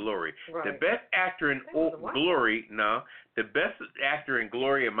in Glory. Right. The best actor in Glory, the best actor in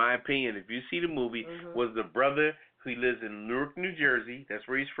Glory, in my opinion, if you see the movie, was the brother who lives in Newark, New Jersey. That's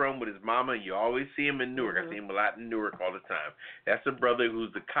where he's from with his mama. You always see him in Newark. I see him a lot in Newark all the time. That's the brother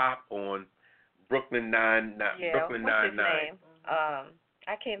who's the cop on Brooklyn Nine-Nine. What's his name?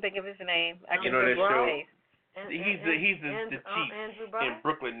 I can't think of his name. I can that show? And, He's the chief Andrew in Brown?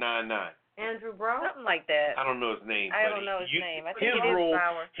 Brooklyn Nine-Nine. Andrew Brown? Something like that. I don't know his name. I but don't know his name. I think his it is role,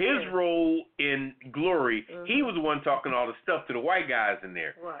 Bauer. his role in Glory, he was the one talking all the stuff to the white guys in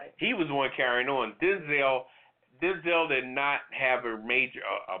there. Right. He was the one carrying on. Denzel did not have a major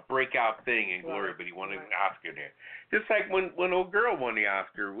a breakout thing in Glory, but he won an Oscar there. Just like when old girl won the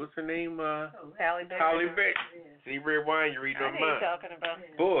Oscar. What's her name? Halle Berry. Halle Berry. See, red wine, you read her I know mind. you're talking about.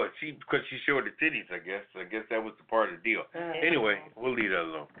 Boy, because she showed her titties, I guess. I guess that was the part of the deal. Anyway, we'll leave that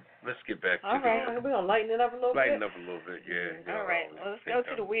alone. Let's get back to All right. We're going to lighten it up a little lighten bit. up a little bit, yeah. All right. Well, let's go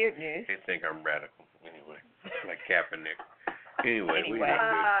to the weird news. They think I'm radical. Anyway, like Kaepernick. Anyway.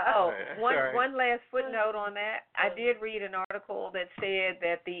 One last footnote on that. I did read an article that said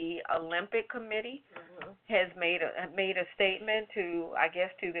that the Olympic Committee has made a statement to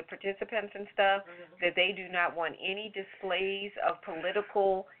the participants and stuff that they do not want any displays of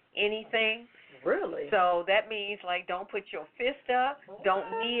political anything. Really? So that means like don't put your fist up, don't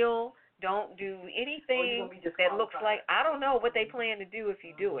kneel, don't do anything that looks like, I don't know what they plan to do if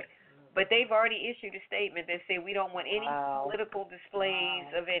you do it. But they've already issued a statement that said we don't want any political displays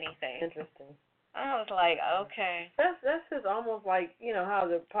of anything. Interesting. I was like, okay. That's just almost like, you know, how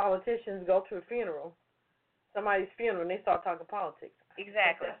the politicians go to a funeral, somebody's funeral, and they start talking politics.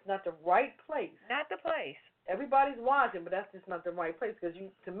 Exactly. That's not the right place. Not the place. Everybody's watching, but that's just not the right place because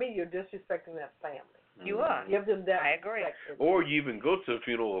to me, you're disrespecting that family. You are. Give them that. I agree. Or you even go to a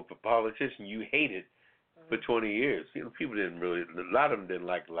funeral of a politician you hated for 20 years. You know, people didn't really, a lot of them didn't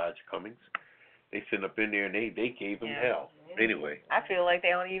like Elijah Cummings. They sit up in there and they gave him hell. Anyway. I feel like they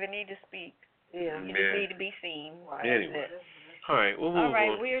don't even need to speak. Yeah. You just need to be seen. Right. Anyway. All right. Well, all right,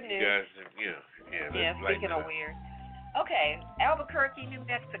 on. weird You news. guys, Yeah, speaking of weird. Okay, Albuquerque, New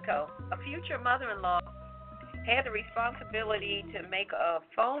Mexico. A future mother-in-law had the responsibility to make a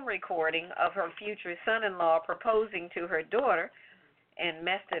phone recording of her future son-in-law proposing to her daughter and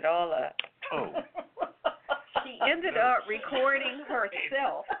messed it all up. Oh. She ended up recording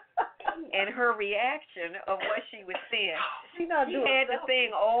herself and her reaction of what she was saying. She had the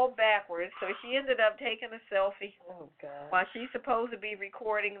thing all backwards, so she ended up taking a selfie while she's supposed to be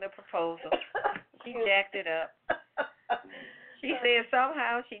recording the proposal. She jacked it up. She said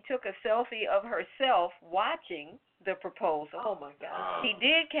somehow she took a selfie of herself watching the proposal. Oh, my God. He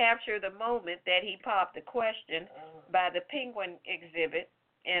did capture the moment that he popped the question by the penguin exhibit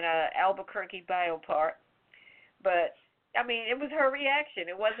in Albuquerque Biopark. But, I mean, it was her reaction.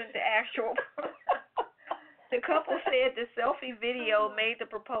 It wasn't the actual. The couple said the selfie video made the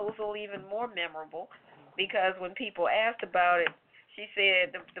proposal even more memorable because when people asked about it, she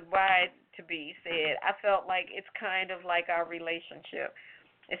said, the bride-to-be said, I felt like it's kind of like our relationship.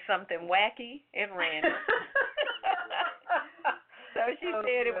 It's something wacky and random. So she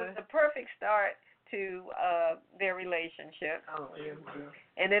said it was the perfect start to their relationship. Oh, yeah.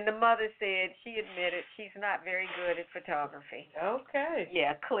 And then the mother said she admitted she's not very good at photography. Okay.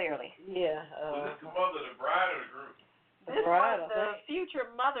 Yeah, clearly. Yeah. Was this the mother, the bride, or the groom? This bride, was the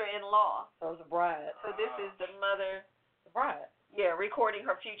future mother-in-law. So it's a bride. So this is the mother. The bride. Yeah, recording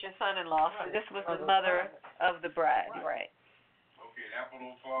her future son-in-law. So this was the mother of the bride, right? Okay, the apple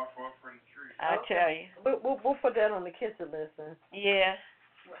don't fall far from the tree. I tell you. We'll put that on the kissing list then. Yeah.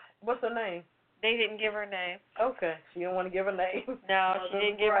 What's her name? They didn't give her name. Okay. She didn't want to give her name. No, she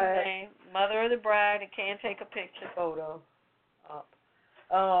didn't give her name. Mother of the bride and can't take a picture. Photo. Up.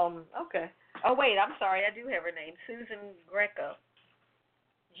 Okay. Oh, wait, I'm sorry. I do have her name. Susan Greco.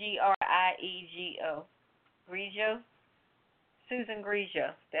 Griego. Grigio? Susan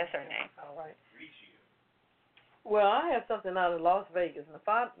Grigio. That's her name. All right. Well, I have something out of Las Vegas.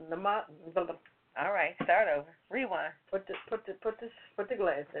 All right, start over. Rewind. Put the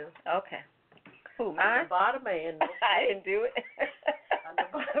glass down. Okay. Who, mine? About a man. I didn't do it.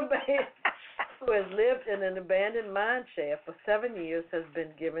 About a man who has lived in an abandoned mine shaft for 7 years has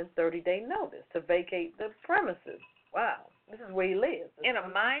been given 30-day notice to vacate the premises. Wow. This is where he lives. In a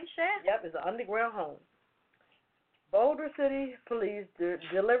mine shaft? Yep, it's an underground home. Boulder City Police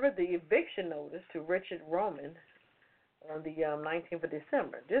delivered the eviction notice to Richard Roman on the 19th of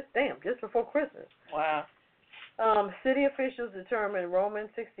December. Just before Christmas. Wow. City officials determined Roman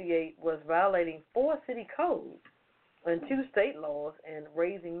 68 was violating 4 city codes and 2 state laws and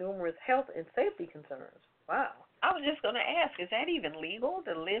raising numerous health and safety concerns. Wow. I was just going to ask, is that even legal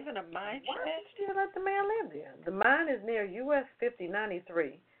to live in a mine shaft? Why did you let the man live there? The mine is near US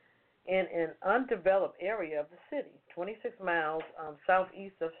 5093 in an undeveloped area of the city, 26 miles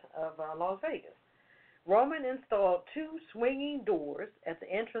southeast of Las Vegas. Roman installed 2 swinging doors at the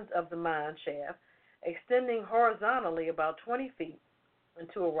entrance of the mine shaft, extending horizontally about 20 feet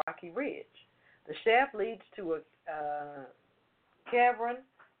into a rocky ridge. The shaft leads to a cavern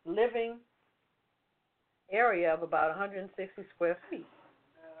living area of about 160 square feet.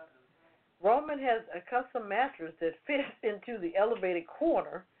 Roman has a custom mattress that fits into the elevated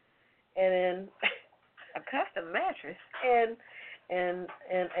corner, and then a custom mattress and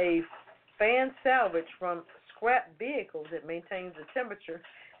a fan salvage from scrap vehicles that maintains the temperature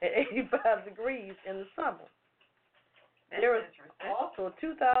at 85 degrees in the summer. There is also a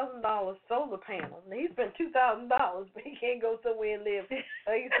 $2,000 solar panel. Now, he spent $2,000, but he can't go somewhere and live.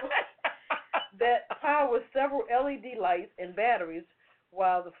 That powers several LED lights and batteries,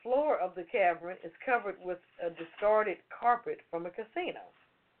 while the floor of the cavern is covered with a discarded carpet from a casino.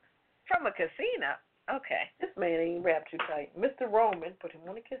 From a casino? Okay. This man ain't wrapped too tight. Mr. Roman, put him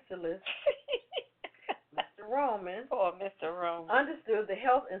on the kisser list. Mr. Roman. Oh, Mr. Roman. Understood the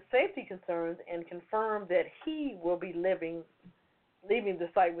health and safety concerns and confirmed that he will be leaving the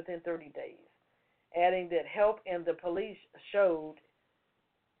site within 30 days, adding that help and the police showed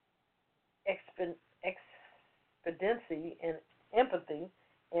expediency and empathy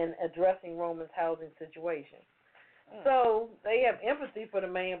in addressing Roman's housing situation. So they have empathy for the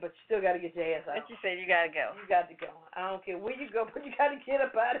man, but you still got to get your ass out. But you said you got to go. You got to go. I don't care where you go, but you got to get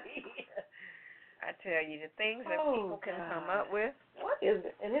up out of here. I tell you, the things that people can come up with. What is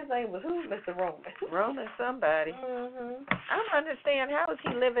it? And his name was who? Mr. Roman. Roman somebody. Mm-hmm. I don't understand, how is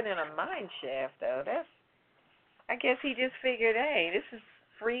he living in a mine shaft, though? I guess he just figured, hey, this is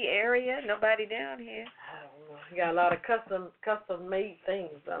free area, nobody down here. I don't know. He got a lot of custom made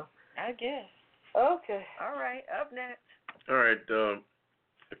things, though. I guess. Okay. All right, up next. All right, 2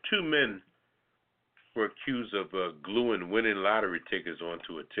 men were accused of gluing winning lottery tickets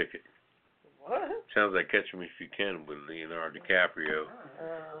onto a ticket. Sounds like Catch Me If You Can with Leonardo DiCaprio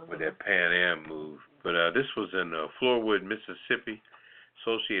with that Pan Am move. But this was in Flowood, Mississippi.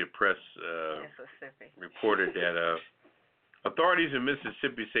 Associated Press reported that authorities in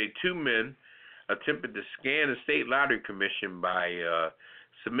Mississippi say 2 men attempted to scam the state lottery commission by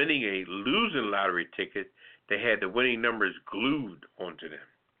submitting a losing lottery ticket that had the winning numbers glued onto them.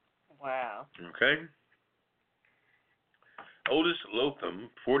 Wow. Okay. Otis Lotham,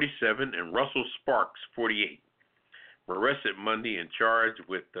 47, and Russell Sparks, 48, were arrested Monday and charged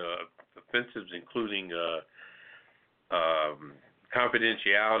with offenses including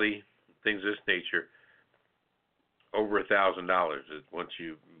confidentiality, things of this nature, over $1,000. Once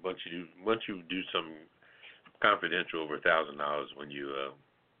you do some confidential, over $1,000 when you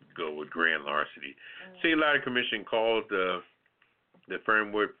go with grand larceny. State Lottery Commission called the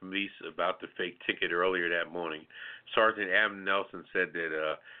Fernwood police about the fake ticket earlier that morning. Sergeant Adam Nelson said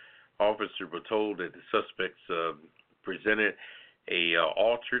that officers were told that the suspects presented a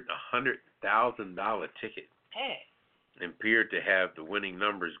altered $100,000 ticket. Hey. And appeared to have the winning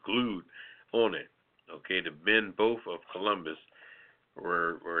numbers glued on it. Okay, the men, both of Columbus,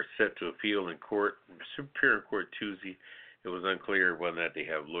 were set to appeal in court, Superior Court Tuesday. It was unclear whether or not they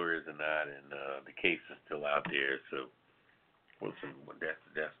have lawyers or not, and the case is still out there. So,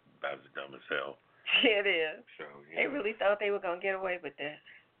 that's about as dumb as hell. It is. So they really thought they were gonna get away with that.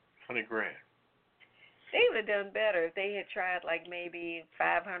 $100,000. They would have done better if they had tried like maybe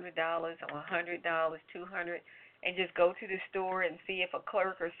 $500 or $100, $200. And just go to the store and see if a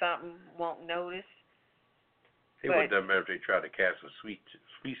clerk or something won't notice. They would have done better if they tried to cash a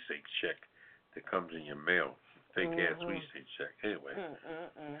sweepstakes check that comes in your mail. Fake-ass sweepstakes check. Anyway,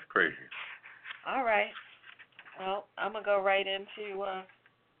 it's crazy. All right. Well, I'm going to go right into,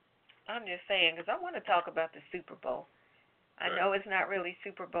 I'm just saying, because I want to talk about the Super Bowl. I know it's not really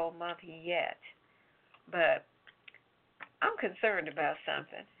Super Bowl month yet, but I'm concerned about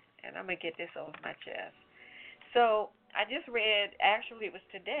something, and I'm going to get this off my chest. So I just read, actually it was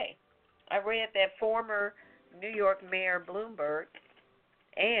today, I read that former New York Mayor Bloomberg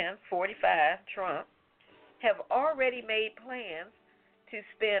and 45 Trump have already made plans to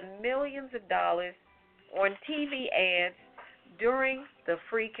spend millions of dollars on TV ads during the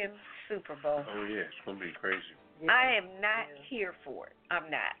freaking Super Bowl. Oh, yeah, it's going to be crazy. I am not here for it. I'm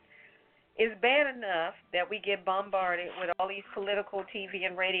not. It's bad enough that we get bombarded with all these political TV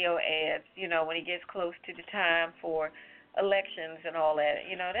and radio ads, when it gets close to the time for elections and all that.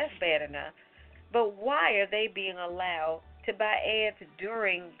 That's bad enough. But why are they being allowed to buy ads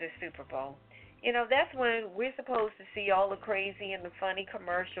during the Super Bowl? That's when we're supposed to see all the crazy and the funny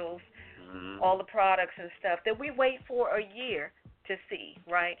commercials, all the products and stuff that we wait for a year to see,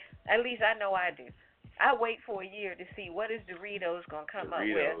 right? At least I know I do. I wait for a year to see what is Doritos going to come up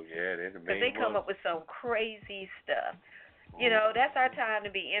with. Yeah, they're the main Because they come up with some crazy stuff. That's our time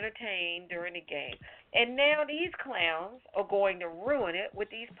to be entertained during the game. And now these clowns are going to ruin it with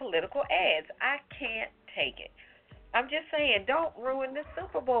these political ads. I can't take it. I'm just saying, don't ruin the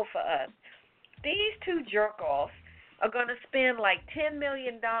Super Bowl for us. These two jerk-offs are going to spend like $10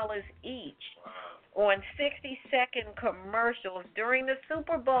 million each on 60-second commercials during the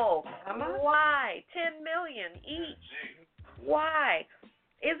Super Bowl. Why? $10 million each. Why?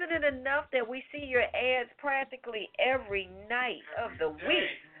 Isn't it enough that we see your ads practically every night of the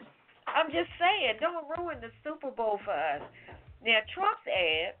week? I'm just saying, don't ruin the Super Bowl for us. Now, Trump's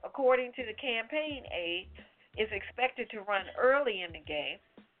ad, according to the campaign aide, is expected to run early in the game,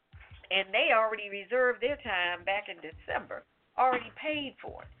 and they already reserved their time back in December, already paid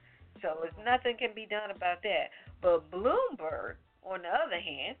for it. So nothing can be done about that. But Bloomberg, on the other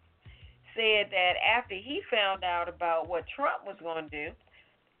hand, said that after he found out about what Trump was going to do,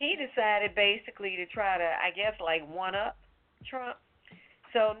 he decided basically to try to, I guess, like one-up Trump.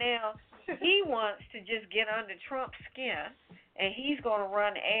 So now he wants to just get under Trump's skin, and he's going to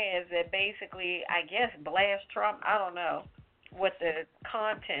run ads that basically, I guess, blast Trump. I don't know what the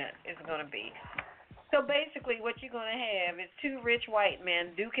content is going to be. So basically what you're going to have is two rich white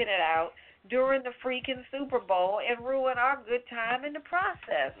men duking it out during the freaking Super Bowl and ruin our good time in the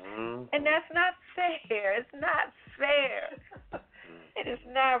process. And that's not fair. It's not fair. It is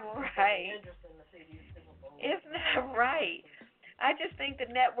not right. It's not right. I just think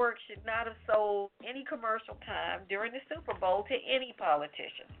the network should not have sold any commercial time during the Super Bowl to any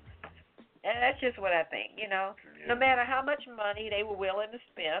politician. And that's just what I think, No matter how much money they were willing to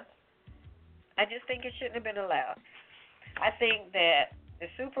spend, I just think it shouldn't have been allowed. I think that the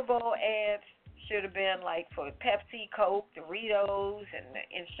Super Bowl ads should have been like for Pepsi, Coke, Doritos, and the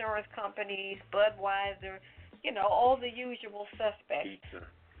insurance companies, Budweiser, all the usual suspects.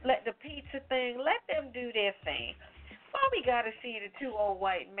 let the pizza thing, let them do their thing. Why we got to see the two old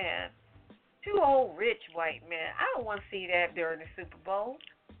white men, two old rich white men? I don't want to see that during the Super Bowl.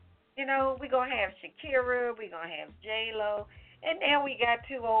 You know, we're going to have Shakira, we're going to have J-Lo, and now we got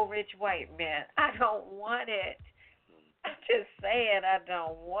two old rich white men. I don't want it. I'm just saying I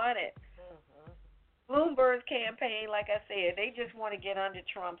don't want it. Bloomberg's campaign, like I said, they just want to get under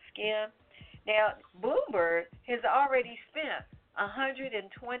Trump's skin. Now, Bloomberg has already spent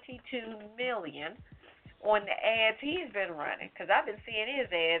 $122 million on the ads he's been running, because I've been seeing his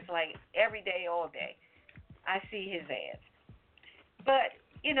ads like every day, all day. I see his ads. But,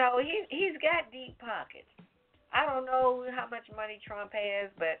 you know, he's got deep pockets. I don't know how much money Trump has,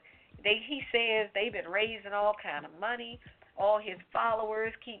 but he says they've been raising all kind of money. All his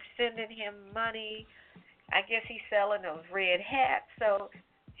followers keep sending him money. I guess he's selling those red hats, so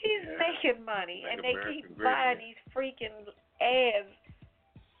he's making money, and they keep buying these freaking ads.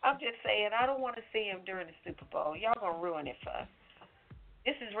 I'm just saying, I don't want to see him during the Super Bowl. Y'all gonna ruin it for us.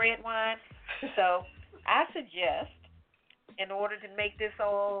 This is red wine, so I suggest, in order to make this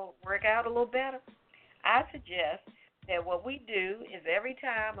all work out a little better, I suggest that what we do is every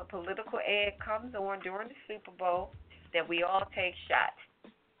time a political ad comes on during the Super Bowl, that we all take shots.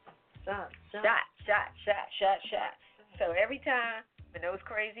 Shot. So every time when those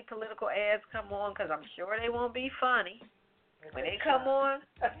crazy political ads come on, because I'm sure they won't be funny, when they come on,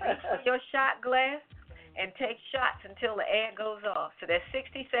 reach for your shot glass and take shots until the ad goes off. So that's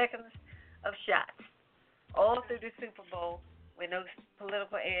 60 seconds of shots all through the Super Bowl when those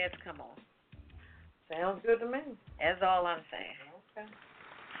political ads come on. Sounds good to me. That's all I'm saying. Okay.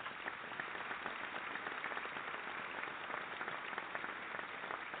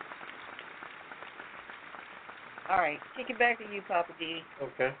 All right, kick it back to you, Papa D.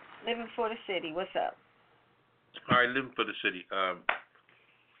 Okay. Living for the city. What's up? All right, living for the city.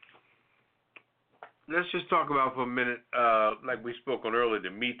 Let's just talk about for a minute, like we spoke on earlier, the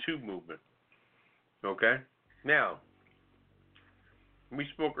Me Too movement. Okay? Now, we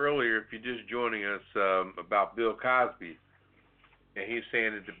spoke earlier, if you're just joining us, about Bill Cosby, and he's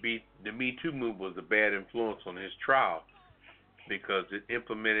saying that the Me Too movement was a bad influence on his trial because it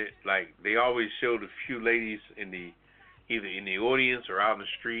implemented, like, they always showed a few ladies either in the audience or out in the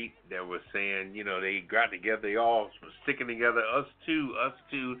street that were saying, you know, they got together, they all were sticking together, us too,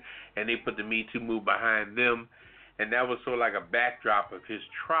 and they put the Me Too movement behind them, and that was sort of like a backdrop of his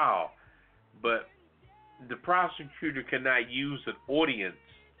trial. But the prosecutor cannot use an audience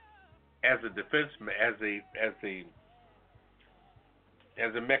as a defense,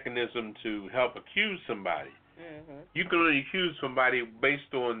 as a mechanism to help accuse somebody. Mm-hmm. You can only accuse somebody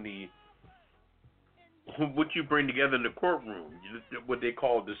based on what you bring together in the courtroom, what they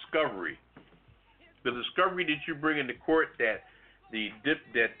call discovery. The discovery that you bring into court that the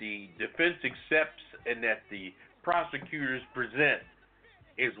defense accepts and that the prosecutors present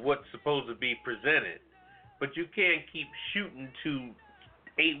is what's supposed to be presented. But you can't keep shooting to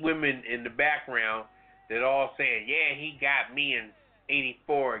 8 women in the background that all saying, yeah, he got me in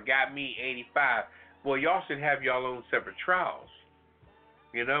 84 and got me 85. Well, y'all should have y'all own separate trials.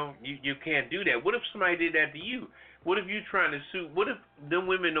 You know, you can't do that. What if somebody did that to you? What if you trying to sue? What if them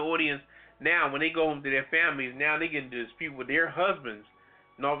women in the audience now, when they go home to their families, now they get into dispute with their husbands,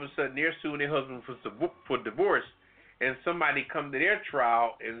 and all of a sudden they're suing their husband for divorce, and somebody come to their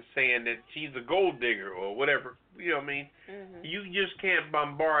trial and saying that she's a gold digger or whatever. You know what I mean? Mm-hmm. You just can't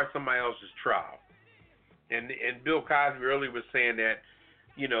bombard somebody else's trial. And Bill Cosby earlier was saying that,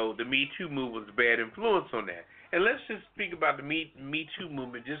 you know, the Me Too movement was a bad influence on that. And let's just speak about the Me Too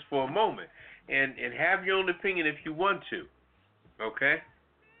movement just for a moment. And have your own opinion if you want to. Okay?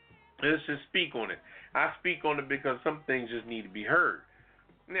 Let's just speak on it. I speak on it because some things just need to be heard.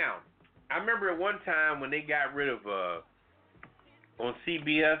 Now, I remember at one time when they got rid of, on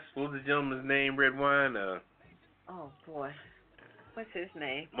CBS, what was the gentleman's name, Red Wine? Oh, boy. What's his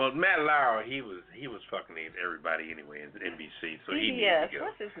name? Well, Matt Lauer, he was fucking everybody anyway in NBC, so he needed to go.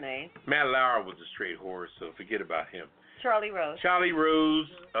 What's his name? Matt Lauer was a straight horse, so forget about him. Charlie Rose,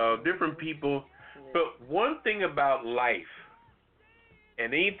 different people. But one thing about life,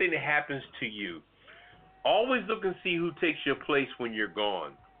 and anything that happens to you, always look and see who takes your place when you're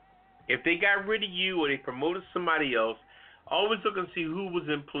gone. If they got rid of you or they promoted somebody else, always look and see who was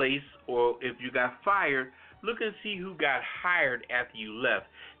in place, or if you got fired, look and see who got hired after you left.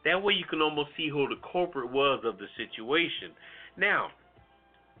 That way you can almost see who the culprit was of the situation. Now,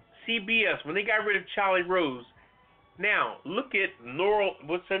 CBS, when they got rid of Charlie Rose, now look at Nora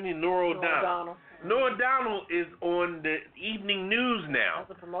O'Donnell. Nora O'Donnell is on the evening news now.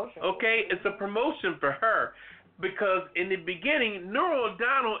 That's a promotion. Okay, it's a promotion for her. because in the beginning, Nora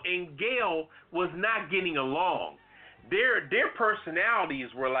O'Donnell and Gail was not getting along. Their personalities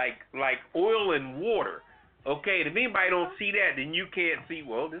were like oil and water. Okay, if anybody don't see that, then you can't see.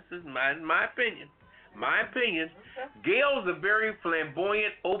 Well, this is my opinion. My opinion. Gail's a very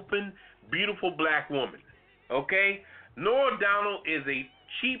flamboyant, open, beautiful black woman. Okay, Nora O'Donnell is a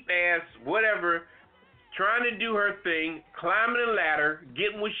cheap ass whatever, trying to do her thing, climbing the ladder,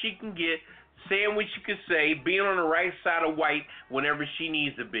 getting what she can get, saying what she can say, being on the right side of white whenever she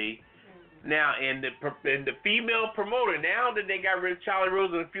needs to be. Now, and the female promoter, now that they got rid of Charlie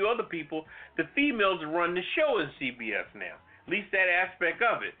Rose and a few other people, the females run the show in CBS now. At least that aspect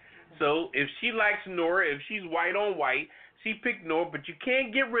of it. So if she likes Nora, if she's white on white, she picked Nora, but you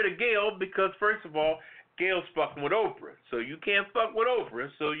can't get rid of Gail because, first of all, Gail's fucking with Oprah. So you can't fuck with Oprah,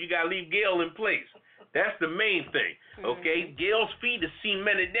 so you got to leave Gail in place. That's the main thing, okay? Gail's feet is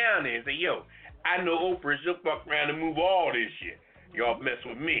cemented down there and say, yo, I know Oprah, she'll fuck around and move all this shit. Y'all mess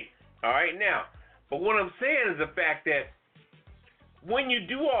with me. All right, now, but what I'm saying is the fact that when you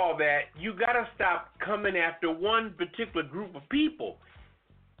do all that, you got to stop coming after one particular group of people,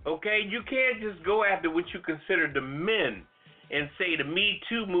 okay? You can't just go after what you consider the men and say the Me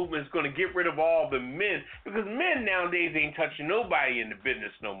Too movement is going to get rid of all the men, because men nowadays ain't touching nobody in the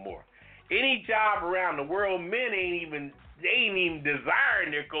business no more. Any job around the world, men ain't even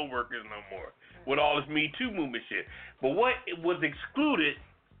desiring their coworkers no more with all this Me Too movement shit. But what was excluded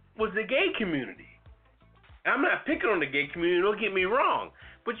was the gay community. I'm not picking on the gay community, don't get me wrong,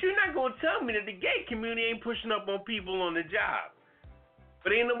 but you're not going to tell me that the gay community ain't pushing up on people on the job.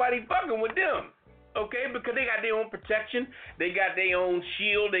 But ain't nobody fucking with them, okay? Because they got their own protection, they got their own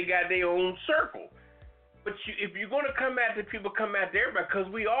shield, they got their own circle. But if you're going to come after people, come after everybody,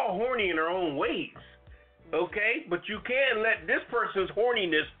 because we all horny in our own ways, okay? But you can't let this person's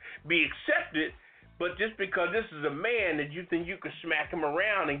horniness be accepted. But just because this is a man that you think you can smack him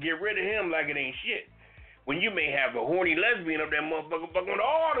around and get rid of him like it ain't shit. When you may have a horny lesbian up that motherfucker fucking with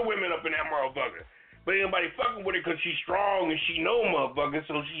all the women up in that motherfucker. But ain't nobody fucking with her because she's strong and she know motherfucker,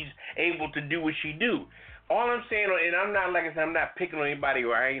 so she's able to do what she do. All I'm saying, and I'm not, like I said, I'm not picking on anybody,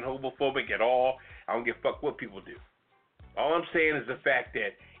 or I ain't homophobic at all. I don't give a fuck what people do. All I'm saying is the fact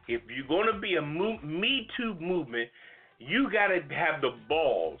that if you're going to be a Me Too movement, you got to have the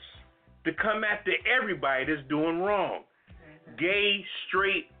balls to come after everybody that's doing wrong. Gay,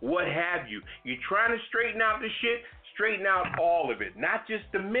 straight, what have you. You're trying to straighten out the shit, straighten out all of it. Not just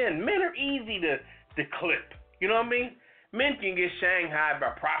the men. Men are easy to clip. You know what I mean? Men can get shanghaied by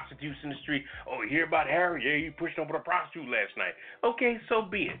prostitutes in the street. Oh, you hear about Harry? Yeah, you pushed up with a prostitute last night. Okay, so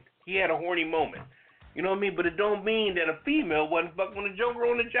be it. He had a horny moment. You know what I mean? But it don't mean that a female wasn't fucking with a joker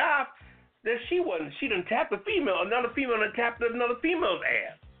on the job. That she wasn't. She done tapped a female. Another female done tapped another female's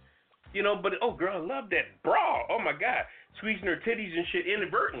ass. You know, but, oh, girl, I love that bra. Oh, my God. Squeezing her titties and shit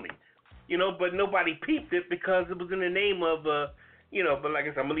inadvertently. You know, but nobody peeped it because it was in the name of, you know, but like I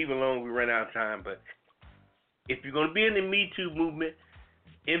said, I'm going to leave it alone. We ran out of time. But if you're going to be in the Me Too movement,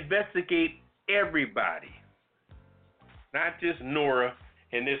 investigate everybody. Not just Nora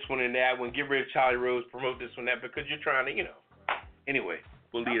and this one and that one. Get rid of Charlie Rose, promote this one and that, because you're trying to, you know. Anyway,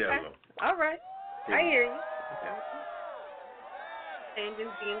 we'll leave that alone. All right. Yeah. I hear you. Okay. And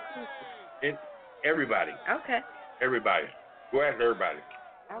just be inclusive. And everybody. Okay. Everybody. Go after everybody.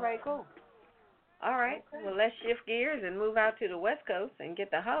 All right, cool. All right. Well, let's shift gears and move out to the West Coast and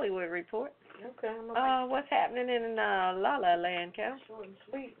get the Hollywood report. Okay. What's happening in La La Land, Cal? Short and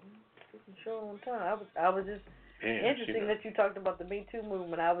sweet. Short on time. I was just interesting that you talked about the Me Too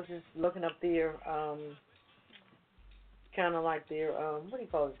movement. I was just looking up their kind of like their what do you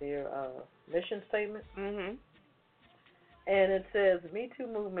call it? Their mission statement. Mhm. And it says, the Me Too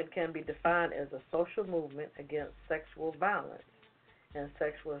movement can be defined as a social movement against sexual violence and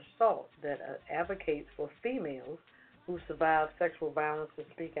sexual assault that advocates for females who survive sexual violence to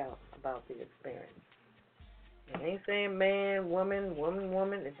speak out about the experience. It ain't saying man, woman,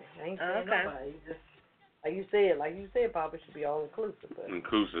 woman. It ain't saying nobody. It's just, like you said, Papa, it should be all inclusive.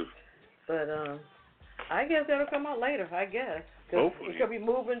 Inclusive. But I guess that'll come out later, I guess. Hopefully. We could be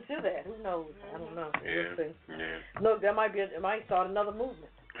moving to that. Who knows? I don't know. Yeah. We'll see. Yeah. Look, it might start another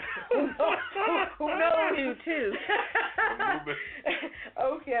movement. Who knows? You too.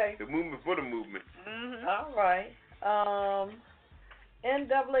 Okay. The movement for the movement. Mhm. All right.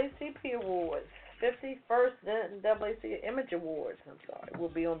 NAACP Awards. 51st NAACP Image Awards, will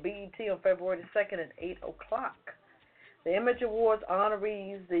be on BET on February 2nd at 8 o'clock. The Image Awards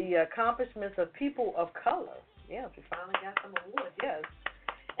honorees the accomplishments of people of color. Yes, we finally got some awards, yes.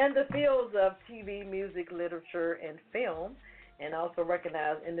 In the fields of TV, music, literature, and film. and also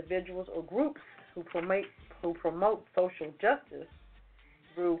recognize individuals or groups who promote social justice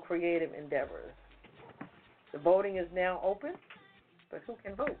through creative endeavors. The voting is now open, but who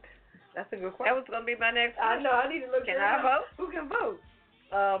can vote? That's a good question. That was going to be my next I question. know. I need to look. Can I vote? Who can vote?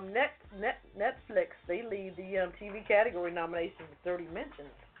 Netflix. They lead the TV category nominations with 30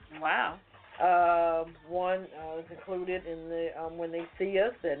 mentions. Wow. One is included in the When They See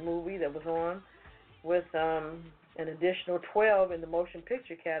Us, that movie that was on, with an additional 12 in the motion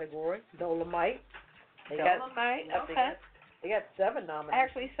picture category. Dolomite. Dolomite. Okay. They got 7 I nominations.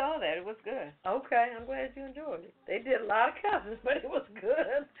 actually saw that. It was good. Okay, I'm glad you enjoyed it. They did a lot of cussing, but it was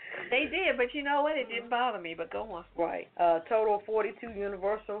good. They did, but you know what? It didn't bother me, but go on. Right. Total of 42.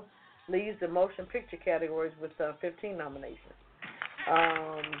 Universal leads the motion picture categories with 15 nominations.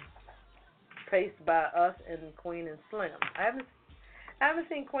 Paced by Us and Queen and Slim. I haven't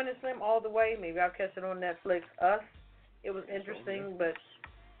seen Queen and Slim all the way. Maybe I'll catch it on Netflix. Us, it was interesting, but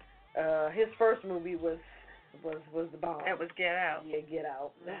his first movie was the bomb. That was Get Out. Yeah, Get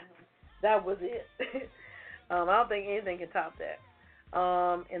Out. That was it. I don't think anything can top that.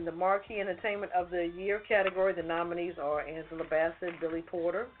 In the Marquee Entertainment of the Year category, the nominees are Angela Bassett, Billy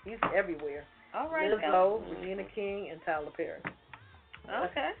Porter. He's everywhere. All right. Lizzo, Regina King, and Tyler Perry.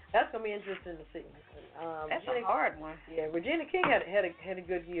 Okay. That's gonna be interesting to see. That's a hard one. Yeah, Regina King had a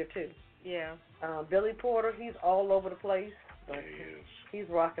good year too. Yeah. Billy Porter, he's all over the place, but he's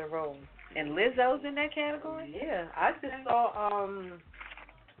rock and roll. And Lizzo's in that category? Yeah, I just saw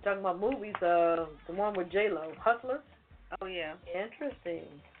talking about movies. The one with J-Lo, Hustlers. Oh yeah.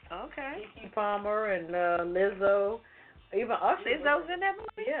 Interesting. Okay. Keke Palmer and Lizzo, even Usher. Lizzo's in that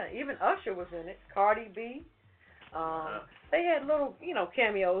movie? Yeah, even Usher was in it. Cardi B. They had little,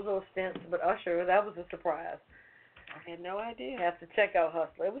 cameos, little stints, but Usher, that was a surprise. I had no idea. You have to check out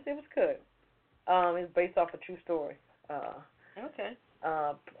Hustler. It was good. It's based off a true story. Okay.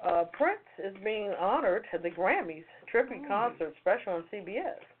 Prince is being honored at the Grammys tribute concert special on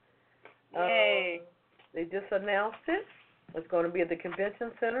CBS. Yay. They just announced it. It's going to be at the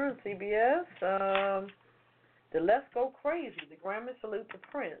Convention Center in CBS. The Let's Go Crazy, the Grammy Salute to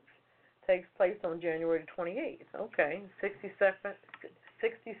Prince, takes place on January 28th. Okay,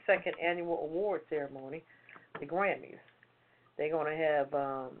 62nd annual award ceremony, the Grammys. They're going to have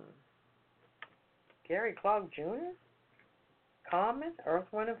Gary Clark Jr., Common,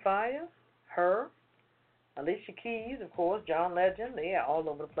 Earth, Wind and Fire, Her, Alicia Keys, of course, John Legend. They are all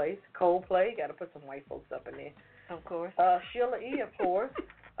over the place. Coldplay, got to put some white folks up in there. Of course. Sheila E., of course.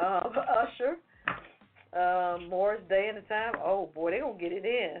 Usher. Morris Day and the Time. Oh boy, they gonna get it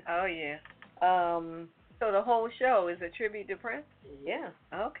in. Oh yeah. So the whole show is a tribute to Prince? Yeah.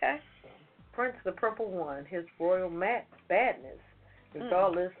 Okay. Prince, the Purple One, his royal badness,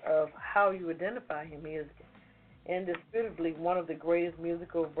 regardless of how you identify him, he is indisputably one of the greatest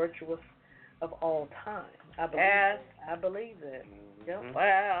musical virtuosos of all time. I believe that. Yep.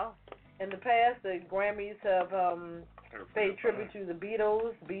 Wow. In the past, the Grammys have paid tribute to the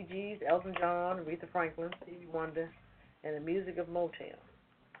Beatles, Bee Gees, Elton John, Aretha Franklin, Stevie Wonder, and the music of Motown.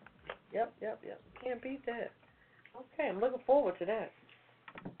 Yep. Can't beat that. Okay, I'm looking forward to that.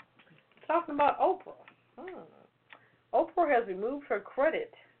 Talking about Oprah. Oprah has removed her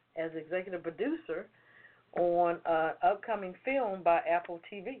credit as executive producer on an upcoming film by Apple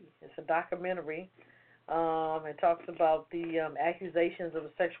TV. It's a documentary. It talks about the accusations of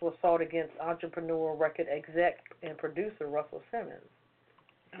sexual assault against entrepreneur, record exec, and producer Russell Simmons.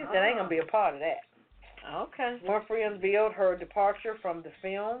 She said, I ain't going to be a part of that. Okay. Winfrey unveiled her departure from the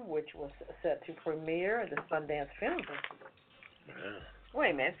film, which was set to premiere at the Sundance Film Festival.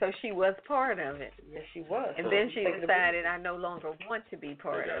 Wait a minute, so she was part of it? Yes, she was. And then she decided, I no longer want to be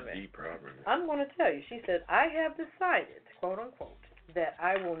part of it. I'm going to tell you, she said, I have decided, quote unquote, that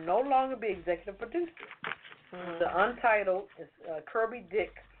I will no longer be executive producer. The Untitled is Kirby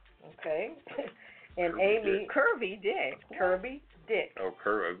Dick, okay? And Kirby Amy. Dick. Kirby Dick. Kirby Dick. Oh,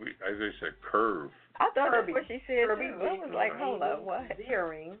 curve. I think said curve. I thought Kirby. that's what she said. Kirby Too. I Dick. was like, hold up, what?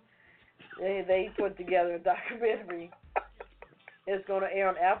 Deering. They put together a documentary. It's going to air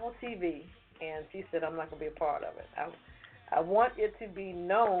on Apple TV, and she said, I'm not going to be a part of it. I want it to be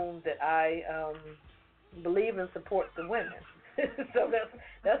known that I believe and support the women. So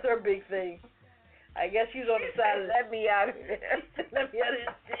that's her big thing. I guess she's on the side of let me out of here. Let me out of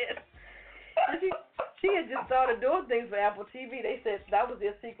this shit. She had just started doing things for Apple TV. They said that was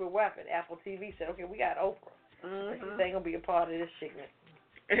their secret weapon. Apple TV said, okay, we got Oprah. But she ain't going to be a part of this shit.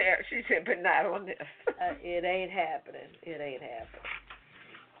 Yeah, she said, but not on this. It ain't happening.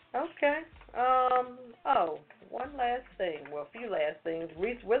 Okay. One last thing. Well, a few last things.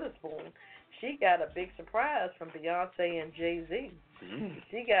 Reese Witherspoon she got a big surprise from Beyonce and Jay-Z.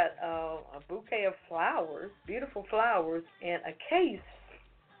 She got a bouquet of flowers, beautiful flowers, and a case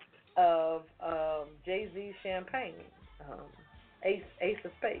of Jay-Z champagne, Ace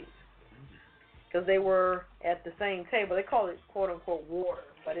of Spades. Because they were at the same table. They call it quote-unquote water,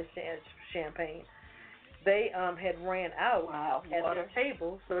 but it's champagne. They had ran out at water. the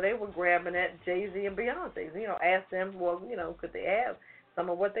table, so they were grabbing at Jay-Z and Beyonce's. Asked them, well, could they have some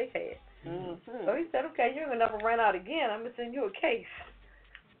of what they had? Mm-hmm. So he said, okay, you're going to never run out again. I'm going to send you a case.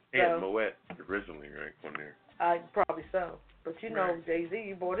 And Moet originally, right, on there. Probably so. But Jay-Z,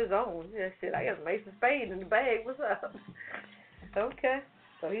 he bought his own. Yeah, shit, I got some Ace of Spades in the bag. What's up? Okay.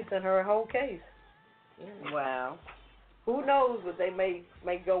 So he sent her a whole case. Yeah. Wow. Who knows what they may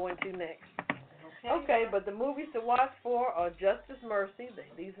go into next. Okay, but the movies to watch for are Justice Mercy.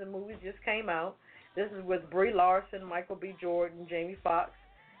 These are movies just came out. This is with Brie Larson, Michael B. Jordan, Jamie Foxx.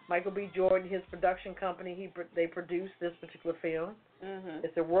 Michael B. Jordan, his production company, they produced this particular film. Mm-hmm.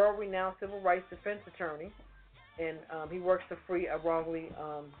 It's a world-renowned civil rights defense attorney, and he works to free a wrongly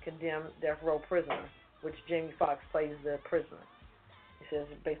condemned death row prisoner, which Jamie Foxx plays the prisoner. He says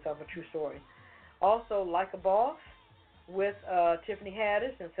it's based off a true story. Also, Like a Boss with Tiffany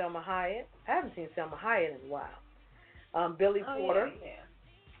Haddish and Selma Hayek. I haven't seen Selma Hayek in a while. Billy Porter.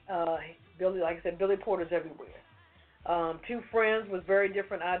 Yeah. Billy Porter's everywhere. Two friends with very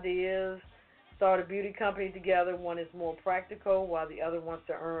different ideas start a beauty company together. One is more practical, while the other wants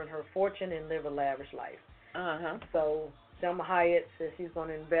to earn her fortune and live a lavish life. Uh-huh. So Selma Hayek says she's going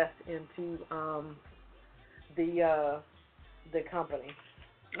to invest into the company.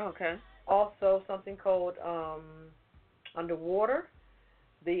 Okay. Also, something called Underwater.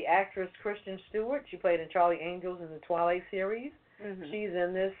 The actress Kristen Stewart, she played in Charlie Angels in the Twilight series. Mm-hmm. She's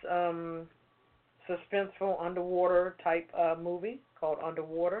in this suspenseful underwater type movie called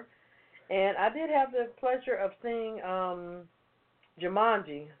Underwater. And I did have the pleasure of seeing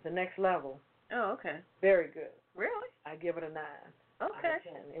Jumanji, The Next Level. Oh, okay. Very good. Really? I give it a 9. Okay. Out of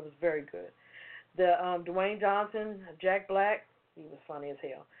 10. It was very good. The Dwayne Johnson, Jack Black, he was funny as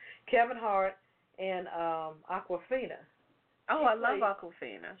hell. Kevin Hart and Awkwafina. Oh, I love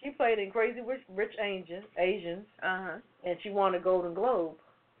Awkwafina. She played in Crazy Rich Asians, Uh-huh. and she won a Golden Globe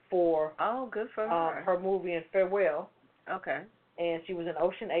for good for her. Her movie in Farewell. Okay. And she was in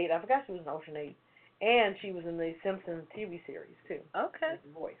Ocean 8. I forgot she was in Ocean 8. And she was in the Simpsons TV series, too. Okay. As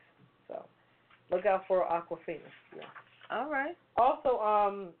a voice. So, look out for Awkwafina. Yeah. All right.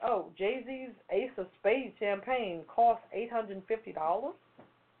 Also, Jay-Z's Ace of Spades champagne costs $850.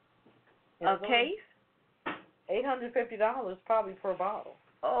 A case? $850 probably per bottle.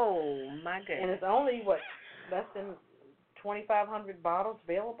 Oh, my goodness. And it's only, less than 2,500 bottles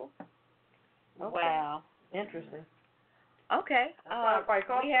available? Okay. Wow. Interesting. Okay.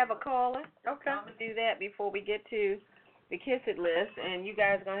 We have a caller. Okay. I'm going to do that before we get to the Kiss It list. And you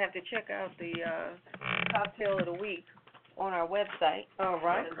guys are going to have to check out the cocktail of the week on our website. All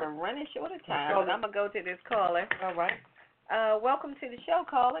right. We're running short of time, but I'm going to go to this caller. All right. Welcome to the show,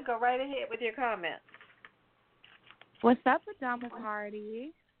 caller. Go right ahead with your comments. What's up, Pajama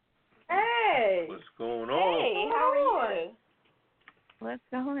Party? Hey. What's going on? Hey, how are you? What's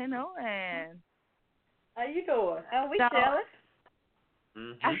going on? How you doing? Oh, we jealous.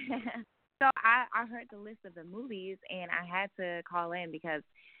 Mm-hmm. So I heard the list of the movies, and I had to call in because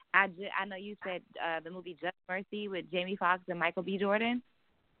I know you said the movie Just Mercy with Jamie Foxx and Michael B. Jordan.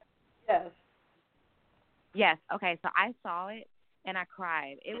 Yes. Yes. Okay. So I saw it and I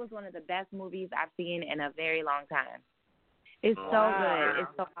cried. It was one of the best movies I've seen in a very long time. It's so good.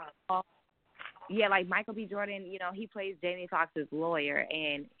 It's so yeah, like Michael B. Jordan, he plays Jamie Foxx's lawyer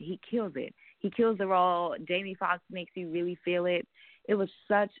and he kills it. He kills the role. Jamie Foxx makes you really feel it. It was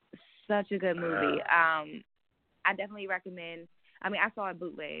such a good movie. I definitely recommend. I mean, I saw a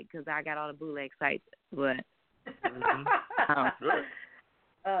bootleg because I got all the bootleg sites, but Good.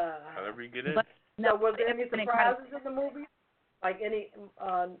 However you get in. So was there any surprises in the movie? Like any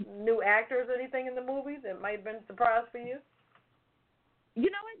new actors or anything in the movie that might have been a surprise for you? You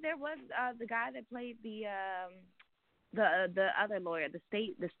know what? There was the guy that played the other lawyer, the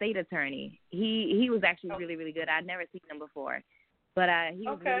state attorney. He was actually really, really good. I'd never seen him before, but he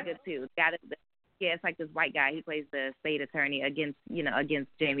was really good too. It's like this white guy. He plays the state attorney against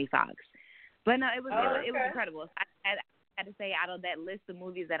Jamie Foxx. But no, it was incredible. I had to say, out of that list of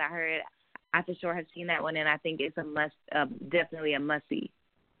movies that I heard, I for sure have seen that one, and I think it's definitely a must see.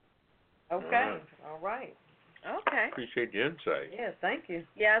 Okay, all right. Okay. Appreciate the insight. Yeah, thank you.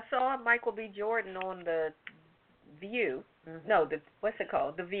 Yeah, I saw Michael B. Jordan on The View. Mm-hmm. No, what's it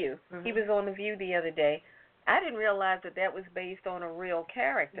called? The View. Mm-hmm. He was on The View the other day I didn't realize that was based on a real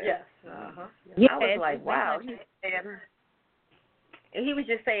character. Yes. Yeah, I was it's like, wow. based He was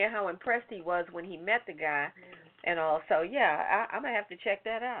just saying how impressed he was when he met the guy, and all. So yeah, I'm gonna have to check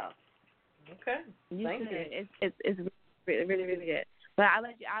that out. Okay. Thank you. It's really, really, really good. But I'll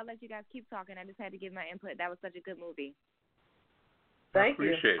let you guys keep talking. I just had to give my input. That was such a good movie. Thank you.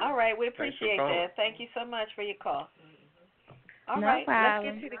 Appreciate it. All right, we appreciate calling. that. Thank you so much for your call. All No right,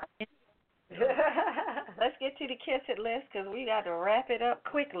 problem. let's get to the kiss it list because we got to wrap it up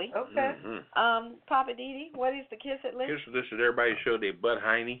quickly. Okay. Mm-hmm. Papa Didi, what is the kiss it list? Kiss it list is everybody showed their butt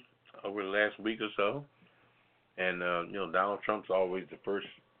hiney over the last week or so. And, Donald Trump's always the first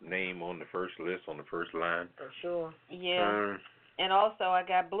name on the first list, on the first line. For sure. Yeah. And also, I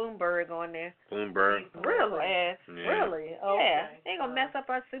got Bloomberg on there. Bloomberg. Really? Yeah. Really? Yeah. Okay. They going to mess up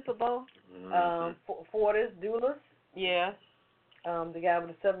our Super Bowl. Fortis Doulas. Yeah. The guy with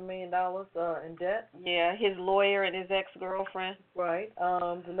the $7 million in debt. Yeah, his lawyer and his ex-girlfriend. Right.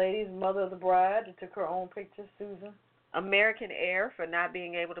 The lady's mother of the bride that took her own picture, Susan. American Air for not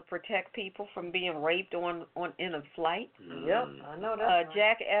being able to protect people from being raped in a flight. Yep, I know that.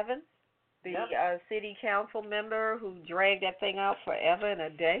 Jack Evans, the city council member who dragged that thing out forever and a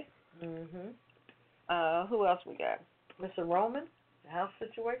day. Who else we got? Mr. Roman, the house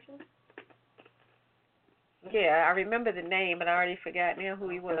situation. Yeah, I remember the name, but I already forgot now who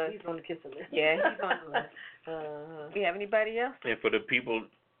he was. He's on the kiss list. Yeah, he's on the list. We have anybody else? And for the people,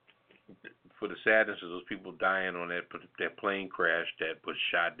 for the sadness of those people dying on that plane crash that was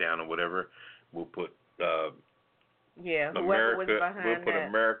shot down or whatever, we'll put whoever was behind we'll put that.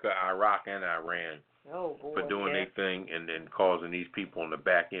 America, Iraq, and Iran for doing their thing and causing these people on the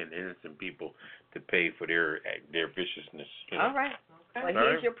back end, innocent people, to pay for their viciousness. All right. Well,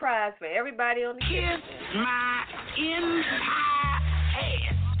 here's your prize for everybody on the kiss my entire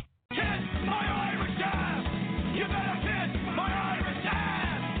ass. Kiss my Irish ass. You better kiss my Irish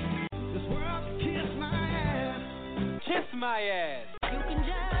ass. This world kiss my ass. Kiss my ass. You can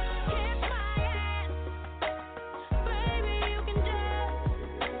just kiss my ass. Baby, you can just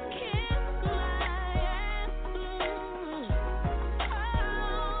kiss my ass.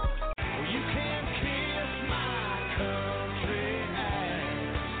 Oh, you can kiss my country ass.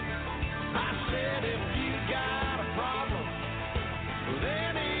 I said if you got a problem with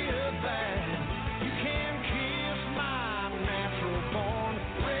any of that, you can kiss my natural born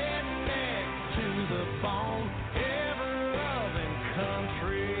redneck to the bone, ever-loving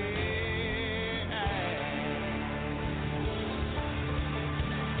country ass.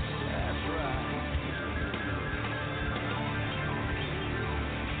 That's right.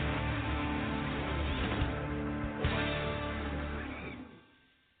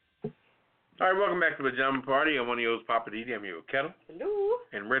 All right, welcome back to the Pajama Party. I'm one of yours, Papa Didi. I'm here with Kettle Hello.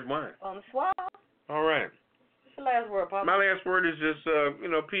 and Red Wine. Bonsoir. All right. What's the last word, Papa? My last word is just,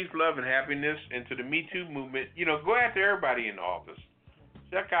 peace, love, and happiness. And to the Me Too movement, go after everybody in the office.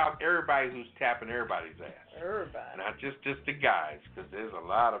 Check out everybody who's tapping everybody's ass. Everybody. Not just the guys, because there's a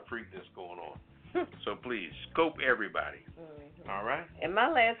lot of freakness going on. So please, scope everybody. All right? And my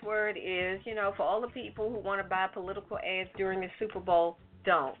last word is, for all the people who want to buy political ads during the Super Bowl,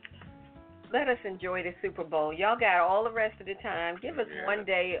 don't. Let us enjoy the Super Bowl. Y'all got all the rest of the time. Give us one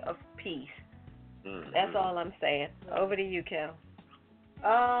day of peace. That's all I'm saying. Over to you, Kel.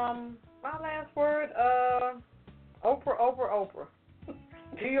 My last word, Oprah.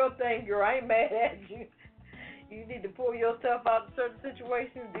 Do your thing, girl. I ain't mad at you. You need to pull yourself out of certain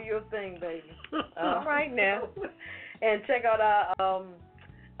situations. Do your thing, baby. All right now. And check out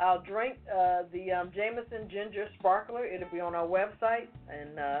our drink, the Jameson Ginger Sparkler. It'll be on our website,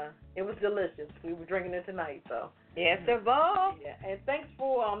 and it was delicious. We were drinking it tonight, so. Yes, sir, Bob. Yeah, and thanks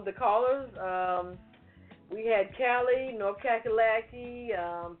for the callers. We had Cali, North Kakalaki,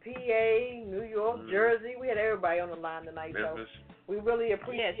 PA, New York, Jersey. We had everybody on the line tonight. Memphis. So we really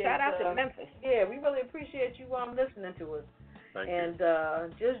appreciate. Yeah, shout out to Memphis. Yeah, we really appreciate you listening to us. Thank and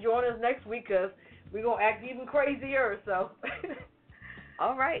you. Just join us next week because we're gonna act even crazier. So.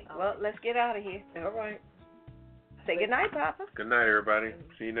 All right. Well, let's get out of here. All right. Say good night, Papa. Good night, everybody.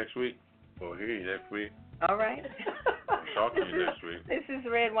 See you next week. Or hear you next week. All right. Talk to you next week. This is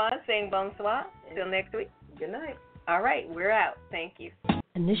Red Wine saying bonsoir. Till next week. Good night. All right. We're out. Thank you.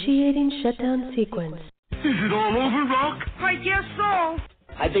 Initiating shutdown sequence. Is it all over, Rock? I guess so.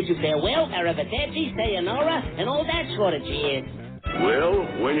 I bid you farewell, arrivederci, sayonara, and all that sort of jazz. Well,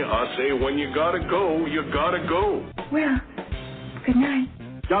 when you gotta go, you gotta go. Well, good night.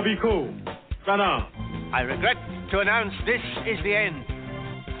 Yabiko. Sana. I regret to announce this is the end.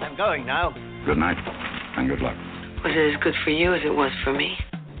 I'm going now. Good night, and good luck. Was it as good for you as it was for me?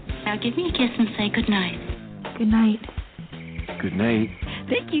 Now give me a kiss and say good night. Good night. Good night.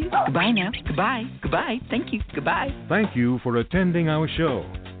 Thank you. Goodbye now. Goodbye. Goodbye. Thank you. Goodbye. Thank you for attending our show,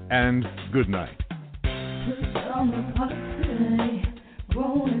 and good night. On the party,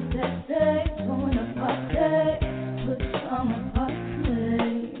 growing